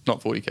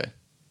 not 40k.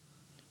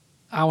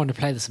 I want to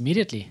play this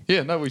immediately.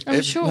 Yeah, no, we.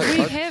 I'm sure we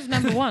have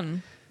number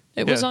 1.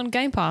 It was Yeah. on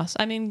Game Pass.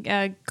 I mean,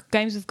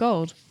 Games with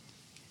Gold.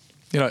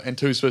 You know, and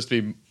 2 is supposed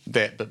to be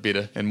that, but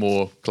better, and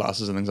more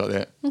classes and things like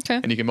that. Okay.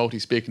 And you can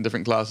multi-spec in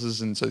different classes,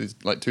 and so there's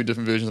like 2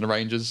 different versions of the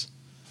ranges.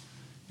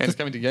 And it's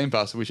coming to Game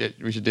Pass, so we should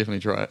definitely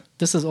try it.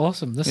 This is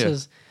awesome. This Yeah.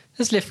 is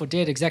Left 4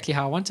 Dead exactly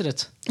how I wanted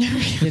it.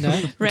 You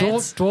know,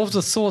 Rats. dwarves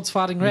with swords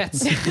fighting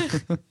rats.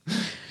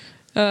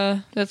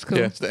 That's cool.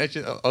 Yeah, so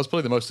actually, I was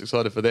probably the most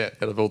excited for that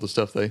out of all the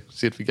stuff they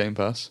said for Game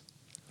Pass.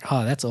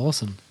 Oh, that's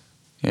awesome.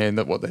 And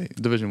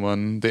Division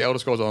 1, the Elder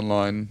Scrolls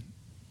Online,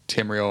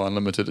 Tamriel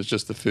Unlimited is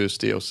just the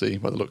first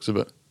DLC by the looks of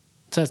it.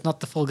 So it's not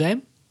the full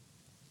game?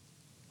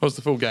 What's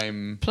the full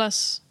game?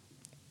 Plus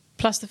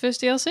the first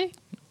DLC?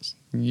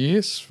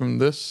 Yes, from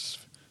this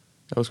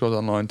Elder Scrolls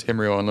Online,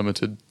 Tamriel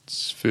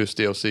Unlimited's first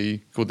DLC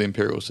called the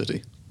Imperial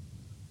City.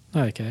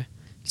 Okay.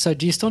 So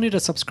do you still need a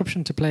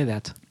subscription to play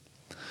that?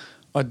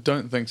 I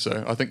don't think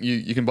so. I think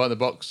you can buy the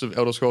box of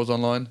Elder Scrolls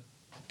Online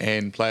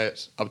and play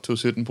it up to a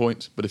certain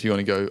point, but if you want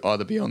to go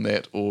either beyond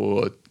that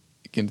or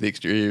get into the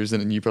extra areas,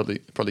 then you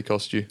probably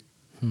cost you.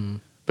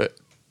 But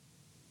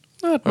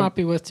Oh, it might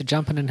be worth to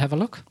jump in and have a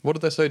look. what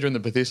did they say during the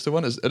Bethesda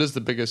one? It is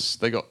the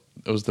biggest. It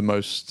was the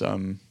most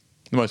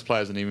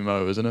players in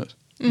MMO, isn't it?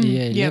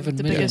 Yeah, yeah, 11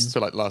 the million. biggest. For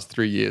like last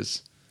 3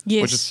 years,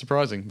 Yes. which is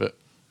surprising. But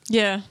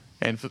Yeah.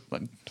 and for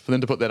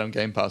them to put that on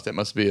Game Pass, that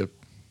must be a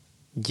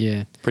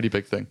Yeah. pretty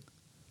big thing.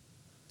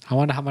 I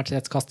wonder how much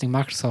that's costing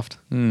Microsoft.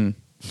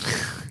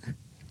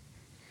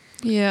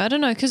 Yeah, I don't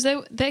know, because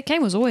that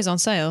game was always on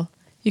sale.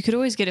 You could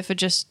always get it for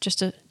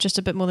just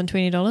a bit more than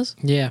 $20.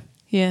 Yeah.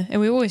 Yeah, and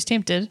we were always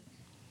tempted.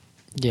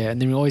 Yeah,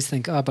 and then we always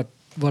think, oh, but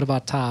what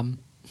about time?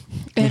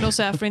 And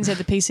also our friends had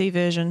the PC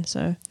version,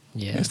 so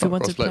Yeah, It's we not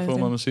wanted to play with cross-platform,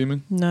 them. I'm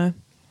assuming. no.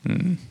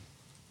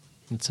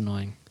 it's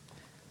annoying.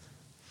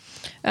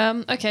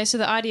 Okay, so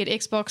the ID at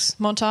Xbox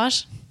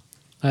montage.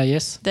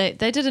 Yes. They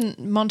did a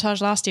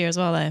montage last year as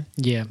well,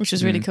 Yeah. which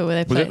was really cool. Where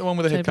they Was played, that the one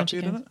where they played had a bunch of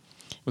Cuphead in games.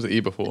 it? Was it the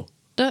year before?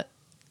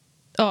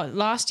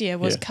 Last year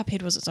was Yeah.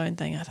 Cuphead was its own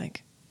thing, I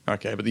think.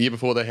 Okay, but the year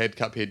before they had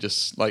Cuphead,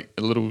 just like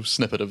a little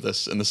snippet of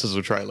this in the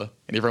sizzle trailer,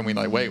 and everyone went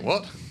like, "Wait,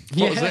 what?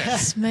 What was that?"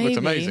 Yes, maybe. It's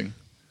amazing.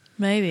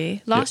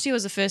 Maybe last year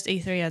was the first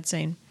E3 I'd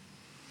seen,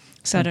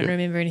 so I don't Okay.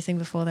 remember anything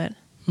before that.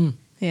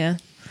 Yeah.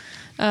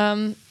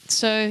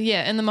 So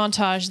yeah, in the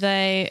montage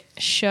they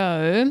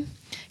show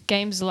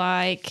games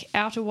like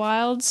Outer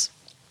Wilds,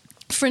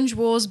 Fringe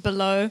Wars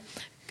Below,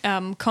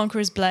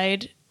 Conqueror's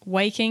Blade,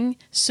 Waking,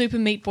 Super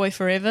Meat Boy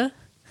Forever,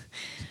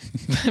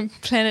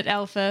 Planet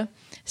Alpha,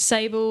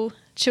 Sable,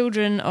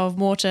 Children of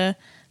Mortar,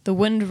 The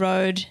Wind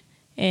Road,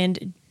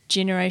 and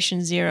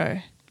Generation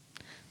Zero.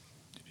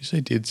 Did you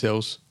say Dead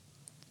Cells?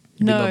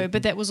 You No, better not-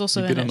 but that was also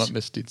you in better it. not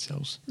miss Dead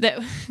Cells. That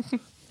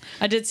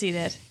I did see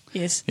that.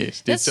 Yes.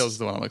 Yes, Dead That's- Cells is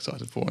the one I'm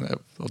excited for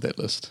on that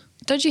list.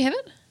 Don't you have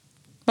it?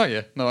 Oh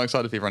yeah, no, I'm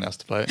excited for everyone else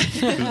to play it.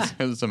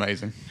 'Cause it's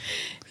amazing.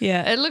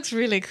 Yeah, it looks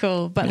really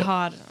cool, but Yeah.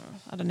 hard.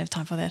 I don't have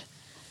time for that.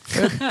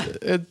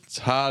 It's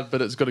hard,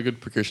 but it's got a good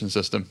progression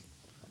system.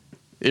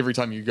 Every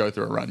time you go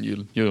through a run,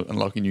 you're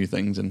unlocking new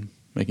things and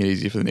making it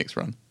easier for the next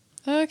run,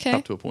 Okay.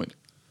 up to a point.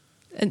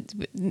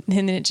 And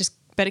then it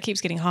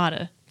keeps getting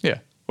harder. Yeah.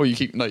 Or it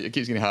keeps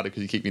getting harder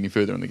because you keep getting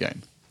further in the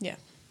game. Yeah.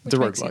 It's a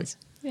Which makes roguelike. sense.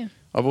 Yeah.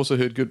 I've also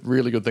heard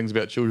really good things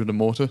about Children of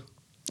Mortar.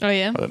 Oh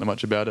yeah. I don't know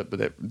much about it, but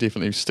that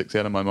definitely sticks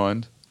out in my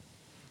mind.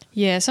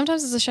 Yeah.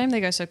 Sometimes it's a shame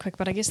they go so quick,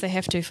 but I guess they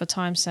have to for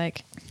time's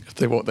sake.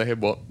 They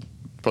had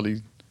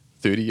probably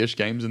 30-ish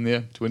games in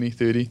there, 20,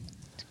 30.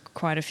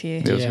 Quite a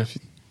few. There was, Yeah.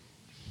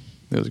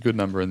 there was a good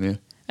number in there.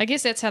 I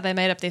guess that's how they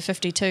made up their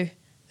 52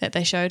 that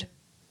they showed.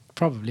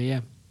 Probably,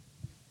 yeah.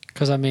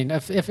 Because, I mean,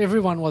 if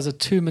everyone was a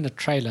 2-minute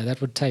trailer, that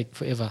would take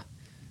forever.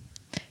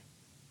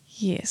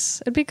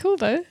 Yes. It'd be cool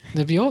though.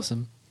 That'd be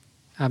awesome.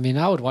 I mean,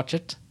 I would watch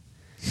it.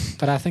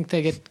 But I think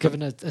they get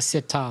given a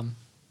set time.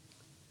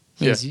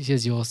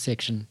 Here's your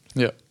section.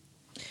 Yeah.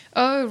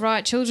 Oh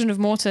right, Children of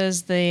Mortar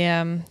is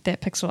the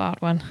that pixel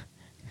art one.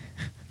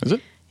 Is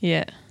it?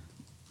 Yeah.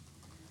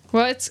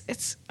 Well,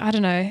 it's I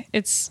don't know.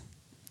 It's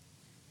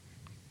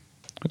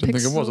I didn't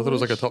think it was. I thought it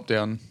was like a Pixel-ish?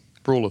 top-down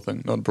brawler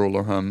thing. Not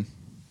brawler,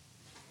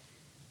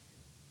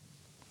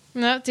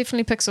 No,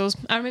 definitely Pixels.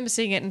 I remember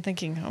seeing it and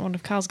thinking, I wonder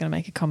if Carl's going to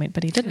make a comment,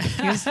 but he didn't.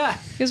 He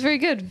was very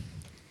good.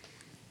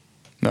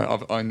 No,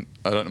 I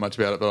don't know much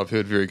about it, but I've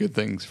heard very good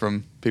things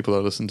from people I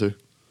listen to.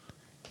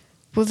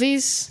 Well,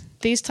 these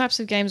types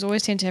of games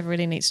always tend to have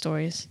really neat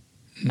stories,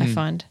 I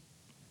find.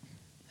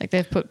 Like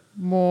they've put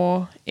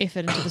more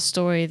effort into the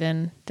story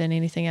than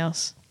anything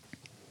else.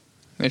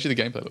 Actually,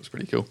 the gameplay looks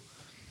pretty cool.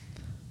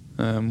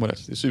 What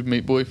else? Super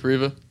Meat Boy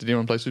Forever. Did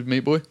anyone play Super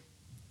Meat Boy?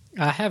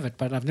 I have it,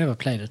 but I've never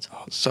played it.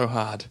 Oh, it's so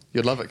hard.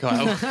 You'd love it,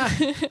 Kyle.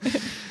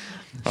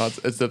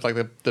 It's like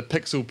the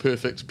pixel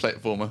perfect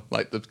platformer.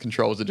 Like the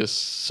controls are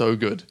just so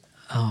good.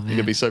 Oh, man. You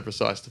can be so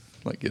precise to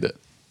like get it.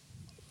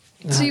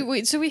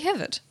 So we have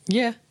it.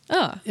 Yeah.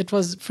 Oh. It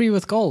was free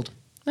with gold.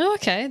 Oh,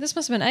 okay. This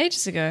must have been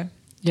ages ago.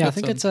 Yeah, I That's,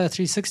 think it's a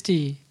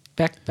 360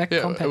 back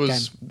Yeah, compact it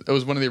was. game. It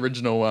was one of the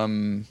original.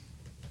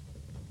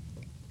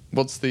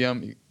 What's the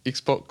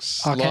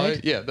Xbox Arcade?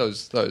 Live? Yeah,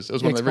 those. It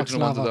was one of the Xbox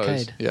original Live ones of those.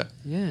 Arcade. Yeah,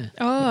 Yeah.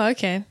 Oh,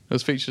 okay. it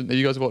was featured.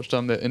 You guys watched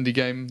that indie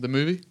game, the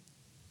movie?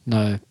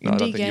 No. No, I don't Indie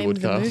think you game, would,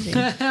 the Carl. movie.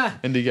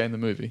 Indie game, the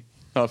movie.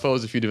 Oh, I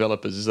follows a few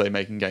developers as they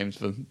making games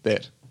for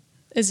that.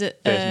 Is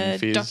it That a and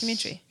Fez.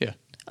 documentary? Yeah.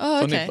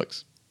 Oh, It's okay. on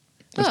Netflix.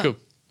 That's Oh. cool.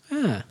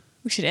 Ah,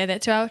 We should add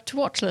that to our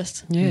to-watch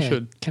list. yeah.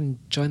 should. Can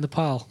join the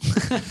pile.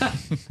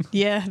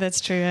 Yeah, that's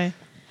true, eh?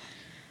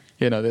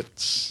 Yeah, no,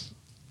 that's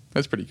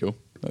pretty cool.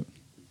 But,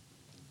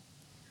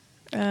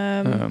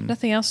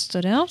 Nothing else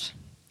stood out,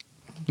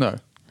 no.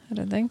 I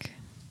don't think.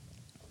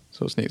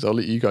 So what's next? I'll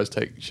let you guys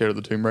take Shadow of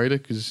the Tomb Raider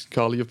because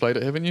Carly, you've played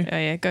it, haven't you? Oh,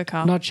 yeah, go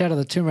Carl. Not Shadow of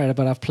the Tomb Raider,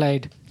 but I've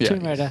played Yeah,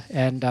 Tomb Raider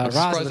and I'm Rise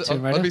of the surprised-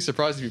 Tomb Raider. I'd be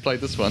surprised if you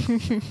played this one.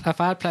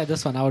 If I had played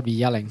this one, I would be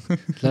yelling.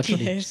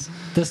 Literally. Yes,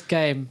 This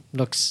game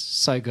looks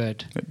so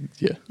good.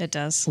 Yeah. it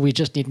does. We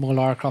just need more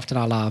Lara Croft in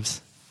our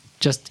lives.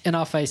 Just in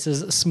our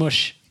faces,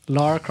 smush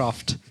Lara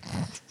Croft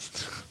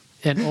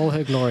in all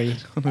her glory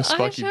The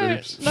spiky I don't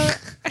boobs. know.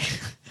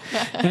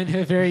 and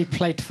her very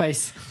plate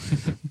face.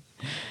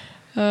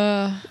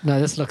 No,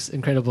 this looks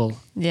incredible.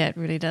 Yeah, it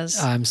really does.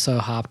 I'm so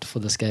hyped for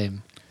this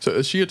game. So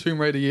is she a Tomb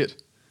Raider yet?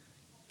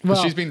 'Cause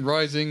Well, she's been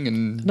rising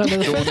and no, the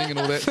dawning and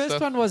all that first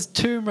stuff. one was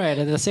Tomb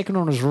Raider. The second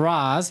one was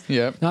Rise.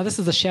 Yeah. Now this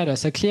is the Shadow.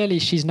 So clearly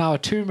she's now a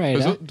Tomb Was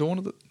Raider. it Dawn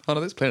of the... Oh,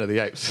 no, that's Planet of the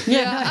Apes.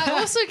 yeah, I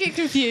also get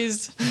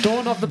confused.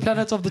 Dawn of the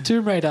Planet of the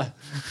Tomb Raider.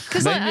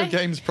 Because Name your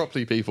games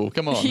properly, people.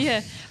 Come on.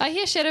 yeah, I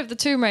hear Shadow of the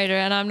Tomb Raider,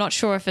 and I'm not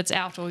sure if it's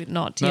out or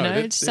not. You No, know, it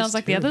that's- just sounds that's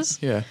like the true. others.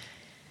 Yeah.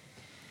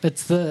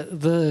 It's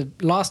the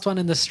last one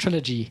in this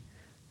trilogy.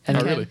 And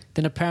Oh, really?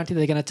 then apparently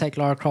they're going to take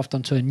Lara Croft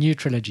onto a new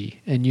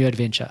trilogy, a new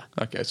adventure.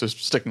 Okay, so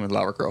sticking with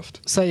Lara Croft.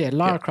 So yeah,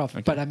 Lara Yeah, Croft.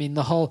 okay. But I mean,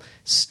 the whole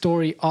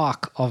story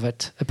arc of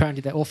it, apparently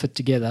they all fit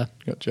together.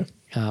 Gotcha.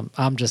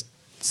 I'm just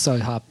so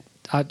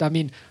hyped. I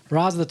mean,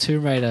 Rise of the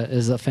Tomb Raider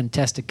is a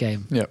fantastic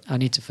game. Yep. I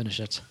need to finish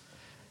it.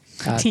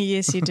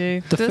 Yes, you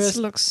do. The This first-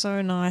 looks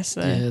so nice,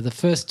 though. Yeah, the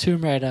first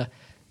Tomb Raider,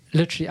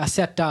 literally, I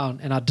sat down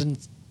and I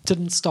didn't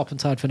stop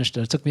until I'd finished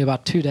it. It took me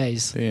about 2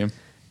 days Damn.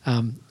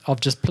 of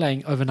just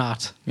playing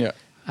overnight. Yeah.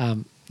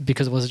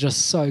 Because it was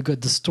just so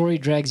good. The story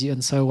drags you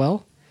in so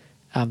well.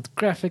 The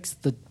graphics,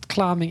 the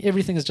climbing,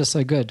 everything is just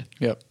so good.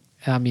 Yep.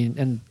 I mean,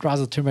 and Rise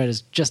of the Tomb Raider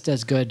is just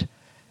as good.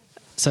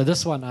 So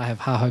this one I have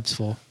high hopes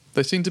for.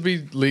 They seem to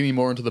be leaning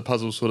more into the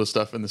puzzle sort of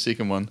stuff in the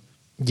second one.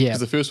 Yeah. Because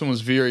the first one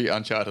was very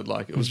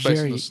Uncharted-like. It was based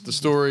on Very- the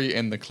story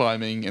and the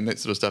climbing and that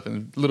sort of stuff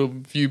and little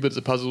few bits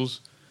of puzzles.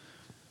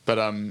 But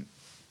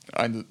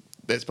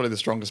that's probably the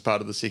strongest part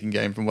of the second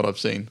game from what I've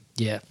seen.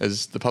 Yeah.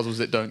 Is the puzzles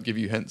that don't give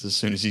you hints as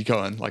soon as you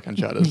go in, like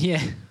Uncharted.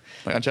 Yeah.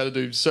 Like Uncharted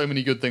do so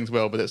many good things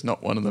well, but that's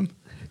not one of them.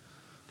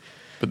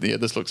 But yeah,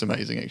 this looks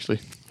amazing actually.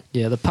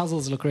 Yeah, the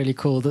puzzles look really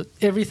cool.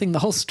 Everything, the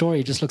whole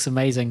story just looks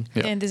amazing.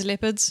 Yeah. And there's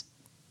leopards.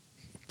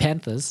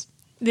 Panthers.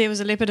 There was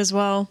a leopard as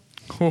well.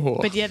 Oh.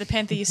 But yeah, the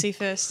panther you see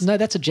first. No,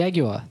 that's a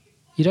jaguar.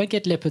 You don't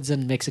get leopards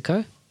in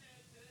Mexico.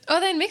 Oh,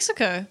 they're in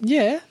Mexico.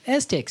 Yeah,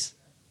 Aztecs.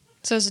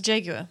 So it's a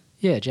jaguar.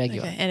 Yeah,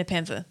 jaguar. Okay, and a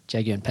panther.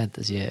 Jaguar and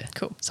panthers, yeah.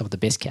 Cool. Some of the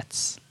best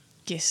cats.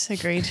 Yes,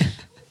 agreed.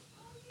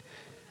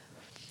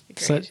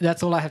 So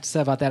that's all I have to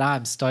say about that.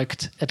 I'm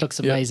stoked. It looks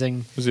Yeah.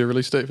 amazing. Was there a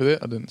release date for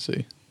that? I didn't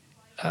see.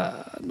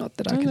 Not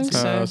that I Don't can think see.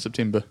 so.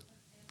 September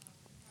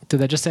Did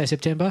they just say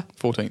September?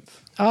 14th.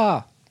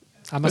 Ah,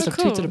 I must Oh, have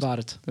cool. tweeted about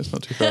it. That's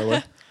not too far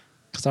away.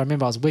 Because I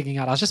remember I was wigging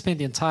out. I was just spent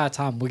the entire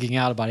time wigging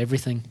out about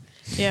everything.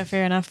 Yeah,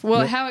 fair enough. Well,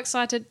 What- how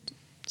excited...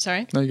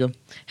 Sorry. There you go.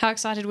 How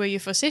excited were you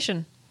for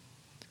Session?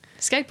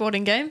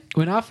 Skateboarding game?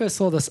 When I first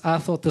saw this, I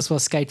thought this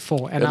was Skate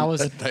 4. And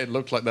They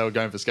looked like they were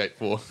going for Skate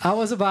 4. I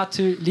was about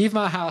to leave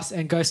my house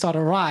and go start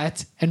a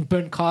riot and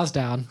burn cars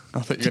down. I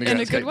thought you were In going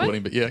a to go good way?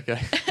 skateboarding, but yeah,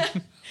 okay.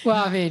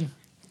 Well, I mean,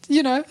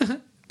 you know,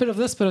 bit of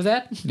this, bit of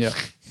that. Yeah.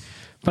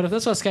 But if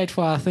this was Skate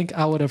 4, I think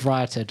I would have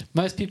rioted.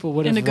 Most people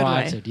would In have a good way.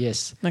 rioted,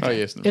 yes. Okay. Oh,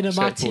 yes. In a,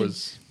 my Skate 4 team,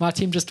 is... my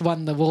team just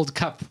won the World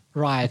Cup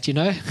riot, you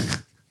know?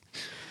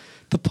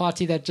 The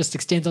party that just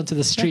extends onto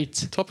the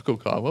street. Topical,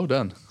 Kyle. Well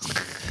done.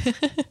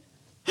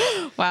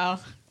 Wow.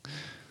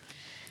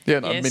 Yeah,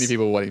 no, Yes. many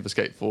people were waiting for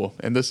Skate 4.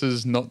 And this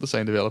is not the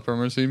same developer,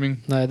 I'm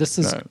assuming. No, this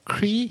is No.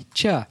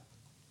 Creature.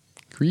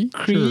 Creature.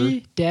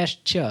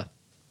 Cree-Cher.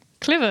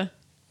 Clever.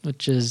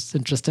 which is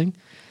interesting.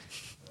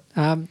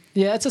 Yeah,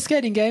 it's a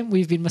skating game.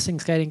 We've been missing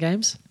skating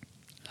games.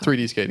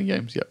 3D skating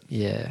games, yep.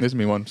 Yeah. There's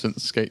been one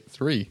since Skate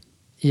 3,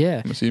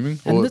 Yeah. I'm assuming.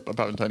 And Or this-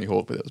 apart from Tony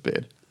Hawk, but that was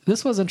bad.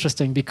 This was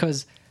interesting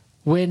because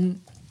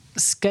when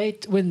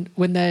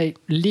they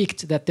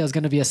leaked that there was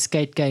going to be a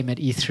skate game at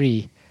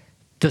E3,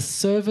 the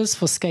servers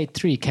for Skate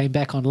 3 came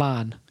back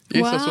online,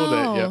 Yes, I saw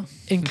that, Wow. yeah.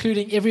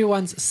 including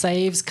everyone's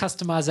saves,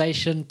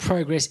 customization,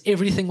 progress.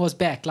 Everything was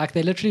back. Like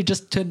they literally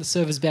just turned the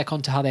servers back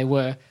onto how they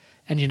were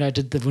and,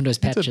 did the Windows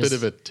patches. It's a bit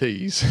of a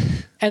tease.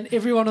 And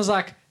everyone was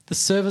like, the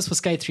servers for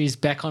Skate 3 is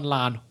back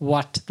online.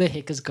 What the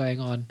heck is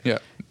going on? Yeah.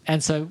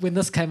 And so when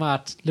this came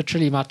out,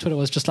 literally my Twitter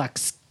was just like,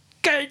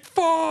 Skate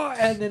 4!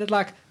 And then it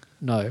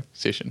no,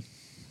 Session.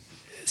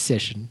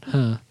 session.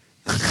 Huh.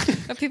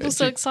 Are people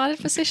so excited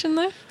for Session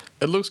though?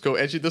 It looks cool.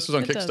 Actually, this was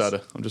on It does.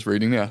 Kickstarter. I'm just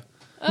reading now.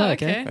 Oh, Oh,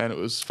 okay. okay. And it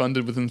was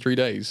funded within 3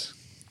 days.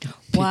 People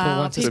Wow,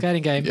 want a people-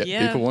 skating game. Yeah,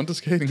 Yeah. people want a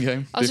skating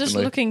game. I was just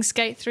definitely. looking.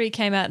 Skate 3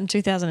 came out in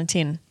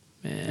 2010.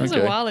 Man, That was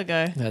Okay. a while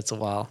ago. that's a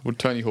while. Well,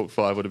 Tony Hawk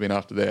 5 would have been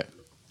after that.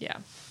 Yeah.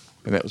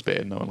 And that was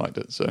bad. No one liked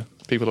it. So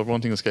people are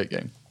wanting a skate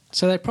game.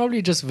 So they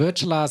probably just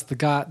virtualized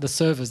the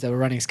servers that were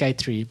running Skate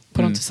 3,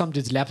 put onto some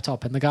dude's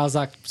laptop, and the guy was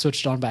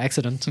switched on by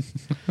accident.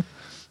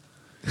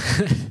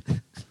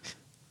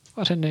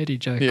 What a nerdy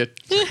joke.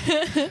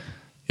 Yeah.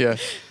 Yeah.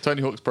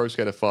 Tony Hawk's Pro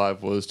Skater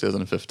 5 was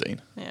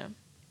 2015. Yeah.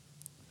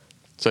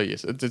 So,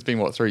 yes, it's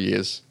been, 3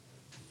 years?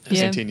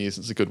 Yeah. And 10 years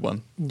since a good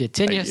one. Yeah,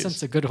 10 8 years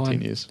since a good one.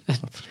 10 years.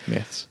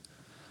 Maths.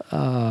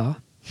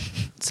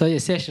 So yeah,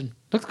 session.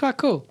 Looks quite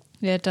cool.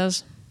 Yeah, it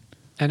does.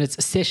 And it's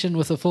a session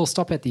with a full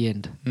stop at the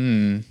end.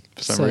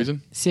 For some So,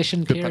 reason.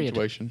 Session Good period.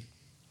 punctuation.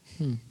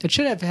 It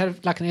should have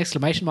had like an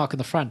exclamation mark in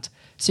the front.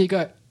 So you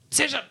go,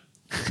 session!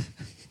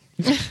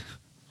 What's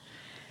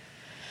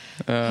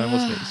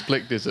next?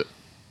 Black Desert.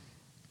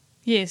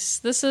 Yes,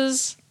 this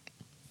is.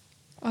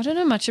 I don't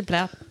know much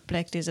about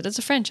Black Desert. It's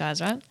a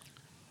franchise, right?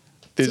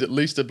 There's at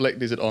least a Black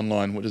Desert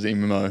Online, which is an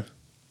MMO.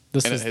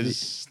 This And it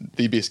is has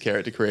the best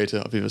character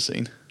creator I've ever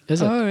seen.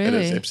 is it? Oh, It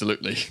really? is,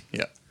 absolutely.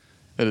 Yeah.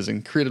 It is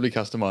incredibly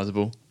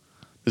customizable.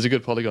 There's a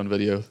good Polygon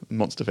video,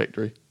 Monster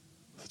Factory,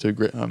 with the two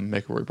great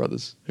McElroy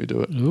brothers who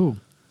do it. Ooh.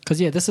 Because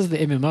yeah, this is the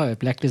MMO,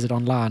 Black Desert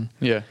Online.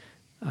 Yeah.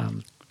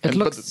 It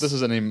looks But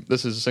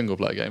this is a single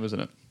player game, isn't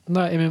it?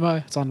 no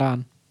MMO. It's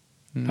online.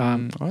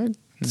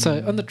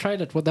 So on the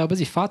trailer, they were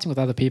busy fighting with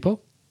other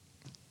people.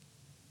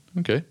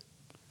 Okay.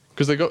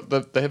 Because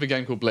they have a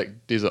game called Black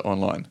Desert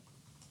Online,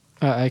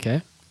 Oh,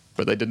 okay.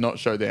 but they did not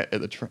show that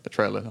at the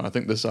trailer. And I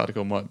think this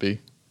article might be.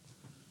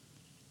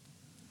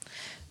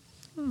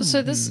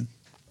 So this,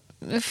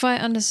 if I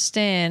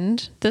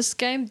understand, this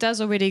game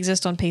does already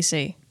exist on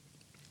PC.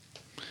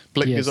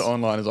 Black Yes. Desert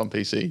Online is on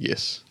PC,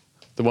 yes.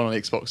 The one on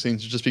Xbox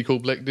seems to just be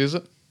called Black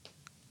Desert.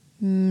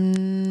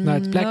 No,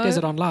 it's Black No.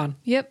 Desert Online.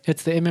 Yep.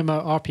 It's the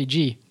MMO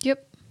RPG.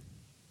 Yep.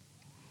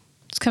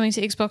 It's coming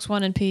to Xbox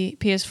One and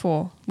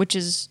PS4, which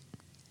is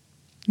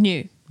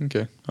new.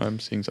 Okay. I'm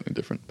seeing something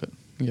different, but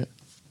yeah.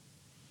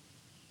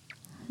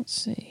 Let's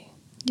see.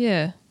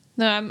 Yeah.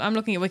 No, I'm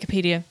looking at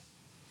Wikipedia.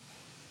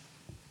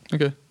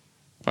 Okay.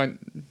 I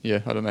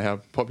don't know how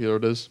popular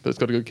it is, but it's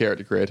got a good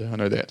character creator. I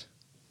know that.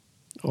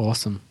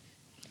 Awesome.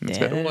 And that's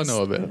about all I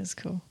know about That it. is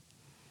cool.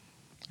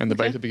 And the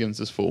Okay. beta begins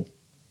this fall.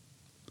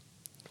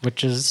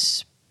 Which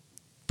is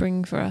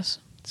Spring for us.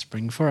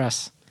 spring for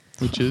us.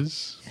 Which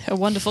is A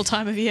wonderful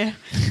time of year.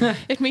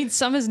 It means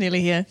summer's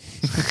nearly here.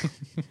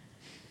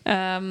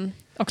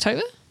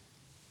 October?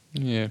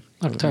 yeah.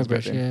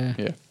 October-ish, It's about then.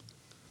 yeah. Yeah.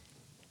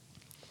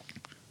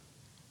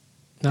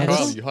 No, That this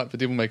Carl, is- you hyped for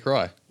Devil May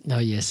Cry. oh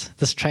yes,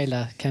 this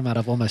trailer came out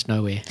of almost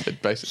nowhere.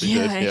 It basically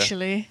Yeah, did.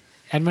 actually.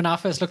 And when I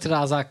first looked at it,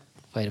 I was like,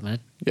 wait a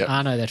minute, Yep.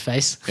 I know that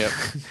face. Yep.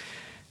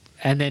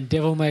 And then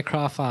Devil May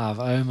Cry 5,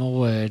 oh my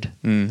word.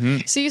 Mm-hmm.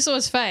 So you saw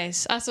his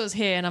face. I saw his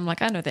hair, and I'm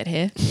like, I know that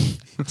hair.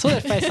 Saw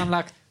that face, I'm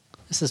like,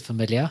 this is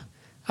familiar.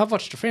 I've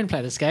watched a friend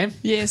play this game.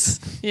 Yes.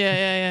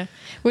 Yeah.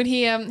 When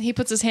he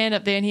puts his hand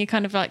up there and he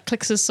kind of like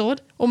clicks his sword,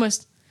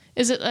 almost.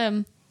 Is it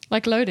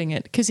like loading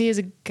it? Because he has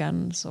a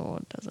gun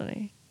sword, doesn't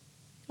he?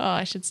 Oh,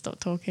 I should stop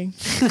talking.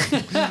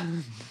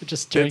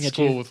 Just staring That's at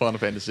you. cool with Final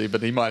Fantasy,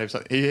 but he might have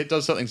something. He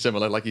does something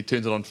similar, like he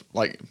turns it on,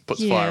 like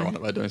puts Yeah. fire on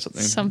it by doing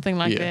something. Something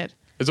like that.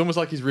 It's almost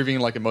like he's revving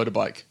like a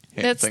motorbike.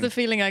 That's thing. the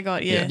feeling I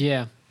got. Yeah.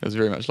 Yeah, It was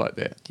very much like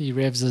that. he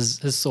revs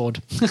his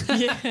sword.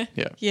 Yeah.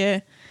 Yeah.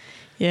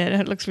 Yeah.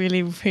 It looks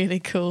really, really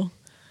cool.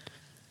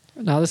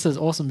 Now, this is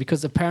awesome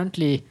because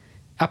apparently,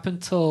 up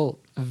until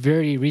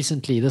very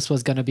recently, this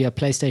was going to be a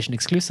PlayStation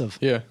exclusive.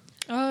 Yeah.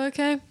 Oh,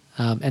 okay.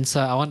 And so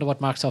I wonder what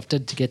Microsoft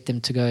did to get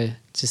them to go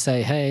to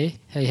say, hey,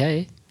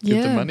 Give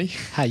yeah. the money.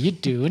 how you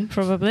doing?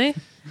 Probably.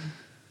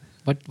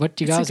 What do you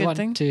It's a guys good want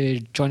thing.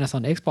 to join us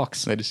on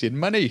Xbox? They just said,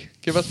 money.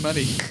 Give us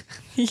money.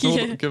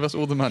 Yeah. Give us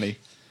all the money.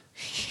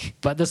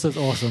 But this is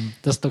awesome.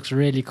 This looks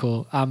really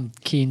cool. I'm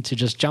keen to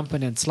just jump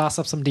in and slice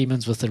up some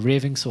demons with a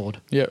revving sword.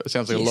 Yeah, it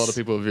sounds like a lot Yes. of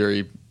people are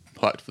very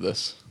hyped for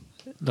this.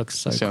 Looks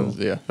so Sounds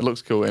cool. Yeah, it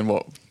looks cool. And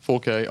what,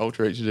 4K,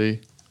 Ultra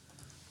HD?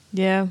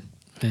 Yeah.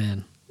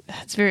 Man.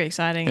 It's very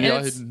exciting. And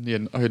And yeah,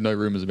 I heard no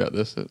rumors about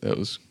this. That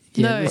was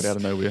No. quite out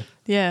of nowhere.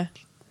 yeah.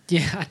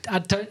 Yeah,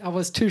 I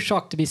was too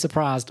shocked to be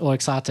surprised or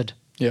excited.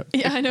 Yeah.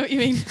 Yeah, I know what you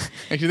mean.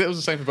 Actually, that was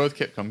the same for both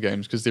Capcom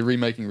games because they're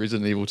remaking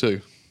Resident Evil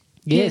 2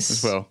 Yes.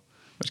 as well,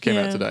 which came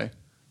out Yeah. today,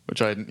 which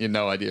I had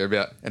no idea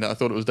about. And I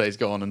thought it was Days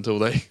Gone until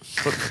they...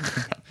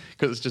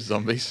 Because it's just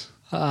zombies.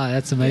 Ah,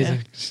 that's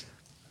amazing. The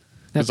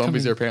That's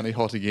zombies coming- are apparently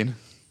hot again.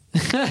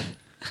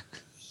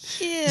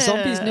 Yeah.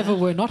 Zombies never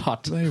were not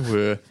hot. They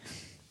were.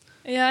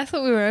 Yeah, I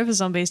thought we were over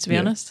zombies, to be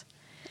Yeah. honest.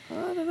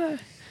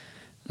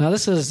 Now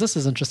this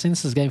is interesting.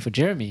 This is a game for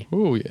Jeremy.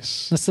 Oh,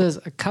 yes. This is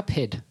a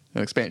Cuphead.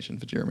 An expansion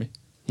for Jeremy.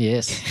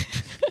 Yes.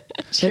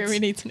 Jeremy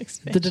It's needs an The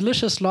expansion.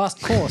 delicious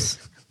last course.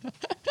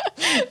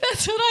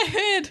 That's what I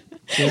heard.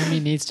 Jeremy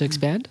needs to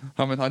expand.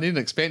 I mean, I need an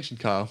expansion,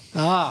 Carl.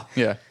 Ah,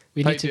 Yeah.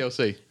 We Pay need to-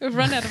 DLC. We've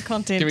run out of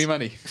content. Give me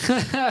money.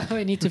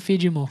 we need to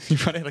feed you more. You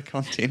run out of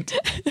content.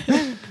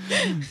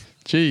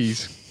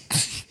 Jeez.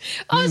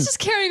 I was just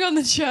carrying on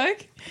the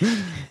joke.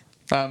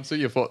 So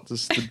you've got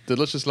this the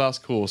delicious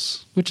last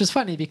course. Which is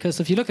funny because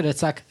if you look at it,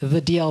 it's like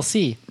the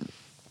DLC.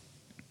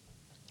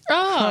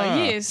 Oh, Huh.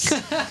 yes.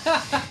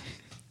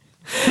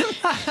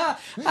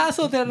 I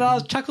thought that and I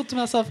chuckled to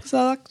myself because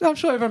I was like, I'm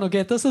sure everyone will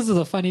get this. This is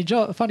a funny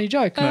joke. No,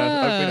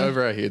 I've been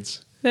over our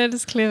heads. That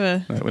is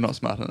clever. No, we're not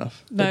smart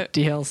enough. No. The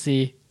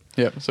DLC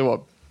Yeah. So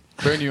what?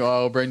 Brand new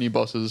isle, brand new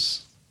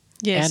bosses,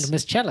 Yes. and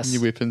Miss Chalice.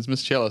 new weapons.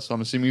 Miss Chalice,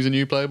 I'm assuming is a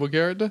new playable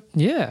character.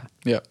 Yeah.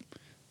 Yeah.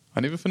 I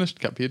never finished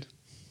Cuphead.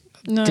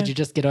 no. Did you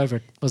just get over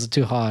it? Was it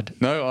too hard?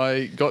 No,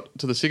 I got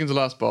to the second to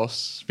last boss,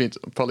 spent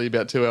probably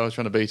about 2 hours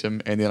trying to beat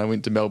him, and then I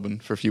went to Melbourne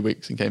for a few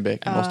weeks and came back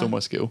and lost all my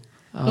skill.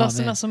 Oh, Lost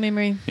the man. muscle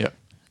memory. Yeah.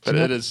 But You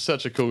know- it is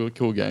such a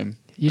cool game.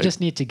 You just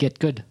need to get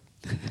good.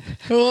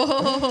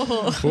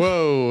 Oh,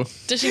 Whoa.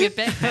 dishing it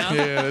back now.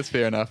 Yeah, that's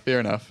fair enough. Fair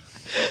enough.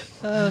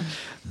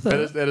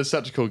 That is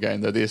such a cool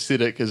game, though. The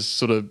aesthetic is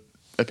sort of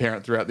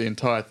apparent throughout the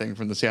entire thing,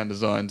 from the sound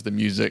design to the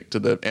music to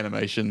the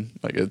animation.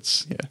 Like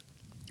it's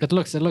It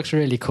looks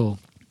really cool.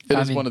 It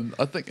I is mean- one of.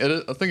 I think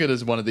it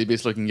is one of the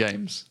best looking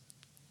games.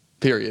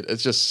 Period.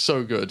 It's just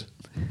so good.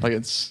 Like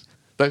it's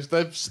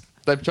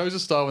they've chose a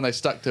style and they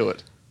stuck to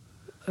it,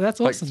 That's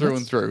like awesome. through That's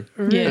and through.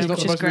 really Yeah, It's not which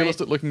the is most great.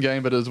 realistic looking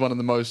game, but it is one of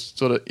the most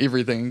sort of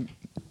everything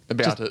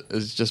about it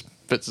is just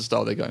fits the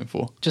style they're going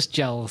for. just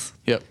gels.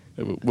 Yep,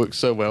 it works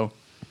so well.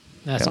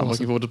 That's and I'm looking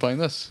awesome. forward to playing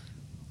this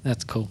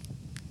That's cool.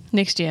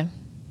 Next year.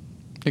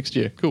 next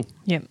year. Cool.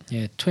 Yep.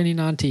 Yeah,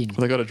 2019. Well,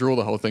 they got to draw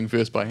the whole thing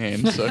first by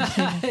hand. So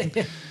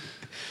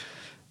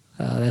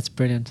That's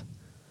brilliant.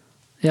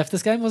 Yeah, if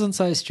this game wasn't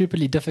so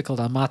stupidly difficult,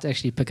 I might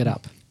actually pick it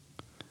up.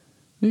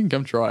 you can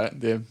come try it.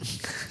 Yeah.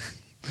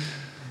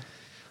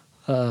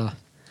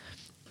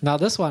 Now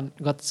this one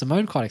got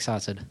Simone quite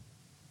excited.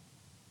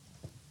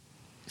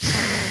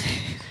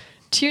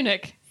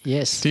 Tunic.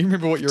 Yes. Do you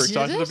remember what you're Did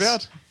excited it?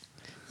 about?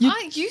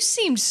 You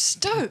seemed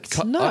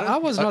stoked. No, I don't- I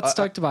was not I-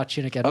 stoked about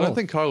Tunic at I all. don't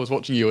think Kyle was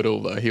watching you at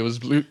all, though. He was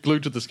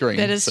glued to the screen.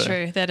 That is so-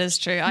 true. That is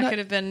true. I No. could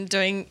have been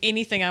doing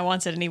anything I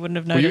wanted and he wouldn't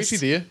have Were you noticed.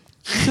 actually there?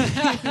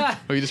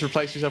 Or you just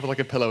replaced yourself with like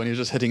a pillow and you were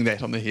just hitting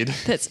that on the head?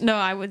 No,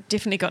 I would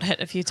definitely got hit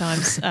a few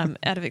times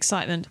out of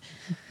excitement.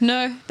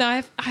 No,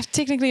 I've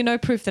technically no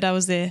proof that I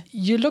was there.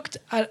 You looked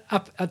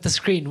up at the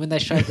screen when they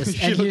showed this,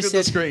 She and you looked at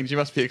the said, screen. She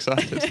must be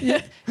excited.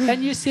 yeah,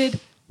 and you said,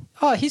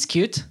 "Oh, he's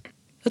cute.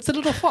 It's a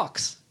little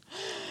fox."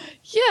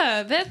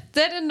 Yeah,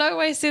 that in no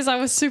way says I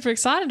was super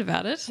excited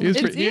about it. He is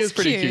It he is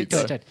pretty cute,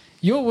 though. Right.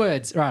 Your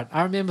words, right?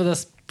 I remember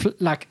this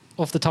like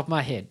off the top of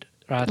my head,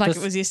 right? Like This-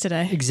 it was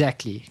yesterday.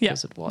 exactly. Yeah,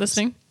 as it was.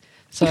 listening.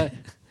 So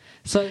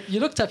you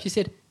looked up. You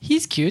said,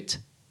 "He's cute.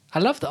 I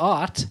love the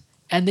art."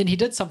 And then he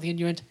did something, and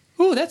you went,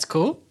 "Oh, that's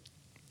cool."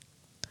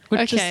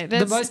 Which Okay, is the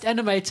that's- most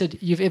animated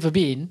you've ever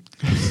been.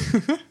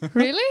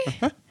 Really?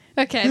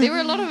 Okay, there were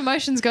a lot of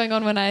emotions going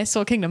on when I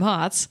saw Kingdom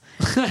Hearts,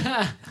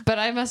 but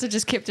I must have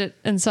just kept it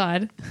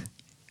inside.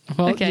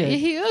 Well, Okay, yeah.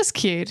 he was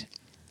cute,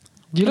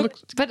 You look.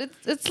 but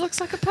it looks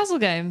like a puzzle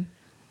game.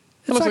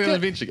 It looks like like an a-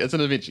 adventure. It's an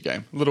adventure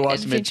game. A little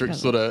Adventure isometric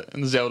puzzle. sort of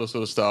in the Zelda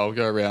sort of style.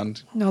 Go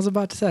around. I was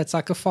about to say it's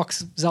like a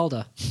Fox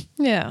Zelda.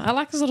 Yeah, I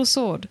like his little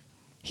sword.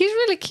 He's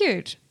really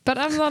cute, but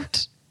I'm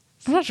not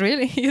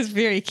really. He is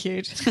very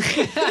cute.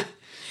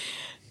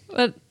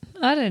 But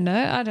I don't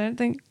know. I don't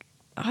know.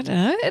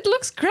 It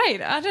looks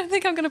great. I don't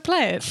think I'm going to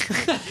play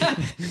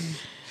it.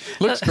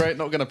 Looks great.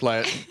 Not going to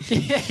play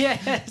it.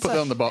 yeah. Put that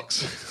on the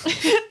box.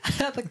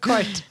 The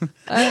quote.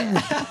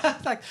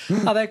 Like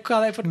how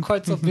they put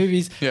quotes of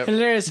movies. Yep.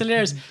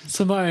 Hilarious.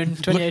 Simone,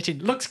 2018.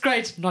 Looks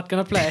great. Not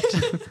gonna play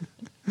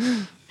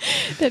it.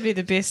 That'd be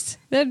the best.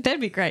 That'd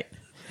be great.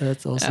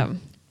 That's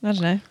awesome. I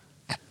don't know.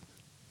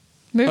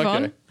 Move Okay.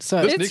 on.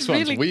 So This It's next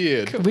one's really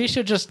weird. we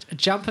should just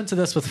jump into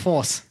this with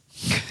force.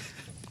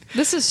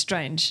 This is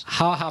strange.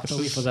 How hyped are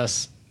we for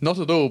this? Not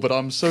at all, but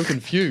I'm so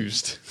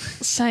confused.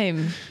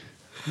 Same.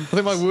 I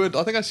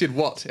think I said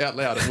what out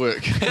loud at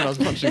work when I was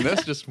punching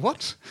this. Just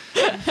what?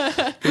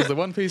 There's the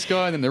One Piece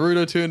guy, and then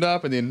Naruto turned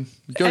up, and then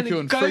Goku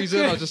and Goku, Frieza.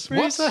 And I was just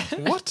what?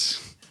 Frieza.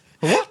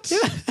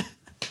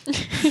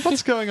 What?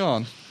 What's going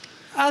on?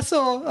 I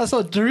saw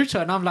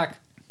Naruto and I'm like,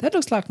 that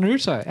looks like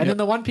Naruto. And then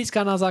the One Piece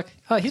guy, and I was like,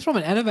 oh, he's from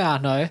an anime I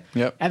know.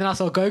 Yep. And then I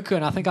saw Goku,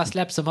 and I think I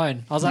slapped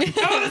Simone. I was like,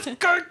 oh, it's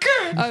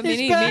Goku! Oh,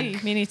 He's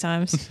back. many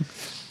times.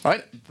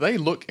 Right? They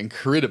look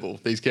incredible,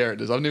 these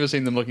characters. I've never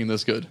seen them looking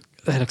this good.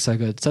 They look so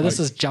good. So this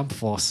is Jump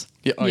Force.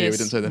 Yeah, oh yeah, we Yes.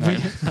 didn't say the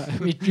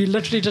name. We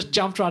literally just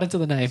jumped right into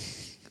the name.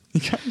 You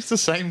can't use the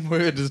same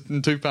word as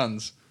in 2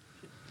 puns.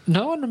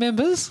 No one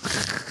remembers.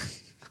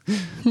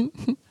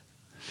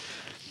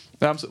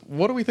 So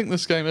what do we think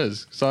this game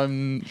is? So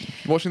I'm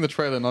watching the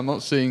trailer and I'm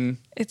not seeing...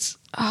 It's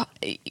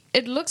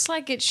it looks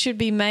like it should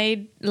be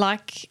made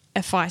like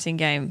a fighting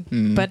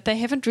game, but they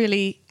haven't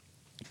really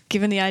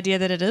given the idea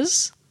that it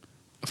is.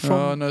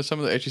 Oh no, some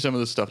of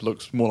the stuff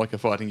looks more like a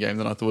fighting game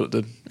than I thought it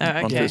did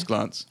on okay. first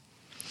glance.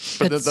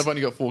 But It's- they've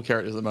only got 4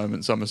 characters at the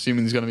moment, so I'm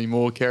assuming there's going to be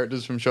more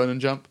characters from Shonen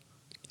Jump.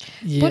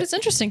 Yeah. But it's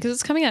interesting because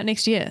it's coming out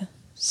next year.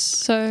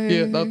 So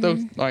Yeah,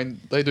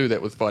 they do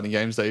that with fighting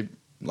games. They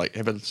like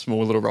have a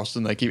small little roster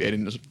and they keep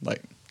adding to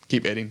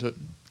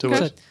So,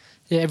 it.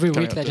 yeah, every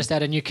Coming week up they to- just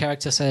add a new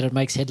character so that it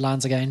makes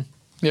headlines again.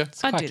 Yeah,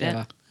 It's I'd quite do that.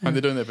 clever. and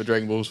they're doing that for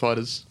Dragon Ball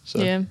Fighters. So.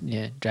 yeah,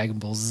 Yeah, Dragon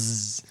Ball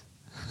Z.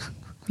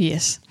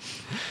 yes,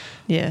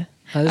 yeah.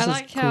 Oh, this I is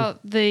like how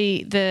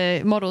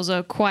the models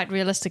are quite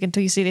realistic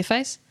until you see their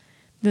face.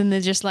 Then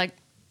they're just like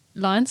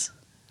lines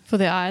for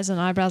their eyes and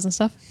eyebrows and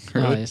stuff.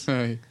 Really? Oh, yes.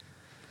 Oh, yeah.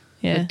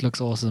 Yeah, It looks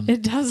awesome.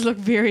 it does look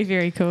very,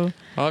 very cool.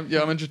 I'm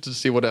interested to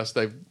see what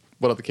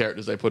other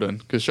characters they put in,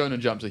 because Shonen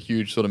Jump's a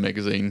huge sort of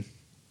magazine.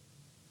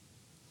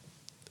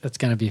 It's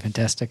going to be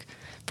fantastic.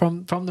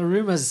 From the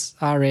rumors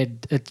I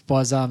read, it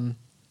was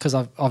because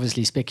of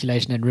obviously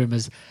speculation and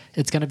rumors.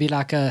 It's going to be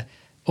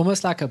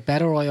almost like a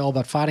battle royale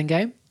but fighting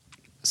game.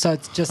 So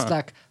it's just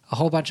like a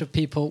whole bunch of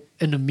people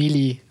in a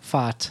melee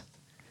fight,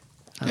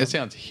 That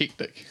sounds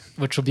hectic.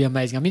 which will be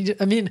amazing.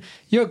 I mean,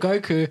 you're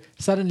Goku.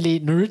 Suddenly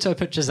Naruto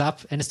pitches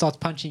up and starts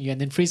punching you,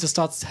 and then Frieza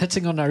starts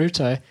hitting on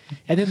Naruto,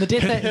 and then the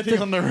death Hitting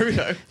on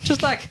Naruto.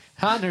 just like,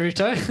 hi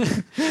Naruto,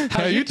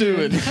 How you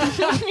doing?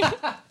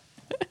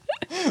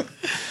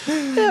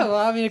 Yeah, well,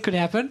 I mean, it could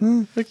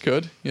happen. It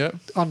could, yeah.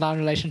 Online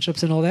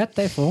relationships and all that,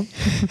 they form.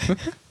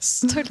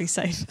 It's totally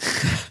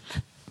safe.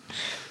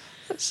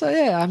 So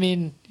yeah, I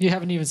mean, you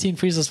haven't even seen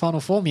Frieza's final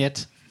form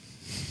yet.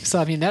 So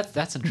I mean,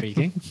 that's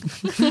intriguing.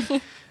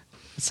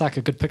 It's like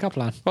a good pickup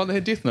line. Well, they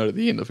had Death Note at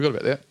the end. I forgot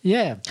about that.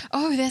 Yeah,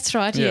 Oh, that's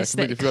right. Yeah, Yes,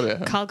 completely forgot about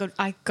that. Carl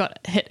I got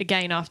hit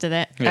again after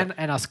that. Yeah.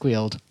 and I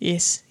squealed.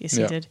 Yes, he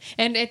Yeah. did.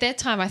 And at that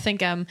time, I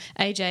think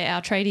AJ,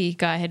 our tradie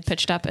guy, had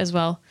pitched up as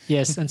well.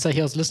 Yes, and so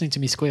he was listening to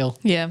me squeal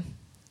Yeah,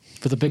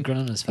 with a big grin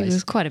on his he face.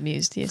 was quite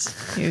amused.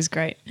 Yes, he was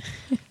great.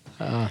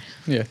 Yeah,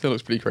 that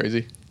looks pretty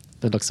crazy.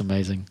 That looks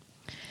amazing.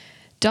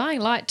 Dying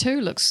Light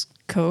 2 looks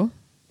cool.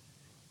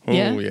 Oh,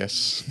 Yeah.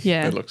 yes.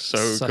 Yeah. It looks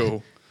so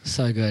cool.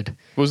 So good.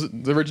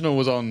 The original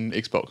was on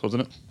Xbox,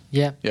 wasn't it?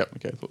 Yeah, Yeah,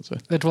 okay, I thought so.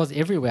 it was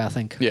everywhere, I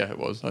think. Yeah, it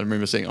was. I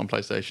remember seeing it on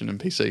PlayStation and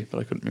PC, but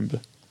I couldn't remember.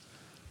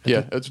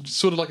 Yeah, it's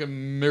sort of like a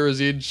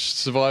Mirror's Edge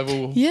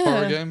survival Yeah.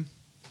 horror game.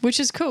 Which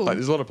is cool. Like,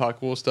 there's a lot of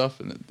parkour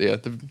stuff, and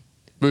the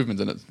movements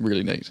in it's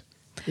really neat.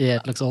 Yeah,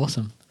 it looks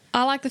awesome.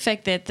 I like the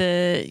fact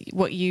that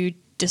what you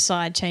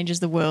decide changes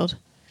the world.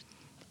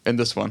 In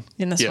this one.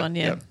 In this one,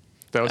 yeah.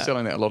 They were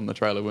selling that a lot in the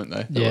trailer, weren't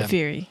they? Yeah.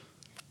 Very.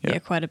 Yeah. Yeah,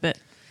 quite a bit.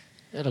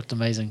 It looked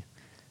amazing.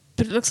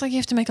 But it looks like you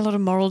have to make a lot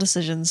of moral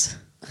decisions.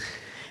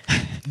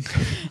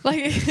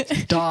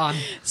 Like, Darn.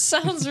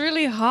 sounds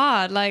really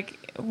hard. Like,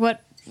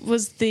 what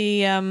was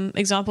the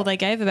example they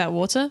gave about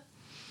water?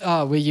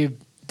 Oh,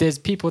 there's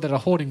people that are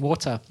hoarding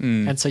water,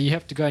 and so you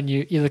have to go and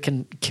you either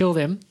can kill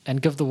them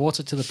and give the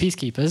water to the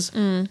peacekeepers,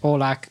 or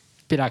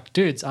be like,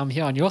 dudes, I'm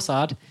here on your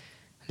side.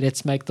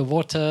 Let's make the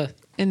water.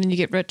 And then you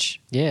get rich.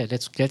 Yeah,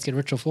 let's get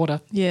rich off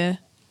water. Yeah.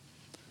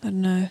 I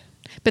don't know.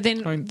 But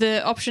then I mean-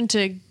 the option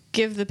to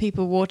give the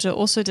people water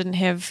also didn't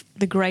have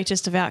the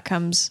greatest of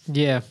outcomes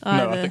Yeah,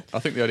 either. No, I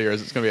think the idea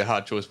is it's going to be a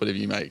hard choice whatever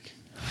you make,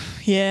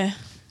 Yeah.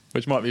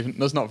 which might be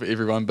that's not for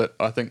everyone, but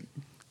I think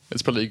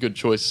it's probably a good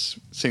choice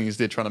seeing as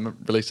they're trying to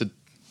release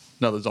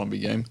another zombie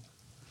game.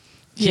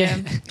 Yeah.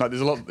 Like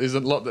there's a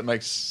lot that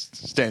makes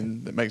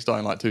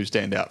Dying Light 2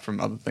 stand out from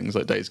other things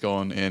like Days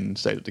Gone and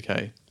State of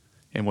Decay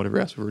and whatever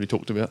else we've already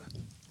talked about.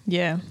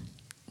 Yeah.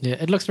 yeah,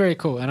 it looks very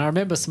cool. And I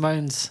remember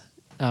Simone's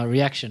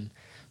reaction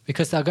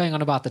because they're going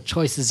on about the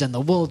choices and the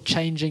world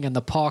changing and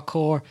the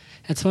parkour.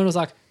 And Simone was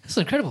like, "This is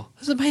incredible.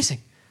 This is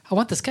amazing. I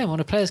want this game. I want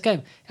to play this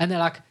game." And they're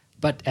like,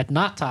 "But at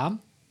nighttime."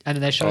 And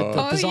then they showed the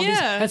Oh, zombies.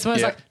 yeah. And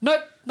Simone's Yeah. like,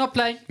 "Nope, not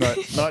playing."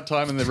 Right,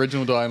 nighttime in the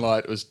original Dying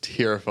Light was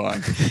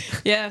terrifying.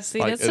 Yeah. See,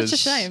 Like, that's it such a is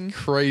shame.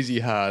 Crazy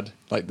hard.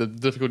 Like the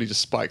difficulty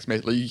just spikes.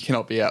 Like, you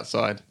cannot be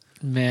outside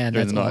Man,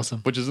 during that's the night, awesome.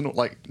 which isn't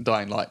like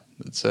Dying Light.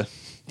 It's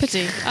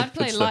Pity. I'd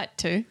play It's light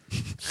too.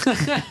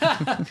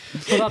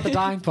 Without the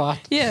dying part.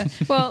 Yeah.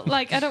 Well,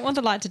 like, I don't want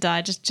the light to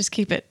die. Just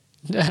keep it.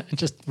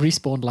 Just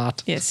respawn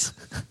light. Yes.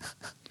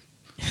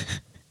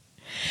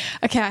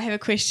 Okay, I have a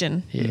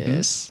question.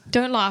 Yes.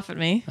 Don't laugh at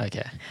me.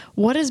 Okay.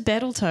 What is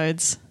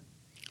Battletoads?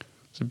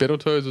 So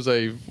Battletoads was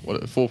a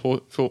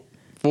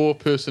four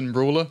person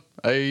brawler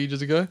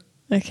ages ago.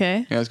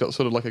 Okay. And it's got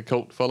sort of like a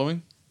cult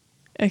following.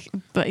 Okay,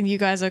 but you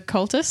guys are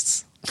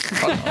cultists?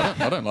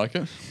 I don't like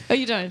it. Oh,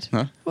 you don't?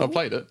 No, I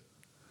played it.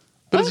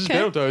 But it's just Okay.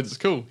 Battletoads. It's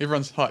cool.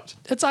 Everyone's hyped.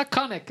 It's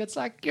iconic. It's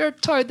like, you're a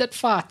toad that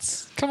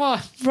farts. Come on.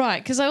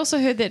 Right, because I also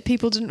heard that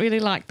people didn't really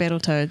like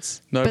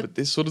Battletoads. No, but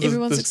there's sort of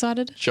everyone's this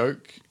excited.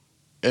 joke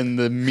in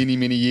the many,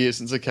 many years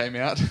since it came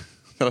out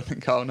that I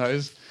think Carl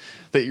knows,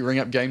 that you ring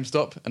up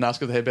GameStop and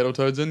ask if they have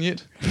Battletoads in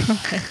yet.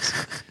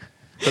 Right.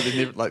 But there's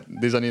never,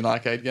 there's only an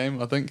arcade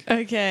game, I think.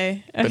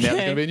 Okay. But now there's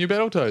going to be a new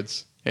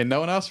Battletoads. And no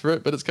one asked for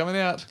it, but it's coming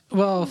out.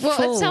 Well,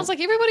 Well, it sounds like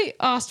everybody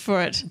asked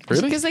for it.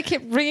 Really? Because they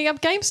kept ringing up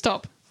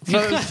GameStop. No,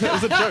 it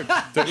was a joke.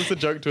 That was a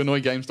joke to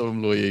annoy GameStop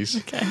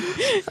employees.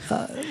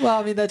 well,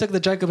 I mean, they took the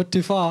joke a bit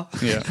too far.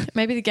 Yeah.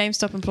 Maybe the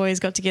GameStop employees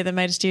got together,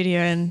 made a studio,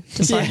 and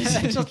decided.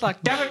 It's just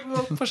like, damn it,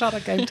 we'll push out a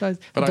game toad.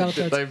 But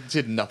Battletoads. they've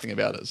said nothing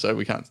about it, so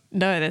we can't.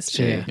 No, that's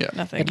true. Yeah.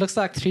 Nothing. It looks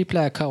like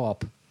 3-player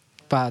co-op,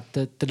 but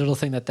the little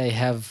thing that they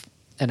have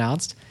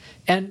announced.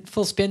 And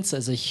Phil Spencer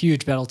is a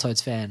huge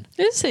Battletoads fan.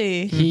 Is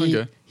he?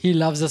 He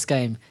loves this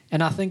game.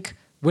 And I think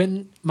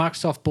when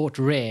Microsoft bought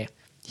Rare,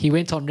 he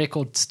went on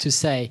record to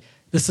say,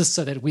 this is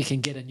so that we can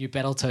get a new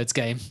Battletoads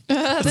game.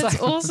 That's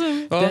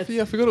awesome. Oh, That-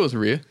 yeah, I forgot it was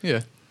Rare.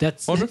 Yeah.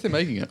 That's I wonder if they're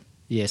making it.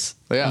 yes.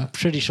 They are. I'm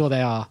pretty sure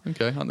they are.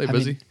 Okay, aren't they I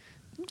busy?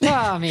 mean,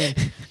 well, I mean,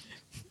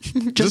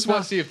 Just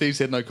why Sea of Thieves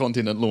had no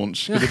content at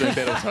launch because they're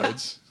doing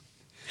Battletoads.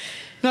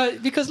 no,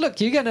 because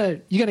look, you're gonna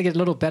get a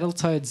little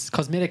Battletoads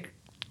cosmetic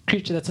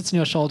creature that sits on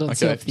your shoulder and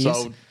Sea Okay, of Thieves.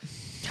 sold.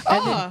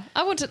 Oh,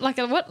 I wanted like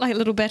a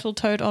little battle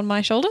toad on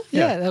my shoulder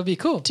Yeah, that would be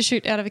cool. to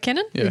shoot out of a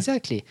cannon. Yeah.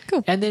 Exactly.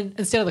 Cool. And then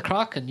instead of the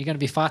Kraken, you're going to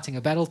be fighting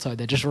a Battletoad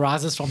that just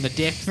rises from the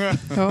depth.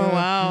 Oh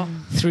wow,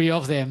 3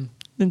 of them.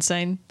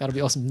 insane. That'll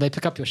be awesome. They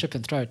pick up your ship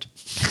and throw it.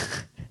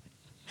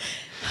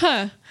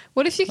 Huh?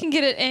 What if you can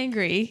get it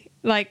angry,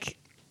 and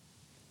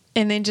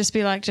then just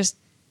be like, just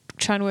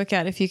try and work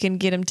out if you can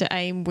get him to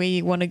aim where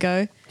you want to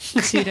go,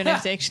 so you don't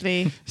have to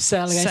actually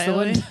Sail against the sail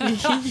wind.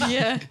 it.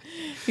 Yeah,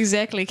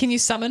 exactly. Can you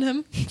summon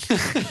him?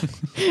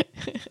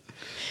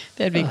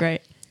 That'd be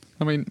great.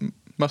 I mean,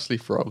 mostly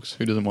frogs.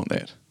 Who doesn't want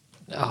that?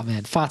 Oh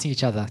man, fighting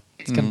each other.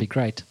 It's going to be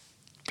great.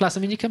 Plus, I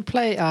mean, you can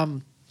play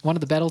one of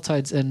the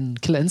Battletoads in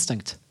Killer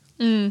Instinct.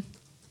 Can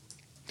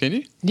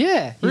you?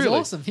 Yeah, he's Really?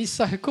 awesome. He's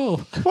so cool.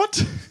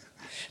 What?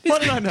 What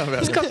did I know about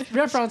He's that? got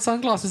wraparound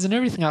sunglasses and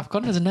everything. I've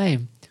forgotten his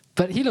name.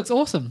 But he looks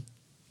awesome.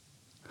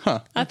 Huh.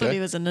 I thought he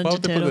was a Ninja Why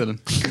would they put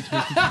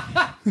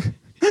that in?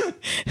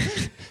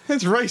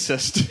 That's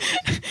racist.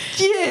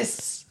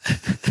 Yes!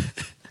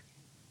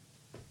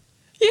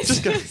 Yes.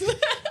 Just go.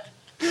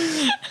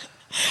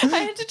 I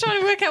had to try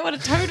to work out what a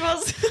toad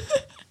was.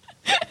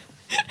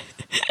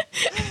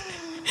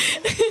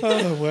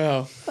 Oh,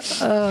 wow.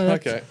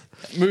 Okay.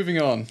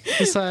 Moving on.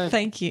 So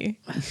Thank you.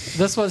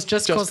 this was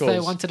just Just because they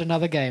Cause. wanted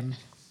another game.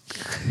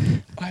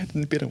 I had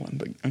a better one,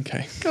 but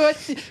okay. Go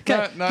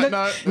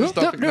No,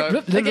 stop it. No.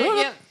 Okay,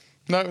 yeah,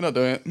 No, we're not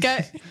doing it. go.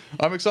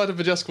 I'm excited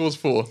for Just Cause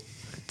 4.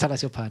 Tell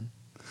us your pun.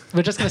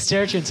 We're just going to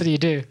stare at you until you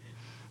do.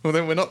 Well,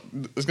 then we're not.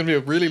 It's going to be a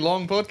really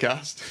long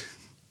podcast.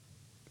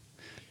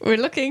 We're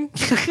looking.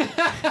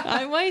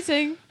 I'm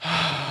waiting.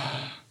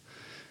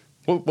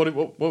 What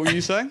were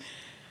you saying?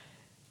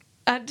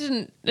 I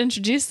didn't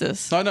introduce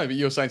this. No, but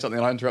you were saying something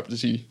and I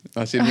interrupted you.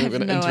 I said I we were have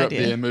going to no interrupt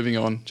idea. there. Moving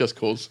on. Just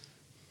Cause.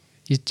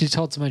 You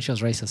told someone she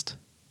was racist.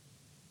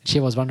 She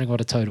was wondering what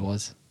a toad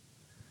was.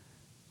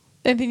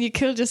 And then you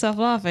killed yourself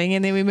laughing,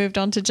 and then we moved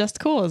on to Just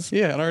Cause.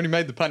 Yeah, and I already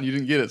made the pun. You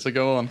didn't get it, so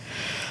go on.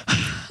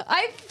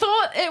 I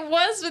thought it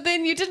was, but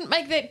then you didn't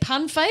make that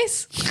pun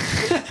face.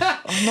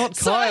 I'm not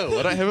So- Kyle.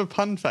 I don't have a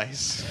pun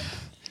face.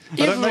 I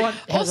don't Everyone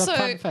make, has Also, a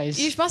pun face.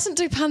 you mustn't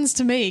do puns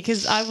to me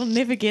because I will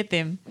never get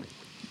them.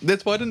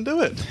 that's why I didn't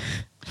do it.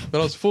 But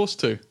I was forced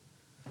to.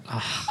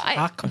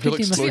 I completely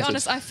feel missed To be exploited.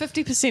 honest, I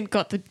 50%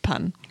 got the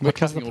pun. We're What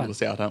was the cutting all pun?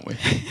 this out, aren't we?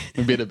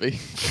 We better be.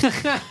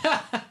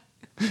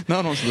 No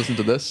one wants to listen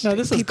to this. No,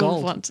 this is People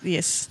gold. want,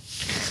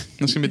 yes.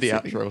 This can be the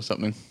outro or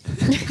something.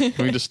 We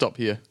can just stop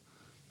here.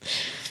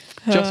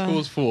 Just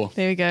Cause 4.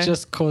 There we go.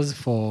 Just cause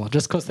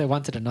they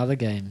wanted another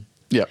game.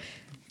 Yep.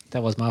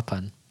 That was my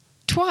pun.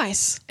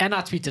 Twice. And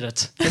I tweeted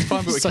it. It's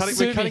fine, but So we're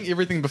sue cutting me.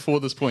 everything before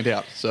this point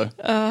out. So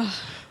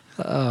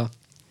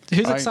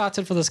Who's I-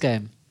 excited for this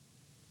game?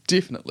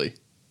 definitely.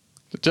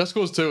 Just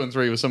Cause 2 and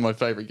 3 were some of my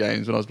favourite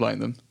games when I was playing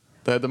them.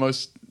 They had the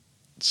most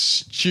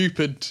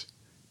stupid,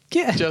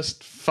 Yeah.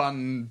 just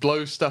fun,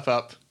 blow stuff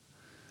up.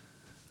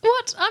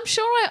 What? I'm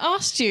sure I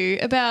asked you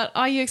about,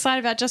 are you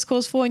excited about Just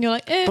Cause 4? And you're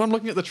like, eh. But I'm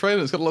looking at the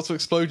trailer, it's got lots of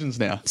explosions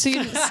now. So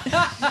you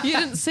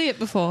didn't see it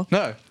before?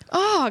 No.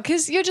 Oh,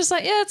 because you're just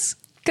like, yeah, it's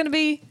going to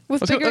be with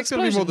That's bigger going to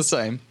be explosions. more the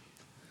same.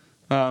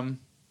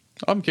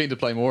 I'm keen to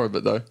play more of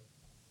it, though.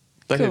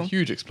 They Cool. have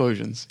huge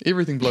explosions.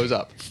 Everything blows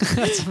up.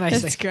 That's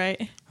amazing. That's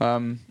great.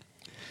 I'm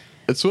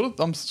sort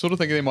of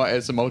thinking they might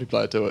add some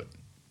multiplayer to it.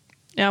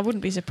 Yeah, I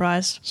wouldn't be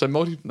surprised. So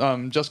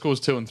Just Cause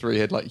 2 and 3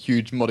 had like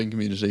huge modding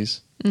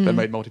communities. They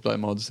made multiplayer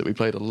mods that we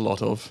played a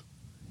lot of.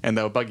 And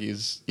they were buggy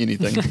as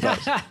anything.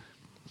 But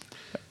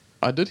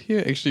I did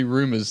hear actually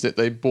rumours that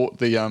they bought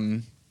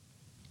the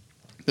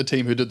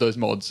team who did those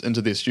mods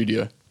into their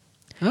studio.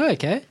 Oh,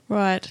 okay.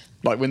 Right.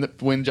 like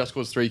when Just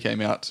Cause 3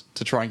 came out,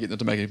 to try and get them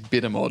to make a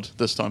better mod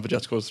this time for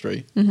Just Cause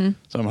 3. So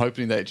I'm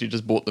hoping they actually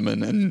just bought them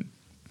in and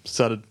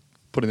started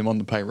putting them on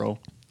the payroll.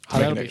 Oh,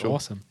 that would be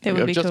awesome. That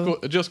would be cool.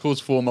 Just Cause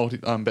 4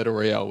 Battle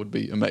Royale would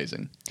be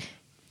amazing.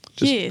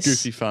 Just Yes,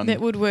 goofy fun.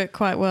 that would work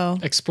quite well.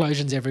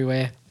 Explosions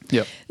everywhere.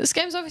 Yep. This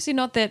game's obviously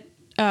not that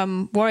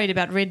worried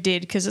about Red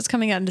Dead because it's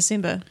coming out in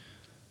December.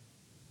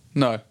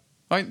 No.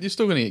 You're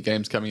still going to get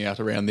games coming out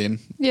around then.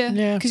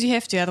 Yeah. Because you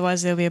have to,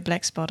 otherwise there'll be a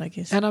black spot, I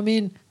guess. And I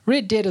mean,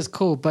 Red Dead is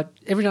cool, but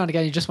every now and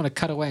again you just want to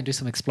cut away and do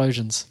some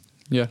explosions.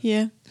 Yeah.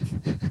 Yeah.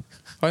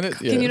 Yeah.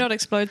 Can you not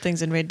explode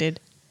things in Red Dead?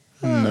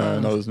 No,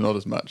 not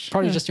as much.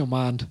 Probably just your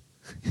mind.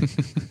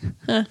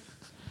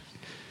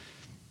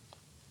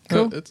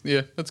 Cool.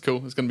 That's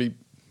cool. It's going to be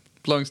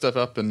blowing stuff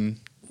up and...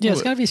 Yeah,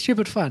 it's going to be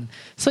stupid fun.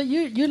 So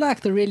you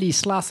like the really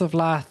slice of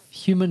life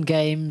human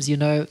games, you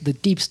know, the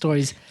deep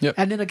stories. Yep.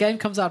 And then a game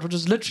comes out which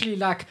is literally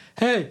like,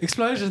 hey,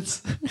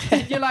 explosions.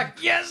 And you're like,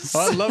 yes.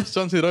 I love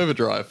Sunset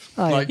Overdrive.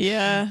 Oh, like,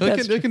 yeah.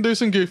 They can do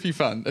some goofy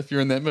fun if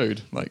you're in that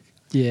mood. Like,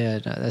 Yeah,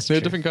 no, that's there true.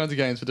 are different kinds of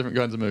games for different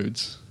kinds of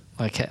moods.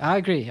 Okay, I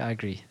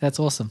agree. That's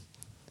awesome.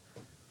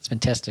 It's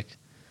fantastic.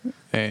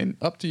 And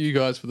up to you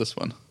guys for this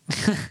one.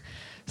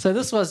 So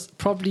this was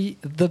probably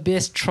the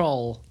best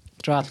troll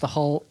throughout the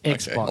whole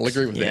Xbox. Okay, I'll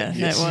agree with Yeah, that.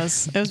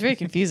 Yes. it was very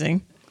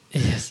confusing.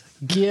 Yes.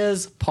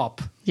 Gears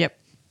Pop. Yep.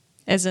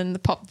 As in the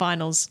pop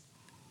vinyls.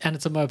 And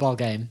it's a mobile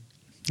game.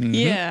 Mm-hmm.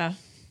 Yeah.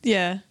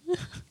 Yeah.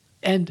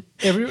 And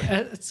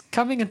it's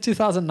coming in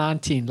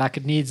 2019, like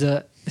it needs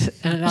an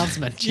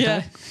announcement. You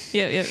know?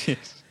 Yeah.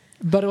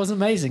 But it was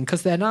amazing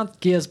because they announced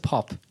Gears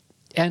Pop.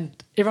 And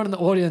everyone in the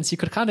audience, you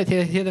could kind of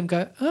hear them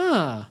go,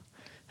 huh?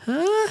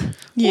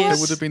 Yes.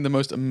 It would have been the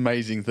most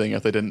amazing thing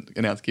if they didn't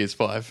announce Gears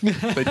 5.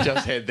 They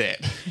just had that.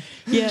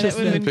 Yeah, that Just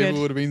would have been People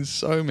good. would have been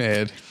so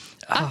mad.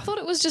 I thought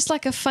it was just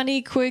like a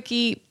funny,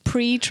 quirky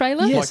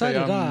pre-trailer. Yeah. Like so a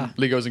did I.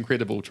 Lego's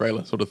Incredible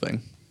trailer sort of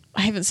thing.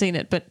 I haven't seen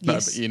it, but No,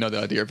 yes. but you know the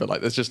idea of it.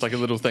 Like, it's just like a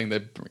little thing they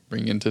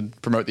bring in to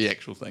promote the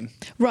actual thing.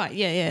 Right,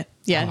 yeah.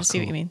 Yeah, I Oh, see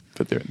what cool. you mean.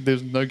 But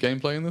there's no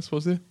gameplay in this,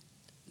 was there?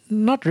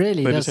 Not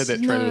really. They just had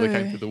There's- that trailer where they No.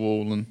 came through the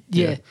wall and...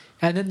 Yeah.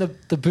 And then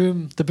the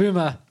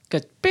boomer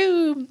goes,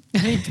 boom.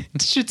 And he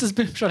shoots his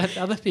boom shot at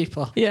the other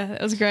people. Yeah,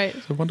 that was great.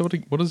 So I wonder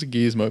what does a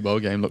Gears mobile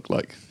game look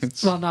like?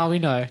 It's, Well, now we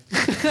know.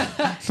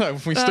 no,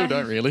 we still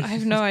don't really. I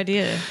have no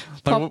idea.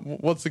 Like,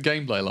 what's the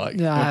gameplay like?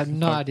 Yeah, I have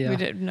no idea. We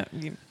don't know.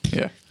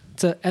 Yeah,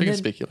 So, you and can then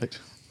speculate.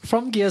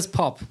 from Gears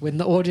Pop, when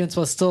the audience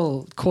was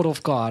still caught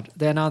off guard,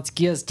 they announced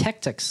Gears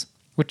Tactics,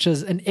 which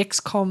is an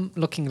XCOM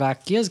looking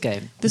like Gears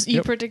game. This you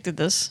Yep. predicted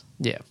this.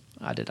 Yeah,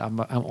 I did. I'm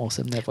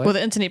awesome that way. Well,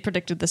 the internet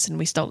predicted this, and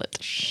we stole it.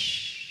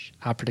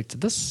 I predicted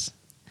this.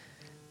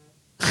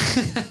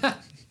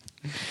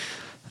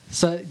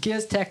 So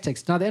Gears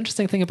Tactics. Now the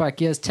interesting thing about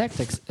Gears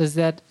Tactics is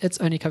that it's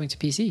only coming to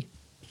PC.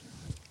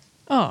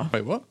 Oh,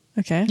 Wait, what?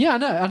 okay. Yeah, I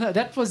know.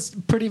 That was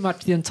pretty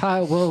much the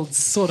entire world's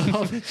sort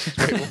of.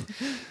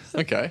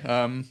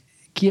 Okay.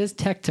 Gears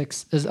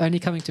Tactics is only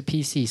coming to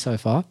PC so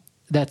far.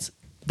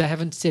 They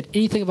haven't said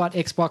anything about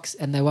Xbox,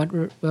 and they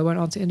won't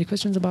answer any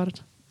questions about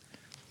it.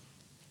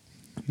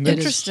 That's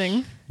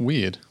Interesting.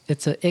 Weird.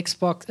 It's an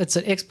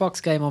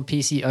Xbox game on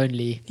PC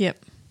only,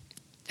 Yep.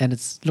 and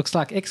it looks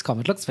like XCOM.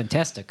 It looks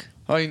fantastic.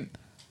 I mean,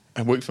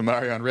 I worked for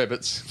Mario and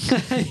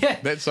Rabbids. Yeah.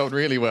 That sold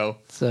really well.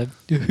 So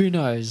who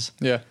knows?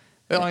 Yeah.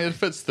 I mean, it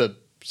fits the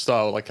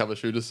style, like cover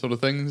shooters sort of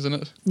thing, isn't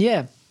it?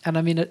 Yeah, and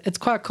I mean it's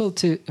quite cool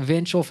to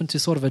venture off into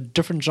sort of a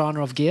different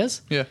genre of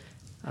Gears. Yeah.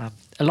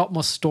 A lot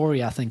more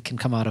story, I think, can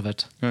come out of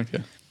it, Okay.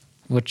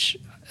 which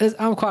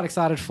I'm quite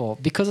excited for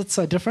because it's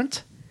so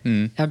different,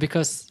 and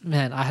because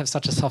man, I have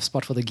such a soft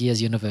spot for the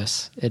Gears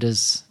universe. It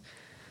is,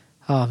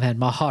 oh man,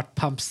 my heart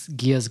pumps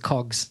Gears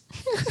cogs.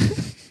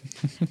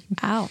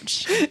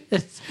 Ouch.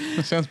 It's,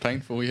 That sounds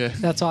painful, yeah.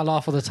 that's why I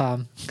laugh all the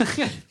time.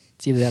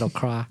 It's either that or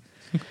cry.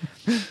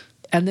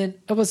 And then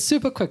it was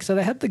super quick. So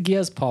they had the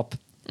Gears Pop,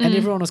 and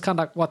everyone was kind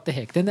of like, what the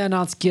heck? Then they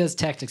announced Gears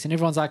Tactics, and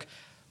everyone's like,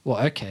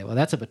 well, okay, well,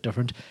 that's a bit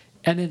different.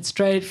 And then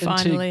straight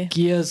Finally. into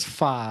Gears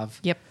 5.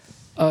 Yep.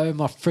 Oh,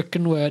 my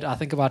freaking word. I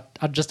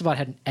just about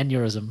had an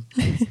aneurysm.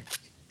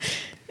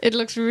 It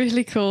looks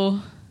really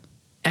cool.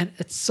 And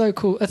it's so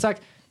cool. It's like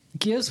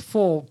Gears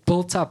 4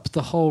 built up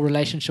the whole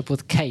relationship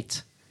with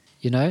Kate,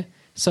 you know?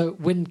 So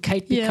when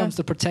Kate Yeah. becomes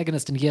the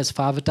protagonist in Gears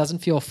 5, it doesn't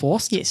feel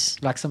forced. Yes.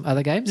 Like some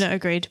other games. No,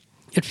 agreed.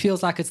 It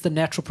feels like it's the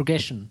natural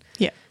progression.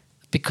 Yeah.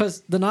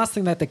 Because the nice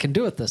thing that they can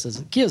do with this is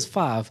Gears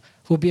 5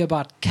 will be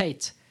about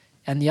Kate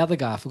and the other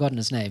guy. I've forgotten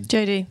his name.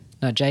 JD.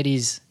 No,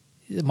 JD's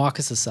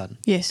Marcus's son.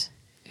 Yes.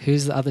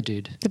 Who's the other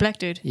dude? The black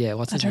dude. Yeah,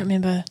 what's I his don't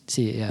name? remember.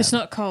 See, yeah. It's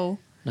not Cole.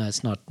 No,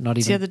 it's not. Not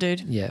It's even. the other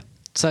dude. Yeah.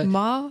 So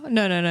No.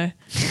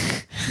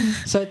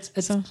 So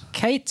it's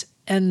Kate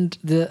and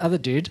the other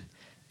dude,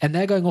 and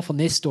they're going off on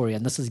their story,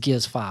 and this is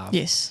Gears 5.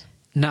 Yes.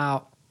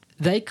 Now,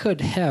 they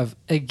could have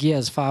a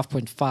Gears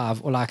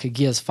 5.5 or like a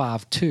Gears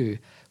 5.2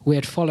 where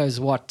it follows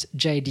what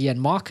JD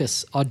and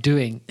Marcus are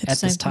doing At the at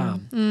this same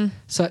time. time.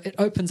 So it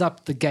opens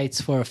up the gates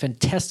for a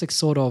fantastic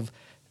sort of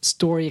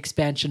story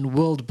expansion,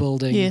 world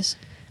building. Yes.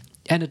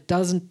 And it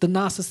doesn't. The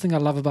nicest thing I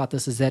love about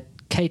this is that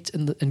Kate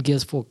in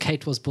Gears 4,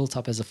 Kate was built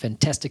up as a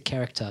fantastic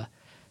character.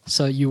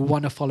 So you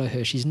want to follow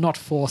her. She's not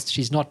forced.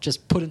 She's not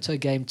just put into a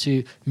game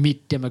to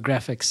meet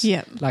demographics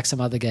like some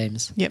other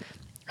games. Yep.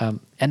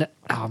 And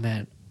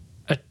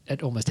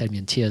it almost had me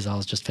in tears. I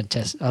was just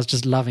fantastic. I was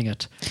just loving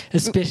it,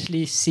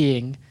 especially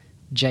seeing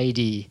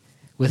JD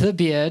with a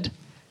beard,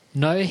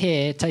 no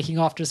hair, taking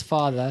after his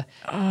father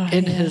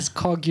in his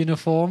COG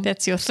uniform.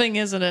 That's your thing,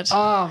 isn't it?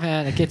 Oh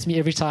man, it gets me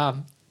every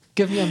time.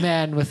 Give me a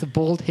man with a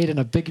bald head and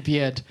a big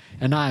beard,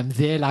 and I am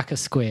there like a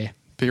square.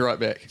 Be right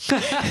back.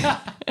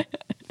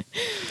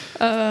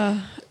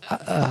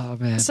 Oh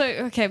man. So,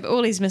 okay, but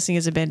all he's missing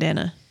is a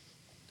bandana.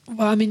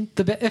 Well, I mean,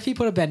 if he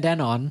put a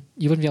bandana on,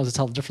 you wouldn't be able to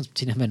tell the difference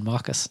between him and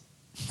Marcus.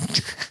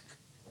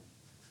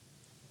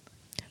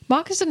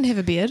 Marcus didn't have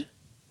a beard.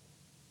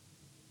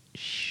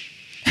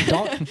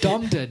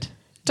 Dom did.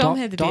 Dom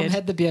had the Dom beard.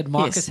 had the beard.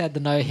 Marcus Yes. had the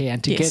no hair,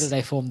 and together Yes.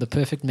 they formed the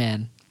perfect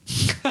man.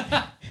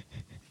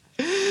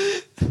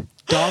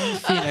 Dom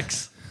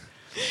Phoenix.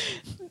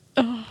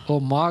 Or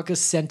Marcus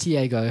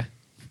Santiago.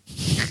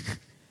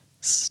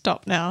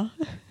 Stop now.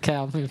 Okay,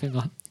 I'm moving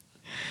on.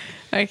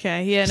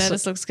 Okay, yeah, no, So-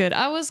 this looks good.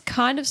 I was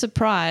kind of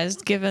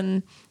surprised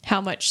given how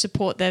much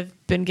support they've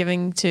been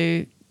giving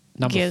to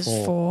Number Gears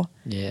 4.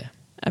 Yeah.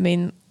 I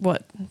mean,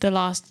 the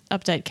last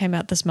update came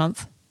out this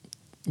month.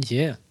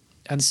 Yeah.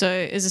 And So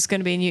is this going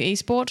to be a new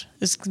esport? Is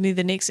this going to be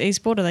the next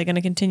esport? Are they going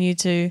to continue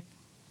to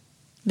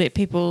let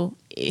people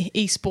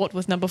esport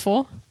with number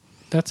 4?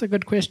 that's a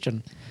good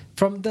question.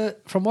 From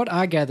what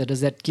I gathered is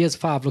that Gears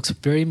 5 looks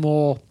very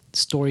more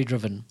story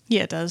driven.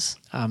 Yeah, it does.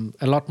 A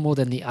lot more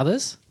than the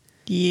others,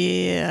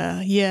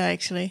 Yeah,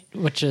 actually.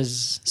 which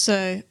is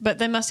So, but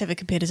they must have a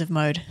competitive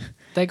mode.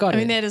 they got I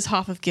mean, that is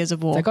half of Gears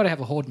of War. they got to have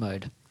a horde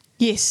mode.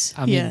 Yes.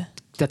 I mean,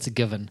 that's a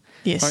given.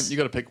 Yes. You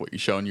got to pick what you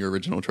show in your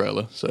original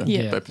trailer. So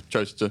Yeah. they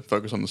chose to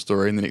focus on the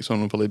story, and the next one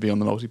will probably be on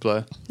the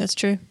multiplayer. That's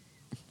true.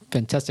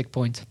 Fantastic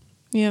point.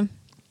 Yeah.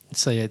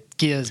 So yeah,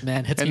 Gears,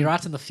 man, hits me And-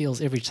 right in the feels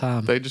every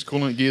time. They just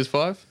calling it Gears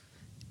 5?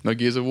 No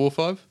Gears of War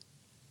 5?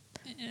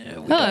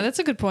 Oh, that's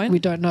a good point. We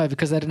don't know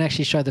because they didn't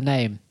actually show the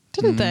name.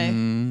 Didn't they?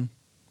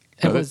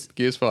 It No, was that's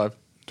Gears 5,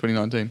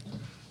 2019.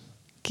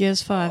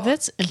 Gears 5.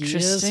 That's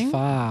interesting. Gears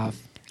 5.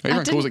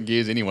 Everyone calls didn't- it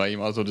Gears anyway. You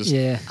might as well just...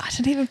 Yeah. I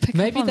didn't even pick up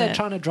Maybe on they're that.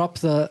 trying to drop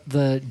the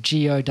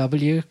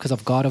GOW because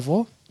of God of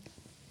War.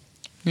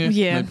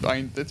 Yeah. I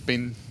mean, it's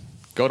been...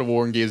 God of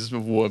War and Gears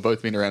of War have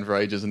both been around for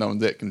ages, and no one's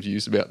that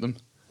confused about them.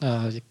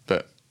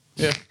 But,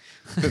 yeah,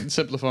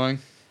 simplifying.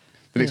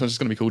 The next one's just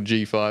going to be called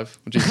G5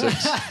 or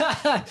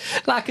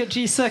G6. Like a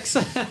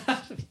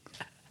G6.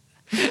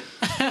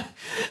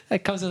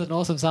 It comes with an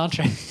awesome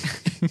soundtrack.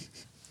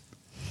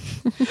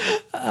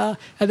 And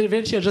then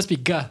eventually it'll just be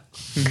G.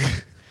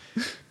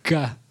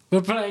 G.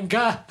 We're playing G.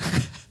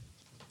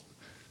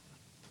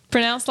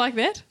 Pronounced like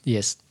that?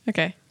 Yes.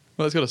 Okay.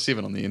 Well, it's got a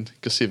 7 on the end.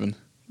 G7.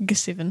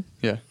 G7.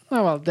 Yeah.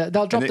 Oh, well, they'll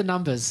drop And the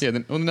numbers. Yeah, the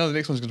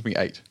next one's going to be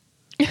 8.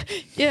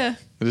 Yeah.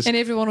 It is- And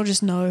everyone will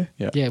just know.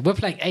 Yeah, we're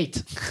playing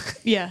 8.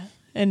 Yeah.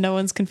 And no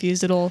one's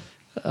confused at all.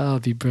 Oh,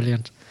 it'd be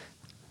brilliant.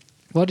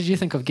 What did you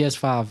think of Gears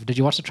 5? Did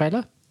you watch the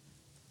trailer?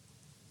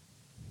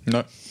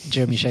 No,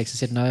 Jeremy shakes his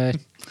head no.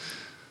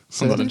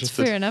 I'm not It's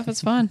interested. fair enough.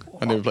 It's fine.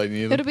 I never played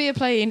any of them. It'll be a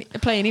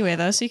play anywhere,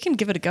 though, so you can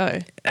give it a go.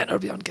 And it'll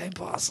be on Game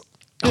Pass.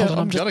 Yeah, Hold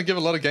on, I don't give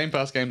a lot of Game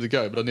Pass games a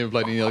go, but I've never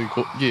played any other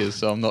Gears,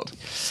 so I'm not.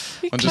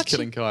 I'm just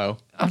killing Kyle.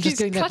 I'm just He's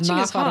getting that clutching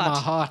his knife out of my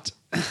heart.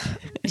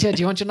 Yeah, do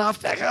you want your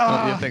knife back?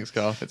 Oh, yeah, thanks,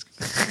 Kyle. It's,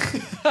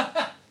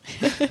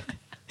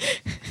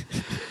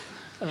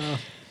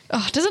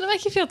 Oh, doesn't it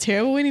make you feel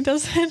terrible when he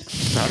does that?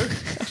 no,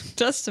 It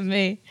does to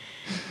me.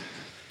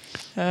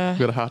 I've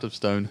got a heart of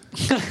stone.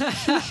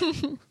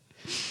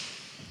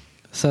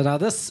 So now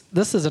this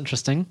is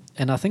interesting,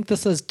 and I think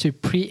this is to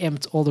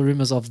preempt all the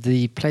rumors of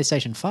the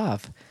PlayStation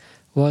 5,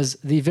 was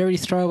the very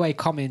throwaway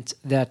comment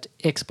that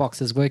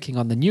Xbox is working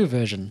on the new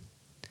version.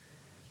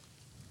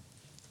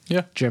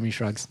 Yeah. Jeremy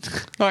shrugs.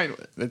 I mean,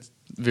 it's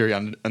very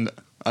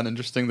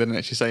uninteresting. They didn't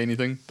actually say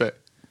anything, but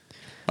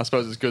I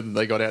suppose it's good that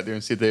they got out there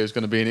and said there was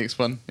going to be an next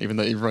one, even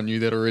though everyone knew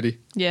that already.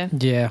 Yeah.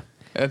 Yeah.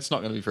 It's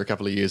not going to be for a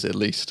couple of years at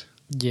least.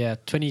 Yeah,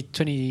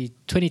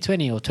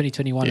 2020 or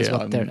 2021 is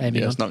what they're aiming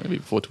yeah, on. it's not going to be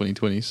before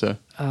 2020, so...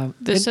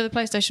 In So the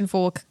PlayStation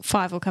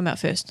 5 will come out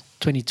first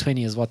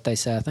 2020 is what they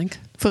say, I think.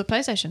 for the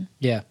PlayStation.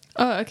 Yeah.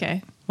 Oh,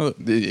 okay. Well,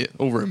 yeah,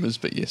 all rumours,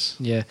 but yes.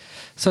 Yeah.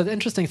 So the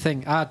interesting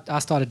thing, I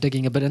started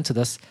digging a bit into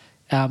this.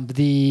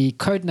 The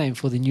code name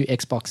for the new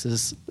Xbox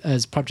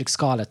is Project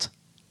Scarlet.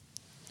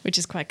 Which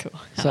is quite cool.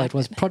 I So like it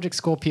was that. Project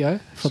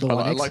Scorpio for the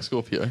One I X. like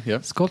Scorpio,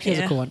 yeah. Scorpio's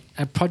a Yeah. cool one.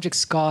 And Project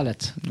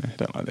Scarlet. No, I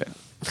don't like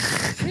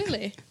that.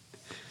 Really?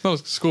 No,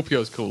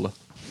 Scorpio's cooler.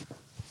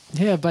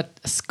 Yeah, but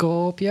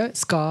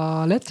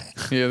Scarlet.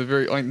 Yeah, they're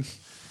very...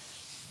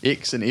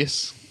 X and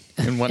S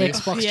in one S.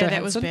 Xbox Yeah,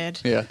 that was Johansson.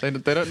 bad. Yeah,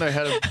 they don't know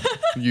how to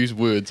use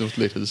words with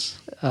letters.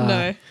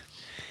 No.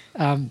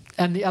 And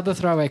the other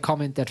throwaway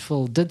comment that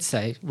Phil did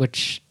say,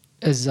 which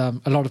is a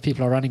lot of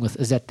people are running with,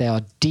 is that they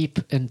are deep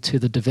into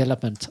the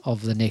development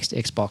of the next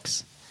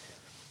Xbox.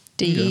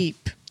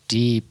 Deep.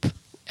 Deep.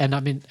 And I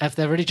mean, if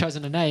they've already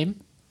chosen a name,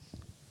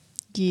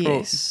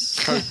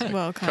 Yes.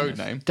 Well, kind Code of.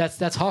 name.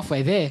 that's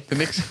halfway there. The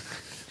next.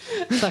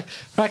 It's like,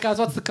 right, guys,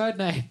 what's the code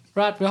name?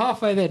 Right, we're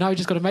halfway there. Now we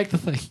just got to make the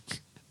thing.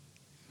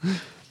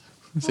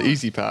 It's the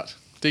easy part.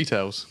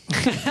 Details.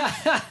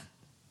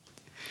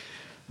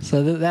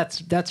 So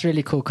that's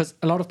really cool because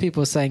a lot of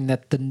people are saying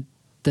that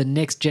the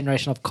next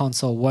generation of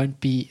console won't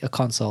be a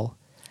console.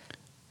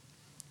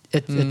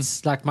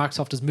 It's like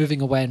Microsoft is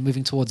moving away and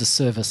moving towards a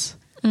service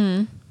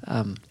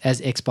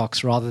as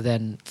Xbox rather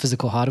than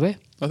physical hardware.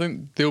 I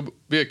think there'll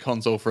be a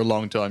console for a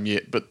long time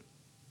yet, but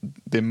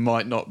there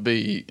might not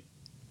be.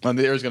 And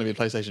there is going to be a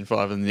PlayStation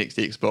 5 and the next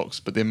Xbox,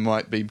 but there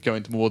might be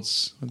going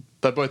towards.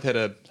 They both had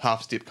a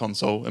half-step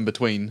console in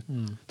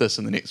between this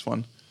and the next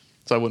one,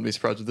 so I wouldn't be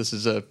surprised if this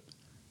is a.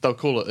 They'll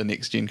call it a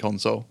next-gen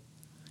console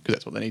because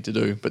that's what they need to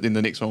do. But then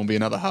the next one will be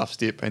another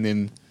half-step, and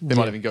then they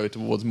might even go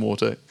towards more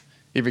to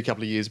every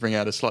couple of years bring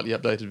out a slightly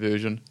updated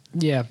version.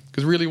 Yeah,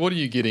 Because really, what are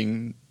you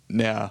getting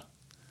now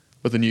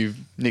with the new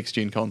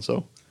next-gen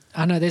console?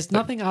 I know there's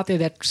nothing out there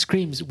that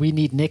screams we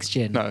need next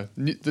gen. No,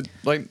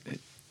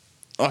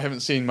 I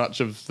haven't seen much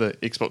of the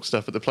Xbox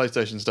stuff, but the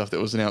PlayStation stuff that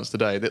was announced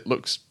today, that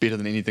looks better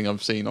than anything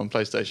I've seen on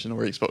PlayStation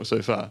or Xbox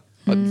so far.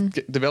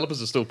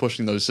 Developers are still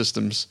pushing those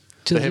systems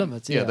To the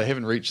limits, yeah. They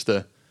haven't reached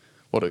the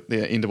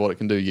end of what it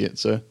can do yet.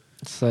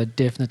 So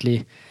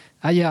definitely,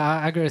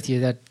 I agree with you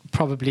that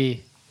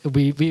probably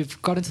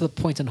we've gotten to the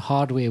point in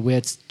hardware where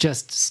it's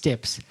just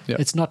steps. Yeah.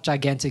 It's not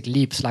gigantic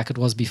leaps like it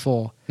was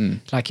before.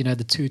 Like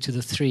the 2 to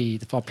the 3,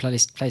 the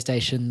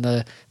PlayStation,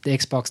 the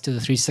Xbox to the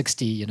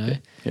 360.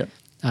 yeah.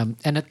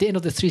 And at the end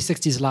of the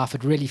 360's life,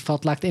 it really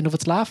felt like the end of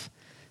its life.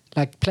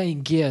 Like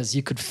playing Gears,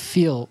 you could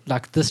feel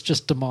like this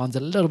just demands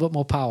a little bit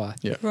more power.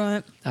 Yeah.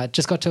 Right. It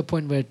just got to a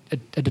point where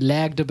it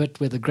lagged a bit,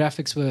 where the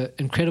graphics were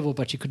incredible,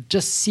 but you could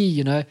just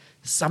see,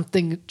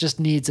 something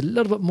just needs a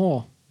little bit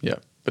more. Yeah.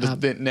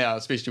 But now,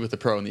 especially with the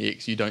Pro and the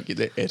X, you don't get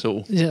that at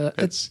all. Yeah,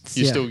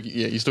 you still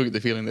get the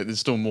feeling that there's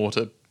still more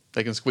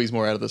they can squeeze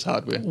more out of this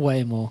hardware.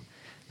 Way more.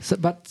 So,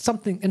 but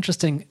something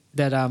interesting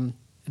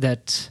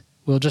that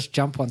we'll just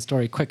jump one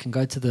story quick and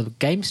go to the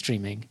game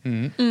streaming,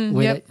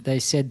 where they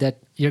said that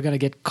you're going to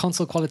get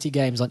console quality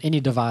games on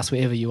any device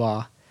wherever you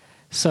are.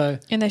 So,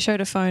 And they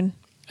showed a phone.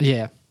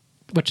 yeah,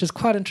 which is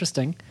quite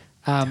interesting.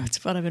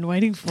 That's what I've been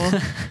waiting for.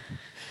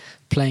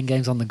 Playing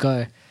games on the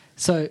go.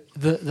 So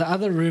the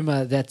other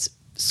rumor that's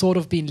sort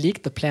of been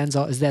leaked, the plans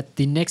are, is that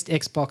the next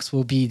Xbox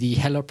will be the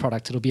Halo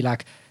product. It'll be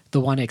like the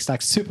One X,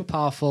 like super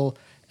powerful,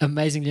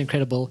 amazingly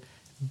incredible,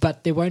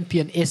 but there won't be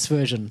an S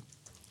version,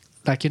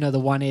 like the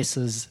One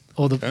S's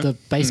or the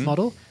base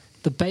model.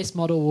 The base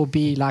model will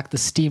be like the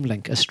Steam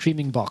Link, a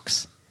streaming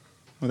box.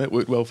 Well, that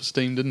worked well for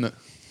Steam, didn't it?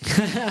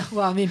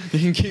 Well, I mean,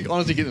 You can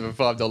honestly get them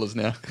for $5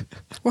 now.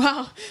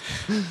 Wow.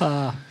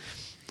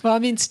 well, I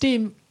mean,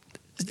 Steam.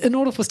 In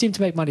order for Steam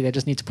to make money, they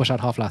just need to push out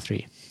Half-Life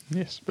 3.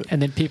 Yes, but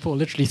And then people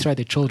literally throw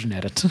their children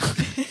at it.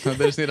 they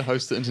just need to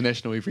host the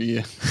international every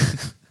year.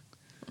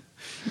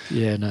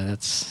 Yeah, no,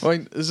 that's... I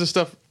mean, does this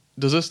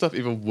stuff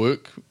ever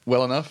work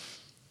well enough?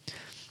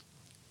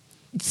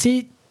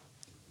 See,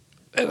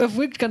 if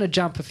we're going to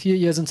jump a few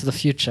years into the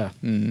future,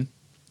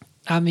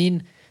 I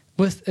mean,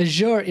 with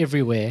Azure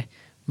everywhere,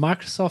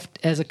 Microsoft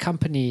as a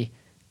company,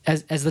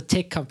 as the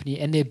tech company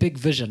and their big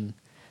vision,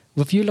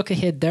 if you look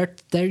ahead,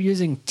 they're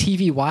using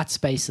TV white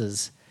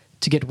spaces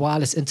to get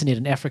wireless internet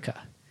in Africa.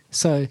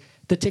 So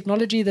the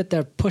technology that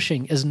they're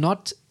pushing is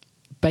not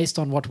based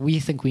on what we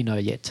think we know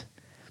yet.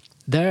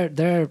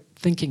 They're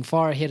thinking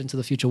far ahead into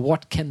the future.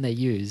 What can they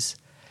use?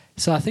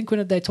 So I think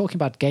when they're talking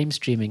about game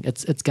streaming,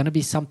 it's going to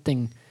be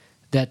something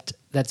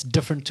that's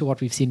different to what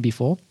we've seen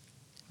before.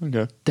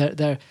 Okay.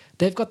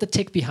 They've got the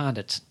tech behind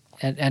it,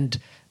 and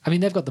I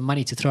mean they've got the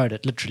money to throw at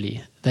it.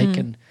 Literally, they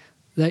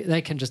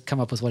can just come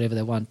up with whatever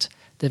they want.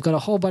 They've got a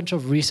whole bunch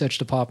of research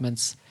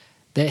departments.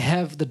 They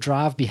have the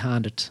drive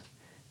behind it.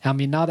 I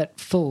mean, now that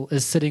Phil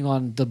is sitting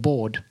on the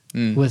board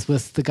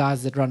with the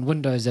guys that run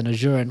Windows and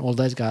Azure and all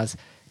those guys,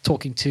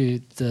 talking to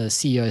the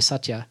CEO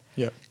Satya,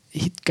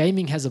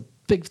 gaming has a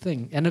big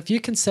thing. And if you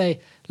can say,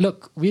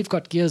 look, we've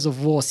got Gears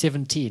of War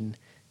 17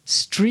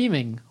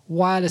 streaming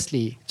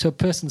wirelessly to a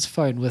person's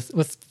phone with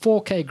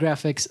 4K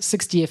graphics,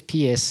 60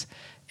 FPS,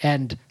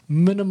 and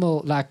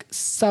minimal, like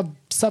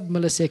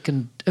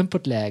sub-millisecond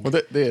input lag. Well,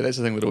 that's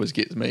the thing that always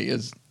gets me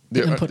is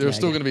there are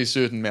still going to be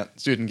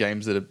certain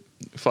games that are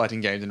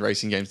fighting games and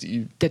racing games that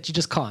you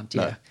just can't,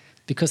 no.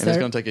 Because it's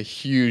going to take a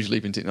huge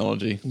leap in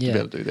technology to be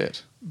able to do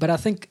that. But I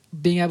think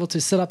being able to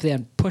sit up there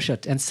and push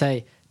it and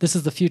say, this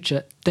is the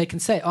future, they can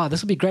say, oh,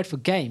 this will be great for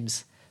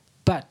games,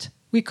 but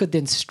we could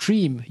then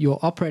stream your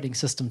operating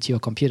system to your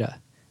computer,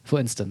 for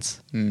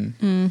instance.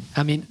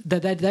 I mean,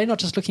 they're not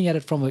just looking at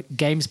it from a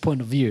games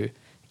point of view.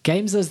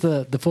 Games is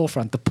the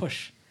forefront, the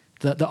push,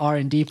 the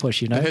R&D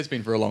push, It has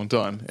been for a long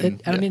time.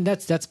 And I mean,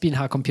 that's been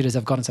how computers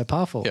have gotten so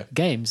powerful. Yeah.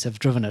 Games have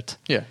driven it.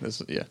 Yeah.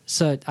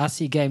 So I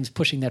see games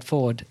pushing that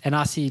forward, and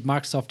I see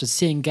Microsoft as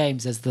seeing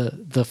games as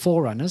the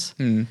forerunners,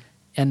 and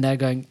they're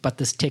going, but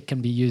this tech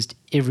can be used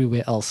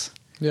everywhere else.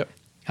 Yeah.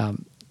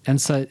 And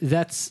so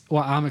that's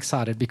why I'm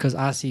excited, because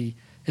I see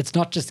it's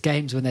not just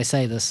games when they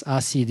say this. I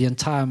see the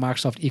entire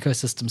Microsoft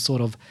ecosystem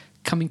sort of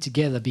coming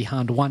together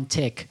behind one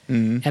tech,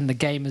 and the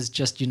game is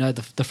just,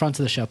 the front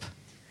of the ship.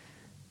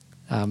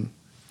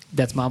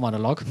 That's my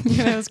monologue.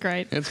 That was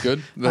great. It's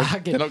good. They're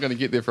not going to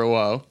get there for a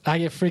while. I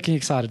get freaking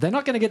excited. They're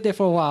not going to get there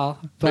for a while.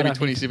 But Maybe I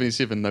think-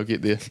 2077 they'll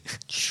get there.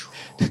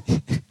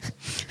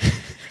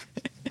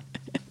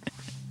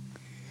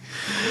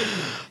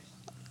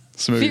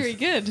 Smooth. Very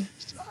good.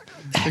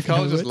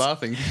 Kyle was just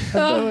laughing.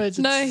 Oh, it's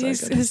no,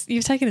 so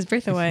you've taken his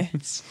breath away.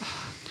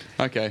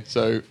 Okay,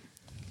 so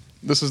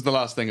this is the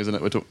last thing, isn't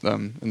it?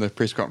 In the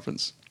press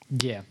conference,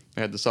 Yeah.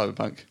 we had the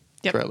Cyberpunk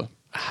Yep. trailer.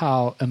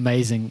 How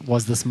amazing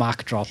was this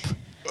mic drop?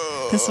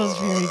 This was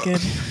very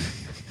good.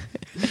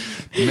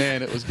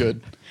 Man, it was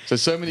good.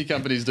 So many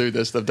companies do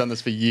this. They've done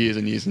this for years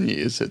and years and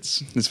years.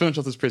 Let's finish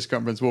off this press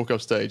conference, walk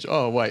off stage.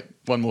 Oh, wait,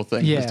 one more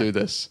thing. Yeah. Let's do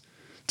this.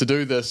 To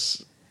do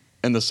this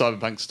in the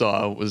Cyberpunk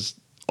style was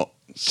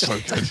so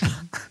good.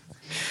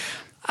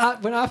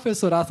 When I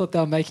first I thought they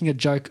were making a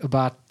joke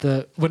about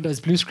the Windows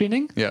blue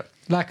screening. Yeah.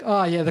 Like,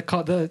 oh yeah,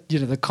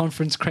 the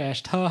conference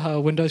crashed. Ha ha,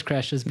 Windows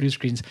crashes, blue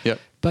screens. Yep.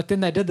 But then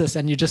they did this,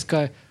 and you just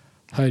go,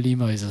 "Holy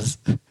Moses,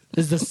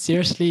 is this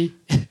seriously?"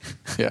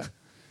 Yeah.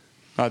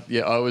 I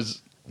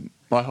was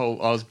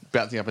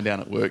bouncing up and down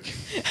at work.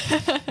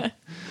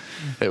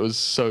 It was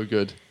so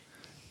good.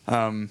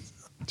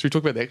 Should we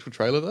talk about the actual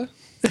trailer though?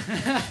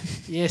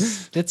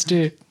 Yes, let's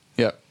do.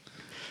 Yeah.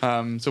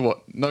 So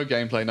what? No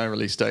gameplay, no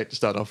release date to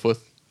start off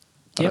with.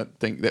 I Yep. don't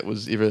think that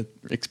was ever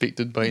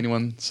expected by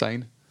anyone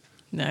sane.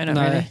 No, not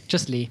No, really.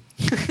 just Lee.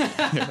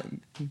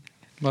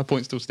 My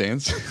point still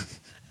stands.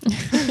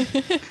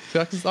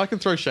 I can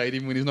throw shade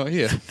even when he's not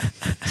here.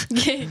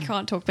 Yeah, you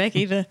can't talk back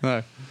either.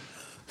 No.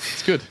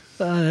 It's good.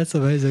 Oh, that's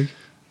amazing.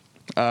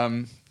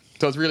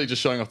 So it's really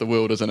just showing off the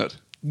world, isn't it?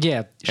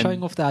 Yeah,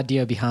 showing off the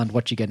idea behind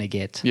what you're going to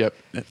get. Yep.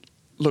 It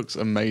looks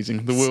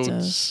amazing. The It world's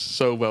does.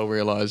 so well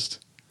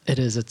realised. It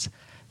is. It's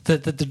the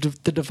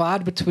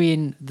divide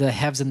between the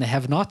haves and the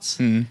have-nots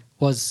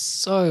was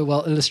so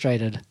well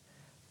illustrated.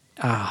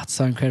 It's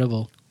so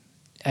incredible,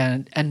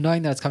 and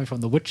knowing that it's coming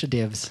from the Witcher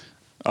devs.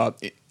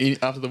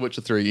 After The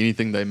Witcher 3,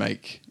 anything they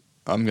make,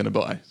 I'm going to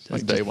buy.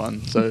 Like day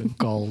one. So,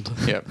 Gold.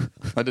 yeah.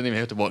 I didn't even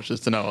have to watch this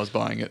to know I was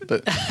buying it.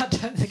 But I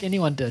don't think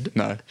anyone did.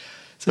 no.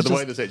 So But the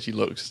way just- this actually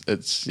looks,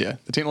 the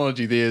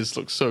technology there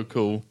looks so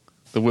cool.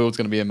 The world's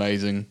going to be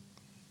amazing.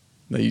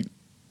 They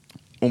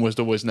almost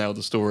always nailed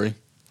the story.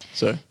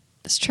 So,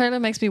 This trailer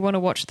makes me want to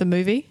watch the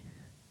movie.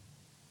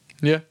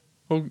 yeah.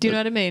 Well, Do you know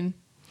what I mean?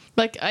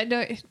 Like, I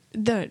know...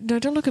 No,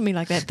 don't look at me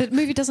like that. The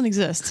movie doesn't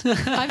exist.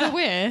 I'm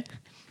aware.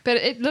 But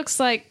it looks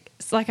like...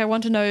 It's like I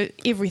want to know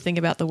everything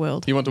about the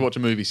world. you want to watch a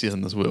movie set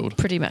in this world.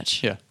 Pretty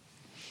much. Yeah.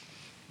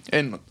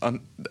 And I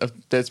think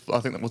that's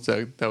what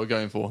they were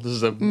going for. This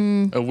is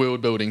a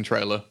world building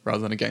trailer rather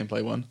than a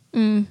gameplay one.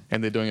 And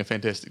they're doing a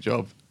fantastic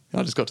job.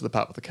 I just got to the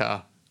part with the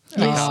car.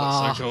 The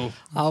car looks so cool.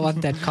 I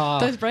want that car.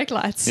 Those brake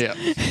lights. Yeah.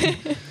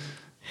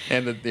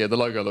 And the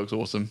logo looks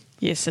awesome.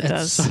 Yes, it It's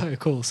does. so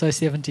cool. So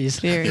 70s.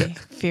 Very,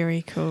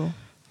 very cool.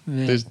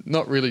 Yeah. There's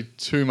not really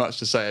too much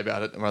to say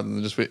about it rather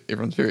than just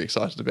everyone's very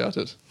excited about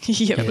it.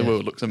 Yep. And the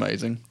world looks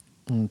amazing.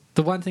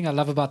 The one thing I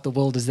love about the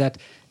world is that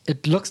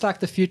it looks like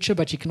the future,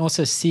 but you can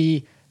also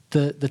see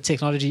the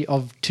technology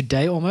of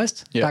today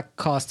almost. Yeah. Like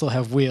cars still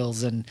have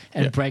wheels and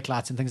Yeah. brake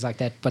lights and things like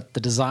that, but the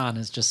design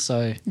is just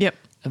so Yep.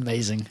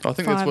 amazing. I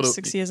think 5, that's what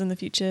 6 years in the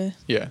future.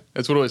 Yeah,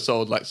 it's what always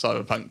sold like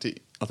Cyberpunk to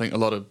I think a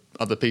lot of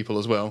other people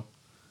as well.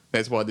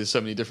 That's why there's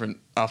so many different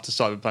after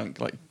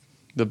Cyberpunk. Like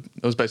it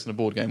was based on a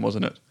board game,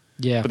 wasn't it?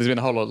 Yeah. But there's been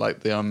a whole lot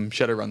like the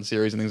Shadowrun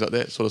series and things like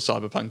that, sort of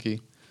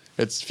cyberpunky.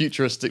 It's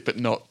futuristic, but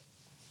not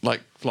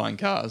like flying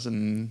cars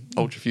and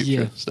ultra future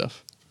Yeah.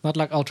 stuff. Not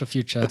like ultra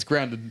future. It's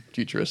grounded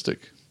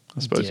futuristic,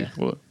 I suppose you Yeah. could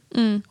call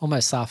it.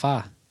 Almost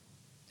sci-fi.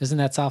 Isn't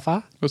that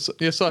sci-fi? Well,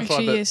 yeah, sci-fi,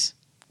 Actually, but yes.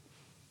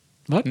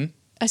 What?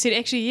 I said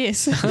actually yes.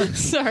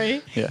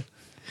 Sorry. yeah.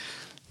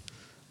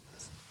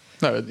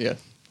 No, yeah,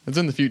 it's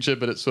in the future,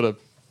 but it's sort of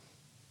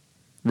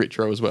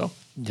retro as well.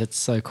 It's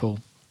so cool.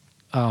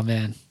 Oh,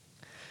 man.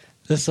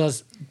 This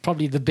was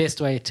probably the best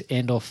way to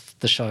end off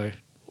the show.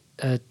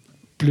 It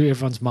blew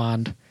everyone's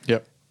mind.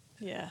 Yep.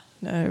 Yeah.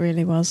 No, it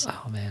really was.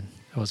 Oh, man.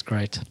 It was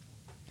great.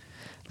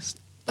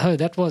 Oh,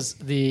 that was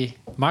the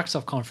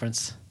Microsoft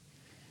conference.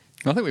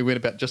 I think we went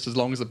about just as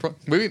long as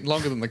we went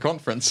longer than the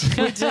conference.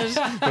 We did.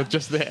 with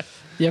just that,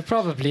 Yeah,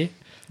 probably.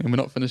 and we're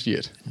not finished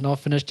yet. Not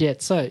finished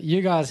yet. So,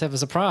 you guys have a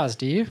surprise,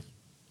 do you?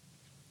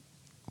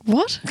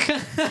 What?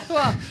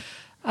 Well,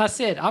 I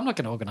said, I'm not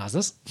going to organize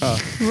this. Oh,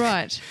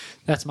 Right.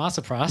 That's my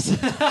surprise.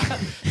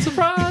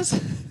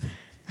 Surprise!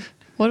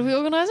 What are we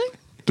organising?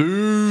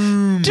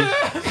 Doom!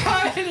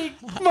 Holy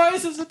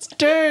Moses, it's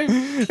Doom!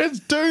 It's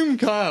Doom,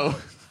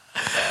 Kyle.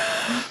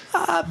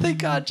 I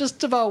think I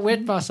just about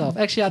wet myself.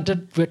 Actually, I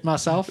did wet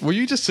myself. Were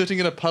you just sitting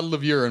in a puddle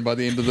of urine by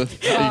the end of the It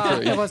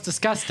E3? was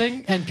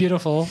disgusting and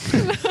beautiful.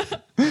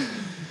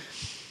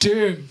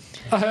 Doom.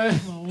 Oh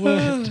my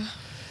word.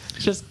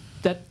 Just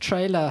that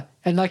trailer.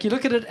 And like you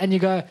look at it and you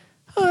go,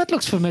 oh, that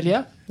looks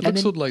familiar. It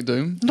looks sort of like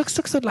Doom. Looks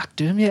sort of like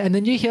Doom, yeah. And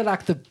then you hear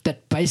like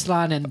that bass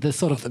line and the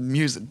sort of The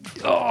music.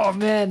 oh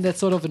man, that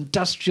sort of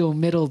industrial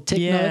metal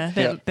techno. Yeah,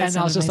 and I was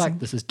sounds just amazing. like,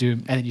 this is Doom.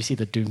 And then you see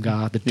the Doom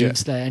guy, the Doom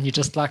Slayer, and you're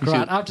just like,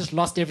 right, I've just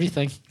lost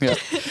everything. Yeah.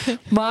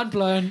 Mind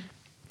blown.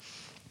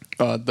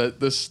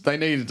 They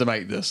needed to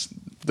make this.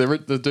 The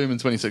Doom in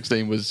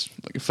 2016 was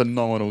like a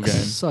phenomenal game.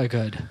 So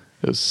good.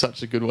 It was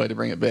such a good way to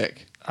bring it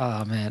back.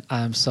 Oh man,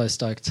 I am so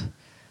stoked.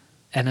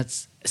 And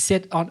it's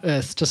set on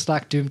Earth just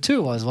like Doom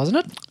 2 was, wasn't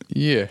it?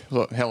 Yeah,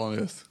 like Hell on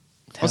Earth.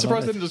 Hell I'm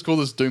surprised on they didn't just call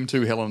this Doom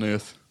 2 Hell on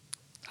Earth.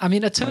 I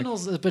mean,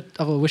 Eternal's a bit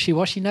of a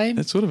wishy-washy name,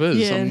 It sort of is.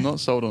 Yeah. I'm not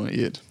sold on it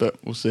yet, but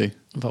we'll see.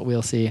 but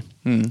we'll see.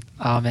 Hmm.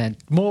 Oh man,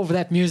 more of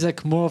that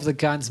music, more of the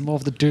guns, more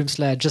of the Doom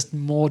Slayer, just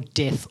more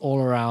death all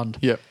around.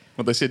 Yep.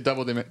 Well, they said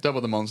double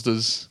the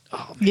monsters.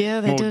 Yeah,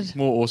 they more, did.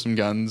 more awesome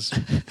guns.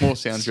 More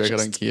soundtrack. I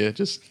don't care.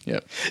 Just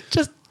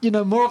Just,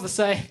 more of the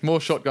same. more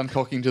shotgun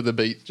cocking to the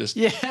beat. Just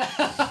Yeah.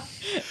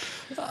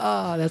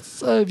 That's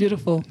so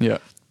beautiful. yeah.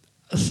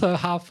 So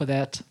hyped for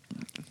that.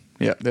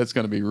 Yeah, that's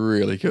going to be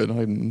really good.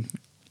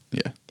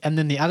 Yeah. And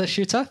then the other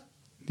shooter?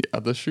 The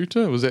other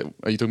shooter was that?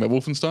 Are you talking about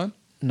Wolfenstein?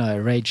 No,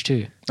 Rage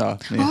 2. Ah,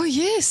 yeah. Oh,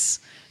 yes.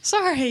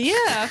 Sorry, yeah,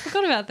 I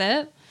forgot about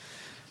that.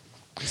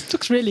 This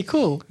looks really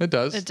cool. It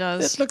does. It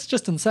does. It looks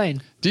just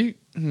insane. Do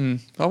you?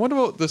 I wonder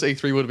what this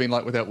E3 would have been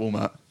like without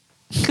Walmart.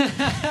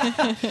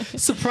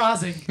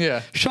 Surprising.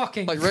 Yeah.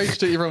 Shocking. Like Rage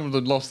 2, everyone would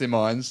have lost their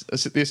minds.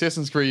 The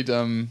Assassin's Creed,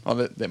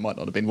 that might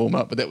not have been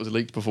Walmart, but that was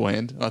leaked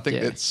beforehand. And I think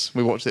Yeah.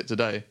 we watched that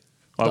today.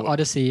 The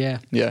Odyssey, yeah.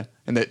 Yeah,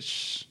 and that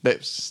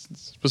was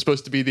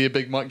supposed to be their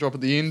big mic drop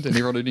at the end, and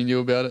everyone already knew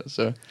about it.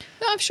 So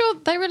No, I'm sure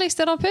they released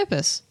that on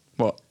purpose.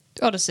 what?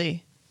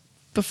 Odyssey.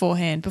 Before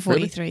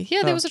Really? E3.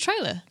 Yeah, there Oh. was a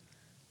trailer.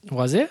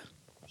 Was there?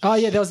 Oh,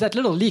 yeah, there was that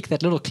little leak,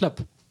 that little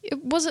clip.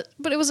 But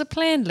it was a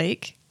planned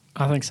leak.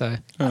 I think so.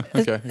 Oh, okay,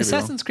 could be wrong.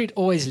 Assassin's Creed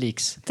always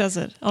leaks. Does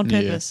it? On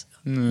Yeah. purpose.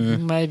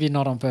 Maybe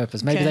not on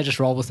purpose. Maybe Okay. they just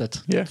roll with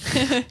it. Yeah.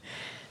 Okay.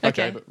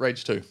 Okay, but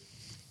Rage 2.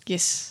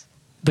 Yes.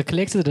 The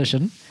collector's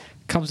edition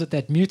comes with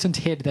that mutant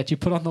head that you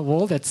put on the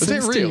wall. That Is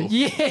that sings to you. real?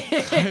 Yeah.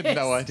 I had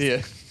no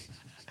idea.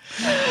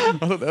 I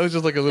thought that was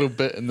just like a little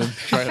bit in the I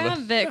trailer.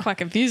 found that quite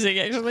confusing,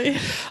 actually.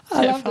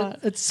 I That love part. it.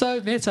 It's so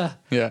meta.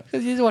 Yeah.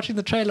 He's watching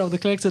the trailer of the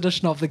collector's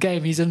edition of the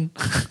game he's in.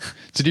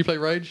 Did you play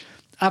Rage?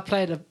 I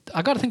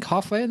got to think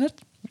halfway in it.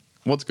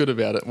 What's good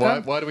about it?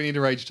 Why do we need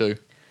a Rage 2?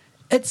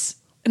 It's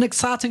an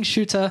exciting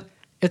shooter.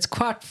 It's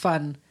quite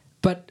fun,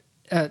 but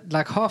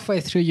like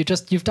halfway through,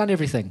 you've done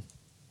everything.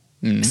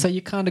 So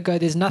you kind of go,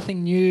 there's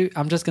nothing new.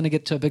 I'm just going to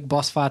get to a big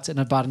boss fight in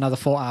about another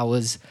 4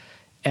 hours.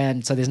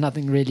 And so there's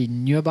nothing really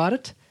new about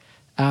it.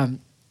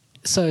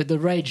 So the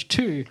Rage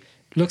 2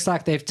 looks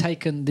like they've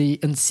taken the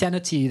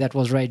insanity that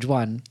was Rage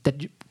 1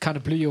 that kind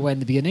of blew you away in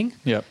the beginning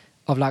Yep.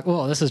 of like,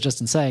 oh, this is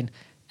just insane.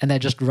 And they're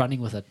just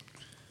running with it.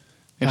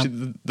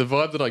 Actually, the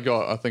vibe that I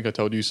got, I think I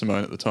told you,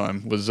 Simone, at the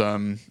time, was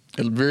it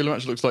really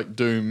much looks like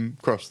Doom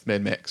crossed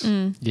Mad Max.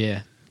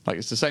 Yeah. Like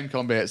it's the same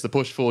combat, it's the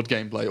push forward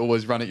gameplay,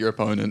 always run at your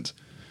opponent.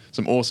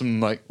 Some awesome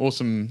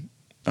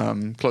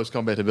close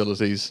combat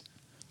abilities,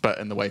 but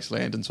in the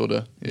wasteland and sort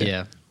of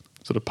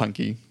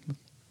punky.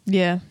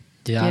 Yeah.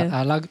 Yeah,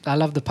 Yeah. I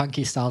love the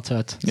punky style to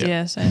it. Yeah.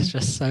 Yeah, same. It's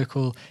just so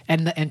cool.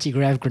 And the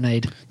anti-grav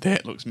grenade.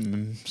 That looks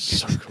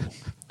so cool.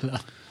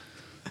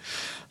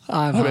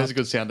 I'm It has a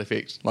good sound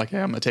effect, like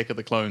Attack of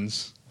the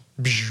Clones.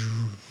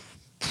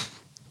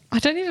 I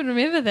don't even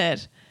remember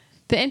that.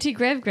 The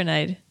anti-grav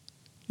grenade.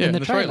 Yeah, In in the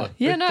the trailer. trailer.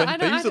 Yeah, no, they, I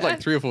they know, used it I- like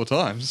 3 or 4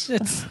 times.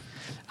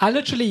 I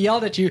literally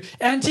yelled at you,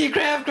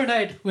 anti-grav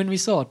grenade, when we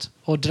saw it.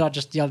 Or did I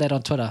just yell that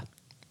on Twitter?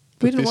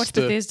 We didn't watch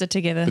Bethesda- Bethesda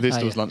together.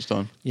 Bethesda Oh, was yeah.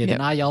 lunchtime. Yeah, then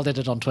Yep. I yelled at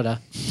it on Twitter.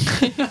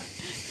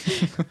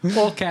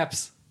 All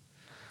caps.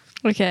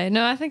 Okay,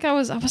 no, I think I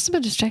must have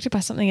been distracted by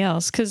something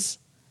else because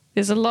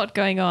there's a lot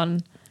going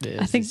on.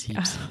 I think There's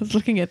heaps. I was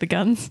looking at the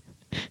guns.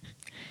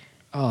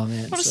 Oh,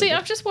 man. Honestly,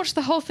 I've just watched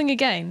the whole thing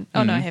again.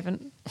 Oh, no, I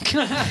haven't.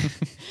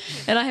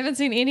 And I haven't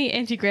seen any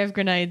anti-grav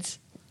grenades.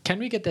 Can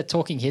we get that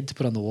talking head to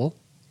put on the wall?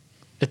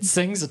 It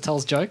sings, it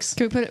tells jokes.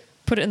 Can we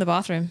put it in the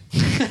bathroom?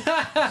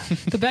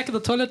 The back of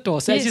the toilet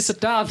door. So as you Yes. sit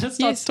down, it starts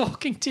Yes.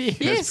 talking to you.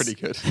 Yes. That's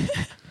pretty good.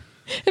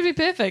 It'd be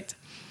perfect.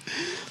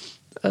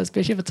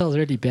 Especially if it tells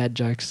really bad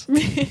jokes.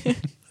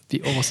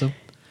 Be awesome.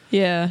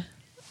 Yeah.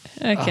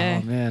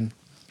 Okay. Oh, man.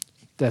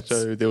 That's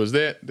So there was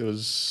that. There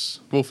was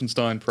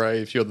Wolfenstein,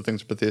 Prey, a few other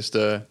things with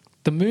Bethesda.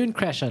 the Moon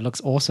Crasher looks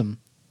awesome.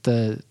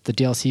 The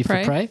DLC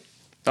Prey? for Prey.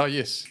 Oh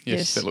yes,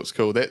 Yes. that looks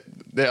cool. That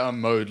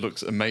mode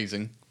looks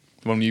amazing.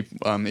 When you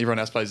everyone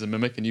else plays a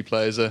mimic and you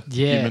play as a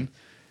Yeah. human,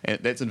 and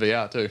that's in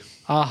VR too.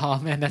 Oh,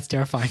 man, that's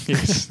terrifying.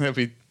 Yes, that'd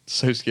be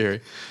so scary.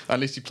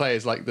 Unless you play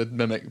as like the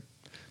mimic,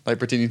 like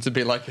pretending to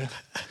be like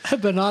A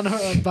banana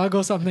or a bug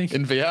or something.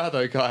 in VR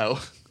though, Kyle.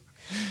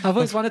 I've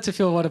always wanted to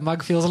feel what a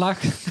mug feels like.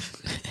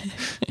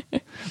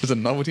 It's a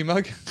novelty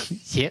mug,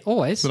 Yeah,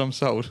 always. but I'm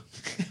sold.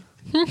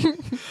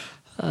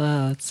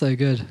 It's so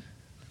good.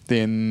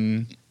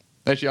 Then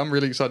actually, I'm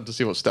really excited to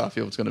see what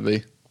Starfield's going to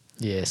be.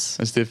 Yes.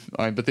 It's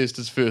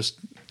Bethesda's first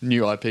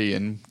new IP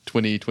in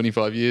 20,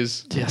 25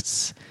 years.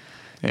 Yes.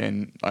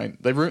 And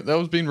that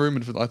was being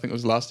rumored for, I think it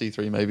was last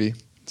E3 maybe.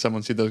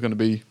 Someone said there was going to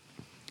be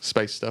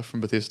space stuff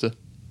from Bethesda.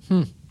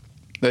 They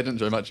didn't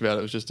show much about it.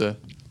 It was just a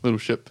little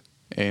ship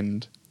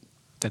and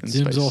That in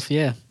zooms space. off,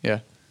 yeah. Yeah.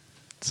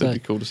 So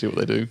it'd be cool to see what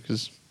they do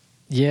because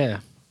Yeah,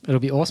 it'll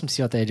be awesome to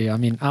see what they do. I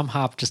mean, I'm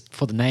hyped just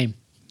for the name.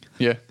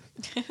 yeah.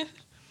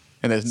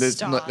 And there's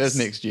Stars.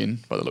 next gen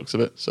by the looks of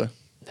it. So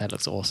That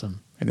looks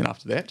awesome. and then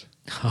after that,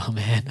 Oh,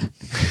 man.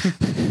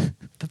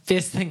 The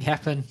best thing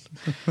happened.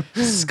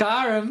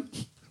 Skyrim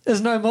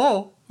is no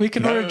more. We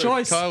can all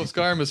rejoice. Kyle,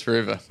 Skyrim is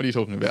forever. What are you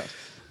talking about?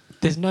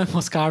 There's no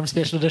more Skyrim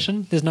Special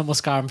Edition. There's no more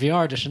Skyrim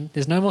VR Edition.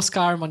 There's no more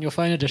Skyrim on your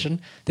phone edition.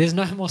 There's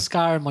no more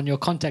Skyrim on your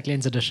contact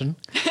lens edition.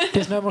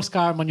 There's no more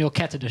Skyrim on your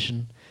cat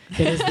edition.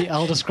 It is the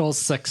Elder Scrolls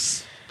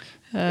 6.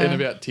 In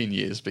about 10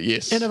 years, but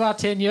yes. In about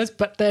 10 years,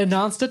 but they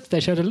announced it. They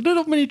showed a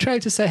little mini trailer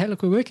to say, hey,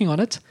 look, we're working on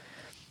it.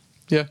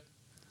 Yeah.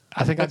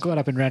 I think I got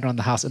up and ran around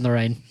the house in the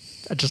rain.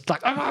 I just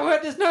like, oh my word,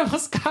 there's no more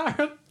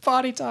Skyrim.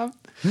 Party time.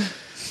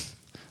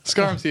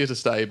 Skyrim's here to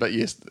stay, but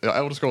yes,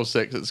 Elder Scrolls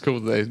 6, it's cool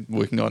that they're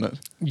working on it.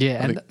 Yeah, I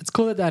and think- it's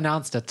cool that they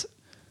announced it.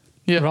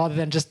 Yeah. Rather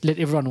than just let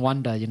everyone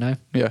wonder, you know?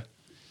 Yeah.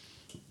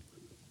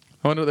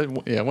 I wonder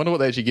what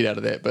they actually get out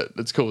of that, but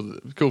it's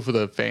cool for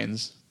the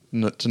fans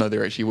to know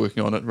they're actually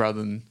working on it rather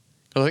than...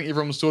 I think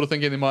everyone was sort of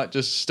thinking they might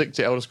just stick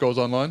to Elder Scrolls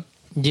Online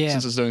Yeah.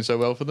 since it's doing so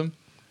well for them.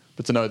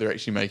 But to know they're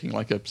actually making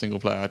like a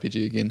single-player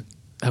RPG again,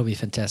 That'll be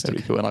that'd fantastic.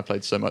 be cool. And I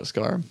played so much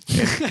Skyrim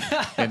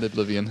and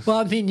Oblivion. Well,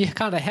 I mean, you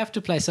kind of have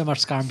to play so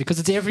much Skyrim because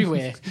it's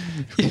everywhere.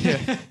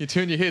 Yeah, you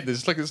turn your head,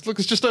 there's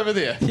it's just over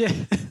there. Yeah.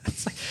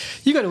 It's like,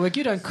 you go to work,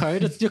 you don't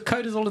code. Your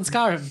code is all in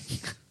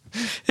Skyrim.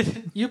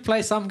 You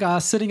play some guy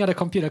sitting at a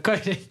computer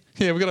coding.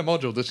 Yeah, we've got a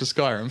module that's just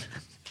Skyrim.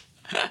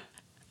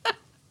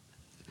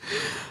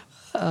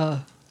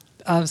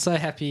 I'm so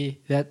happy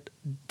that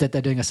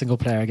they're doing a single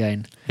player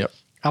again. Yep.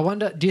 I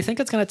wonder, do you think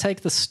it's going to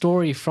take the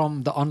story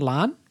from the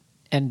online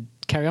and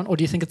carry on? Or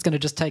do you think it's going to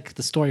just take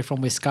the story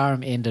from where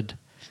Skyrim ended,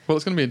 Well,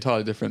 it's going to be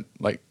entirely different.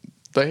 Like,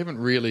 they haven't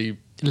really...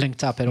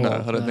 linked up at all?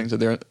 No, I don't think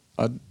so.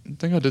 I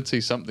think I did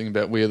see something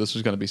about where this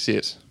was going to be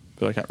set,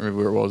 but I can't remember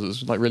where it was. It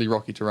was like really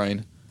rocky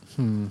terrain.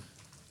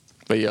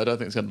 But yeah, I don't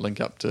think it's going to link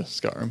up to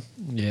Skyrim.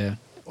 Yeah.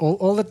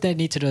 All that they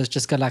need to do is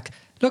just go like,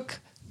 look,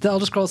 the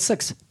Elder Scrolls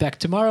 6, back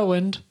to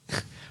Morrowind,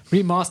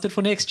 remastered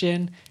for next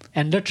gen,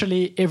 and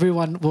literally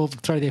everyone will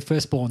throw their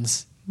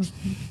firstborns.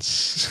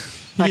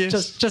 Like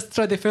Yes. just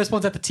throw their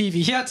firstborns at the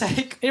TV. Here,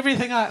 take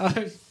everything I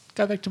own.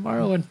 Go back to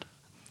Morrowind.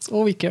 That's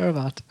all we care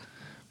about.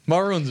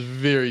 Morrowind's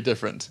very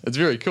different. It's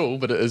very cool,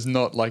 but it is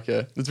not like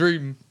it's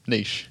very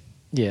niche.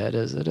 Yeah, it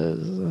is. It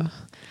is.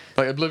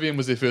 Like Oblivion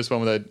was their first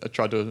one where they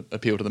tried to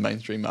appeal to the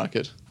mainstream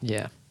market.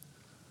 Yeah.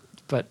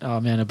 But, oh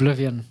man,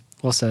 Oblivion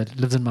also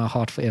lives in my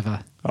heart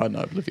forever. Oh no,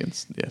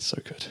 Oblivion's so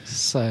good.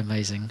 So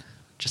amazing.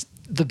 Just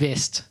the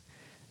best.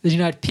 You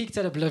know, it peaked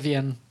at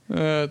Oblivion.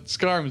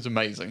 Skyrim is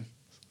amazing.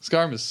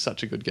 Skyrim is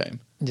such a good game.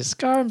 Yeah,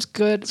 Skyrim's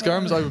good.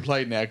 Skyrim's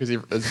overplayed now because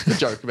there's a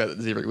joke about it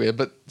is everywhere.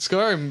 But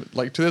Skyrim,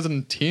 like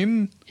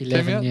 2010,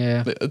 11, came out.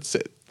 yeah. It's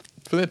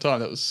for that time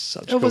that was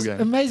such a It cool was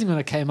game. amazing when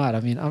it came out. I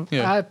mean,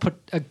 Yeah. I put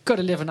a good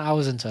 11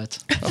 hours into it.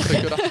 I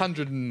think I got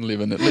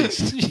 111 at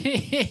least.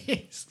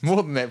 Yes. More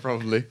than that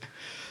probably.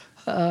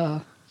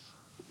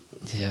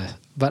 Yeah,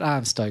 but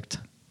I'm stoked.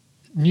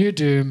 New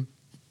Doom,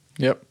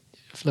 Yep.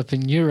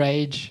 flipping new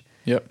Rage,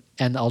 Yep.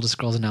 and the Elder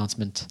Scrolls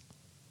announcement.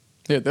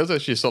 Yeah, that was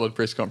actually a solid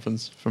press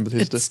conference from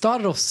Bethesda. It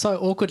started off so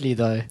awkwardly,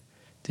 though.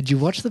 Did you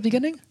watch the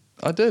beginning?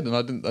 I did, and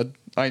I didn't.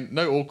 I ain't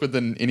no awkward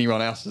than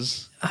anyone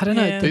else's. I don't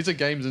know. Yeah. These are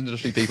games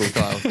industry people,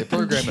 Kyle. They're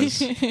programmers.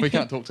 We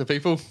can't talk to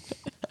people.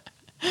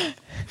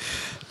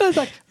 It's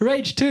like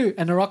Rage 2,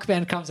 and a rock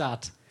band comes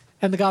out,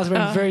 and the guy's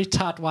wearing Oh. very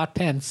tight white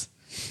pants.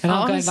 And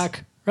I'm going honest-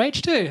 like,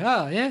 Rage 2?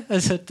 Oh, yeah?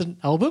 Is it an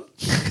album?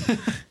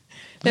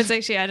 That's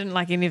actually, I didn't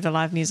like any of the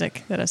live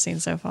music that I've seen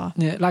so far.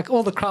 Yeah, like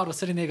all the crowd was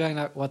sitting there going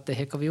like, what the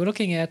heck are we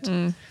looking at?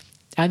 And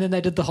then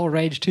they did the whole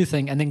Rage 2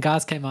 thing, and then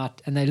guys came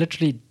out, and they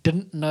literally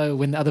didn't know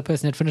when the other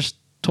person had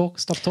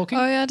stopped talking.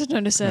 Oh, yeah, I did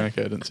notice that.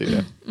 Okay, I didn't see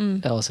that.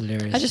 That was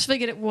hilarious. I just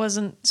figured it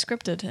wasn't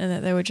scripted and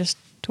that they were just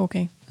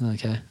talking.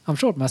 Okay. I'm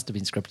sure it must have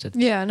been scripted.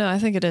 Yeah, no, I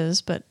think it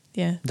is, but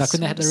yeah. Like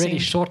when they had the it's really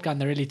seemed- short guy and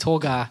the really tall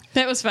guy,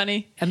 That was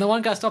funny. and the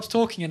one guy stops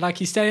talking, and like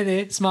he's standing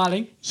there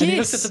smiling, and he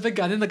looks at Yes. the big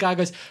guy, and then the guy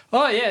goes,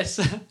 "Oh yes."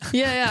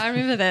 Yeah, I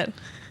remember that.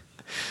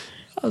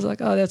 I was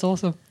like, "Oh, that's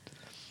awesome."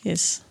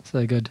 Yes.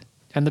 So good.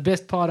 And the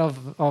best part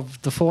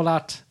of the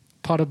Fallout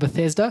part of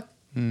Bethesda,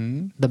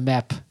 the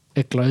map.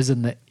 It glows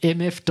in the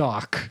MF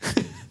dark.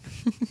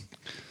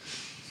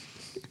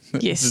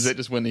 Yes. Does that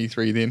just win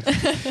E3 then?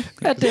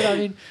 That did. I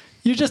mean,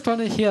 you just want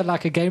to hear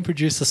like a game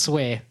producer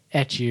swear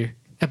at you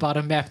about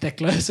a map that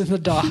glows in the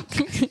dark.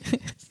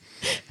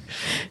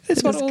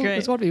 It's That is great.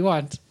 It's what we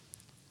want.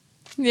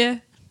 Yeah.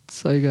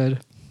 So good.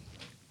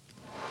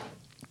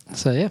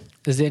 So yeah,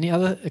 is there any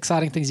other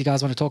exciting things you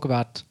guys want to talk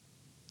about,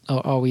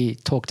 or are we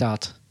talked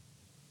out?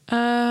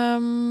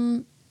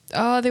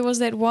 There was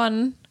that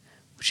one,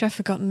 which I've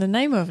forgotten the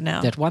name of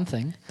now. That one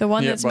thing. The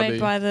one Yeah, that's by made the-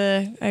 by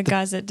the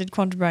guys that did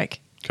Quantum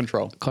Break.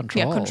 Control.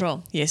 Control. Yeah,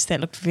 Control. Yes, that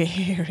looked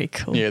very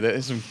cool. Yeah, there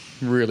is some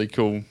really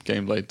cool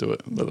gameplay to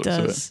it. By the looks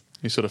of does. it.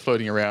 You're sort of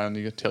floating around,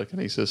 you got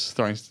telekinesis,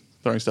 throwing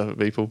stuff at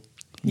people.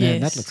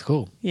 Man, Yes. that looks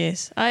cool.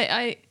 Yes.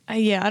 I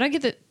don't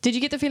get the... Did you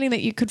get the feeling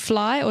that you could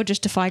fly or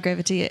just defy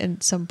gravity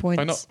at some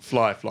points? Oh, not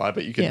fly,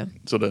 but you can Yeah.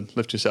 sort of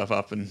lift yourself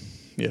up and,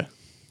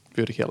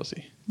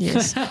 verticality.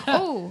 Yes.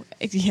 Oh,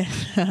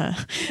 yeah.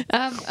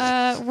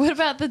 What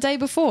about the day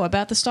before?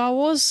 About the Star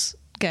Wars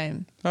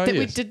game Oh, that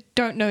yes. we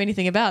don't know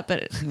anything about,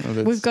 but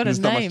Well, we've got his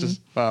there's not name.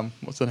 much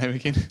what's the name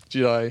again?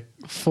 Jedi.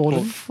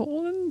 Fallen.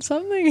 Fallen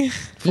something. You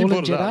Fallen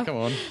brought it Jedi. up, come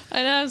on.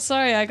 I know. I'm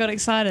sorry. I got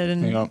excited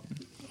Hang and on.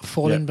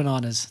 Fallen Yeah.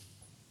 bananas.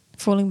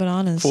 falling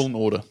bananas. Fallen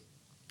Order.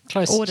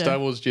 Close. Order. Star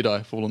Wars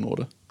Jedi Fallen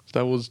Order.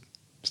 Star Wars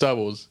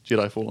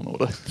Jedi Fallen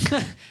Order.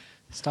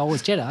 Star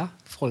Wars Jedi.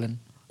 Fallen.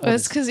 Well,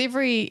 it's because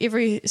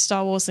every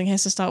Star Wars thing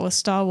has to start with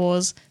Star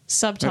Wars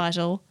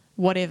subtitle,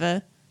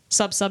 whatever,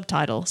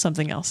 subtitle,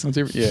 something else.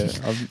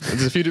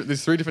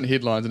 There's 3 different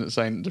headlines and it's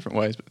saying it different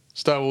ways. But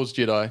Star Wars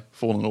Jedi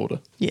Fallen Order.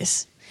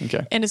 Yes.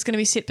 Okay. And it's going to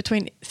be set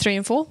between 3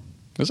 and 4.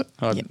 Is it?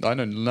 Yep. I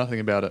know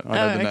nothing about it. I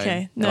know Oh, the name.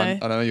 okay. No.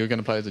 I know you're going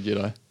to play as a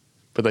Jedi,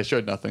 but they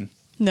showed nothing.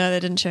 No, they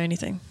didn't show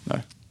anything.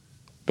 No.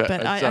 But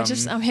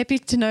I'm happy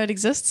to know it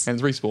exists. and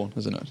it's Respawn,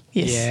 isn't it?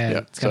 Yes. Yeah, Yeah,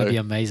 it's going to so- be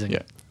amazing.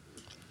 Yeah.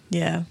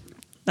 Yeah.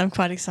 I'm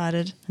quite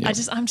excited. Yeah.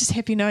 I'm just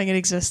happy knowing it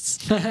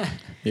exists.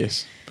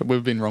 Yes, but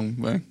we've been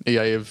wrong.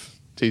 EA have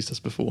teased us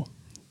before.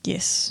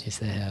 Yes. Yes,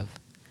 they have.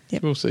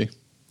 Yep. We'll see.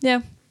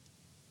 Yeah.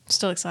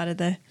 Still excited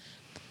though.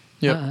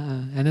 Yep.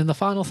 And then the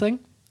final thing,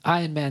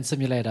 Iron Man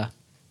Simulator.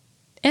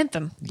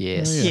 Anthem.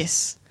 Yes. Oh, yeah.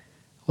 Yes.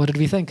 What did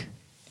we think?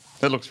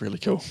 That looks really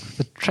cool.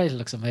 The trailer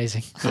looks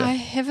amazing. Yeah. I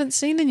haven't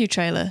seen the new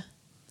trailer.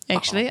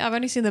 Actually, I've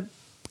only seen the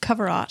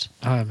cover art.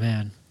 Oh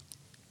man,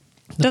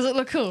 Does it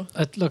look cool?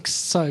 it looks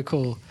so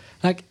cool.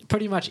 Like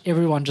pretty much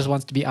everyone just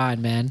wants to be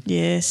Iron Man,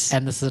 Yes.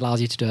 and this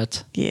allows you to do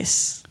it.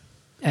 Yes.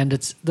 And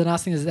it's the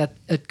nice thing is that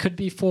it could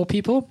be 4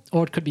 people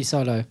or it could be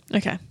solo,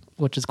 Okay.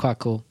 which is quite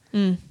cool.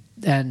 Mm.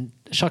 And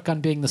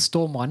Shotgun being the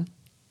Storm one,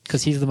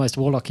 because he's the most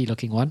warlocky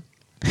looking one.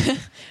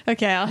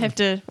 Okay, I'll have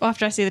to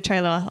after I see the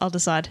trailer. I'll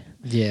decide.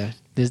 Yeah,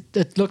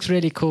 it looks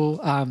really cool.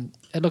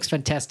 It looks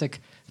fantastic.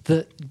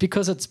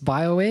 Because it's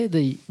BioWare,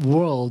 the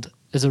world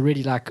is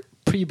already like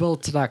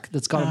pre-built, like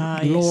it's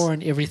got lore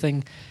and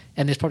everything,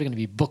 and there's probably going to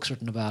be books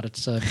written about it.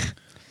 So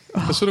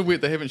It's sort of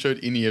weird they haven't showed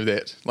any of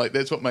that. Like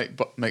that's what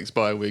makes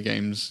BioWare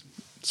games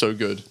so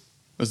good.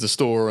 Is the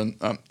story and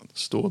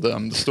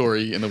the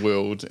story and the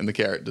world and the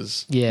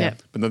characters. yeah, Yeah.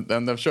 But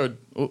they've showed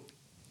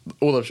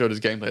all they've showed is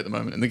gameplay at the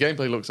moment, and the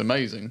gameplay looks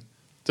amazing.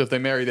 So if they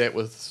marry that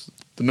with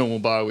the normal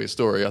BioWare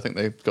story, I think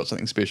they've got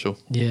something special.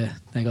 yeah,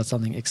 they got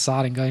something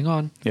exciting going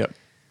on. Yep.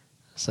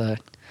 So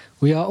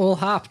we are all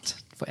hyped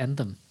for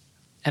Anthem,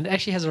 and it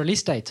actually has a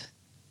release date,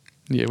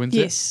 Yeah. When's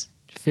Yes.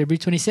 February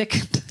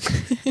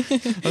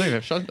 22nd.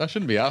 that? I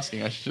shouldn't be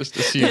asking. I should just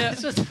assume. Yeah.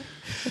 It's just,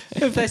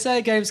 if they say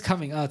a game's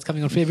coming, it's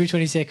coming on February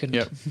 22nd.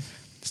 Yep.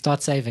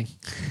 Start saving.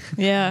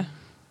 Yeah.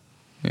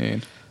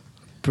 And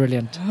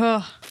Brilliant.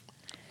 Oh,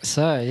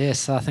 So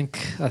yes, I think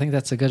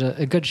that's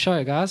a good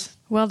show, guys.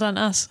 well done,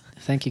 us.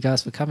 Thank you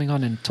guys for coming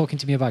on and talking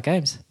to me about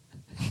games.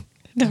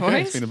 No it's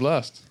worries. been a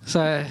blast.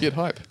 So Get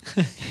hype.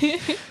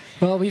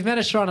 well, we've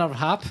managed to run out of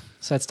hype,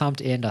 so it's time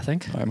to end, I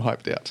think. I'm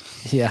hyped out.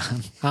 Yeah,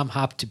 I'm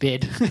hyped to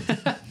bed.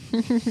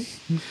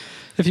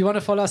 If you want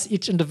to follow us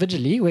each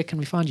individually, where can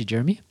we find you,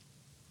 Jeremy?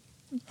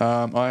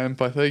 I am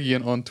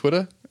Pythagorean on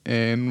Twitter,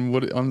 and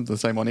I'm the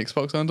same on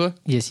Xbox, aren't I?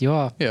 Yes, you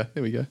are. Yeah,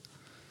 there we go.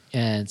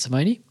 And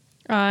Simone?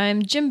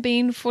 I'm Jim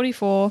Bean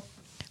 44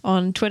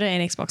 on Twitter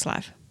and Xbox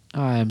Live.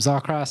 I am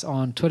Zarkras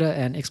on Twitter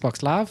and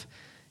Xbox Live,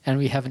 and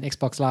we have an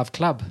Xbox Live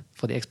club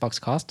for the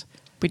Xboxcast.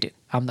 We do.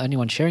 I'm the only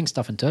one sharing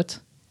stuff into it,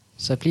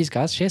 so please,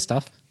 guys, share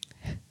stuff.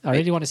 I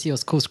really want to see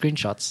those cool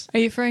screenshots. Are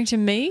you referring to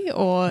me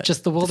or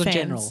Just the world in fans?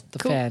 general, the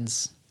Cool.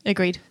 fans,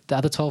 Agreed. the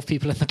other 12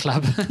 people in the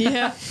club.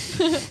 Yeah.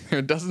 There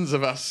are dozens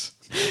of us.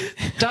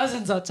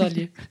 Dozens, I'll tell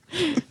you.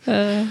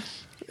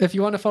 If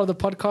you want to follow the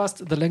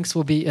podcast, the links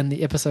will be in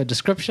the episode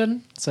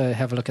description, so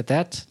have a look at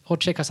that. Or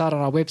check us out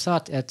on our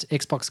website at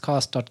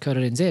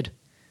xboxcast.co.nz.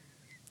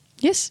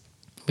 Yes.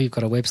 We've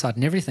got a website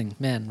and everything.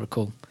 Man, we're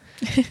cool.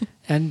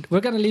 And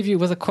we're going to leave you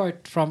with a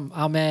quote from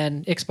our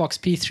man, Xbox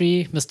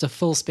P3, Mr.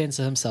 Phil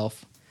Spencer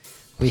himself,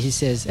 where he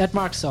says, "At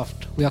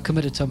Microsoft, we are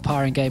committed to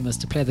empowering gamers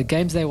to play the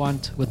games they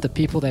want, with the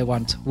people they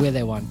want, where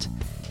they want.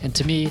 And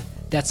to me,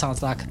 that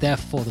sounds like they're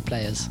for the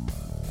players."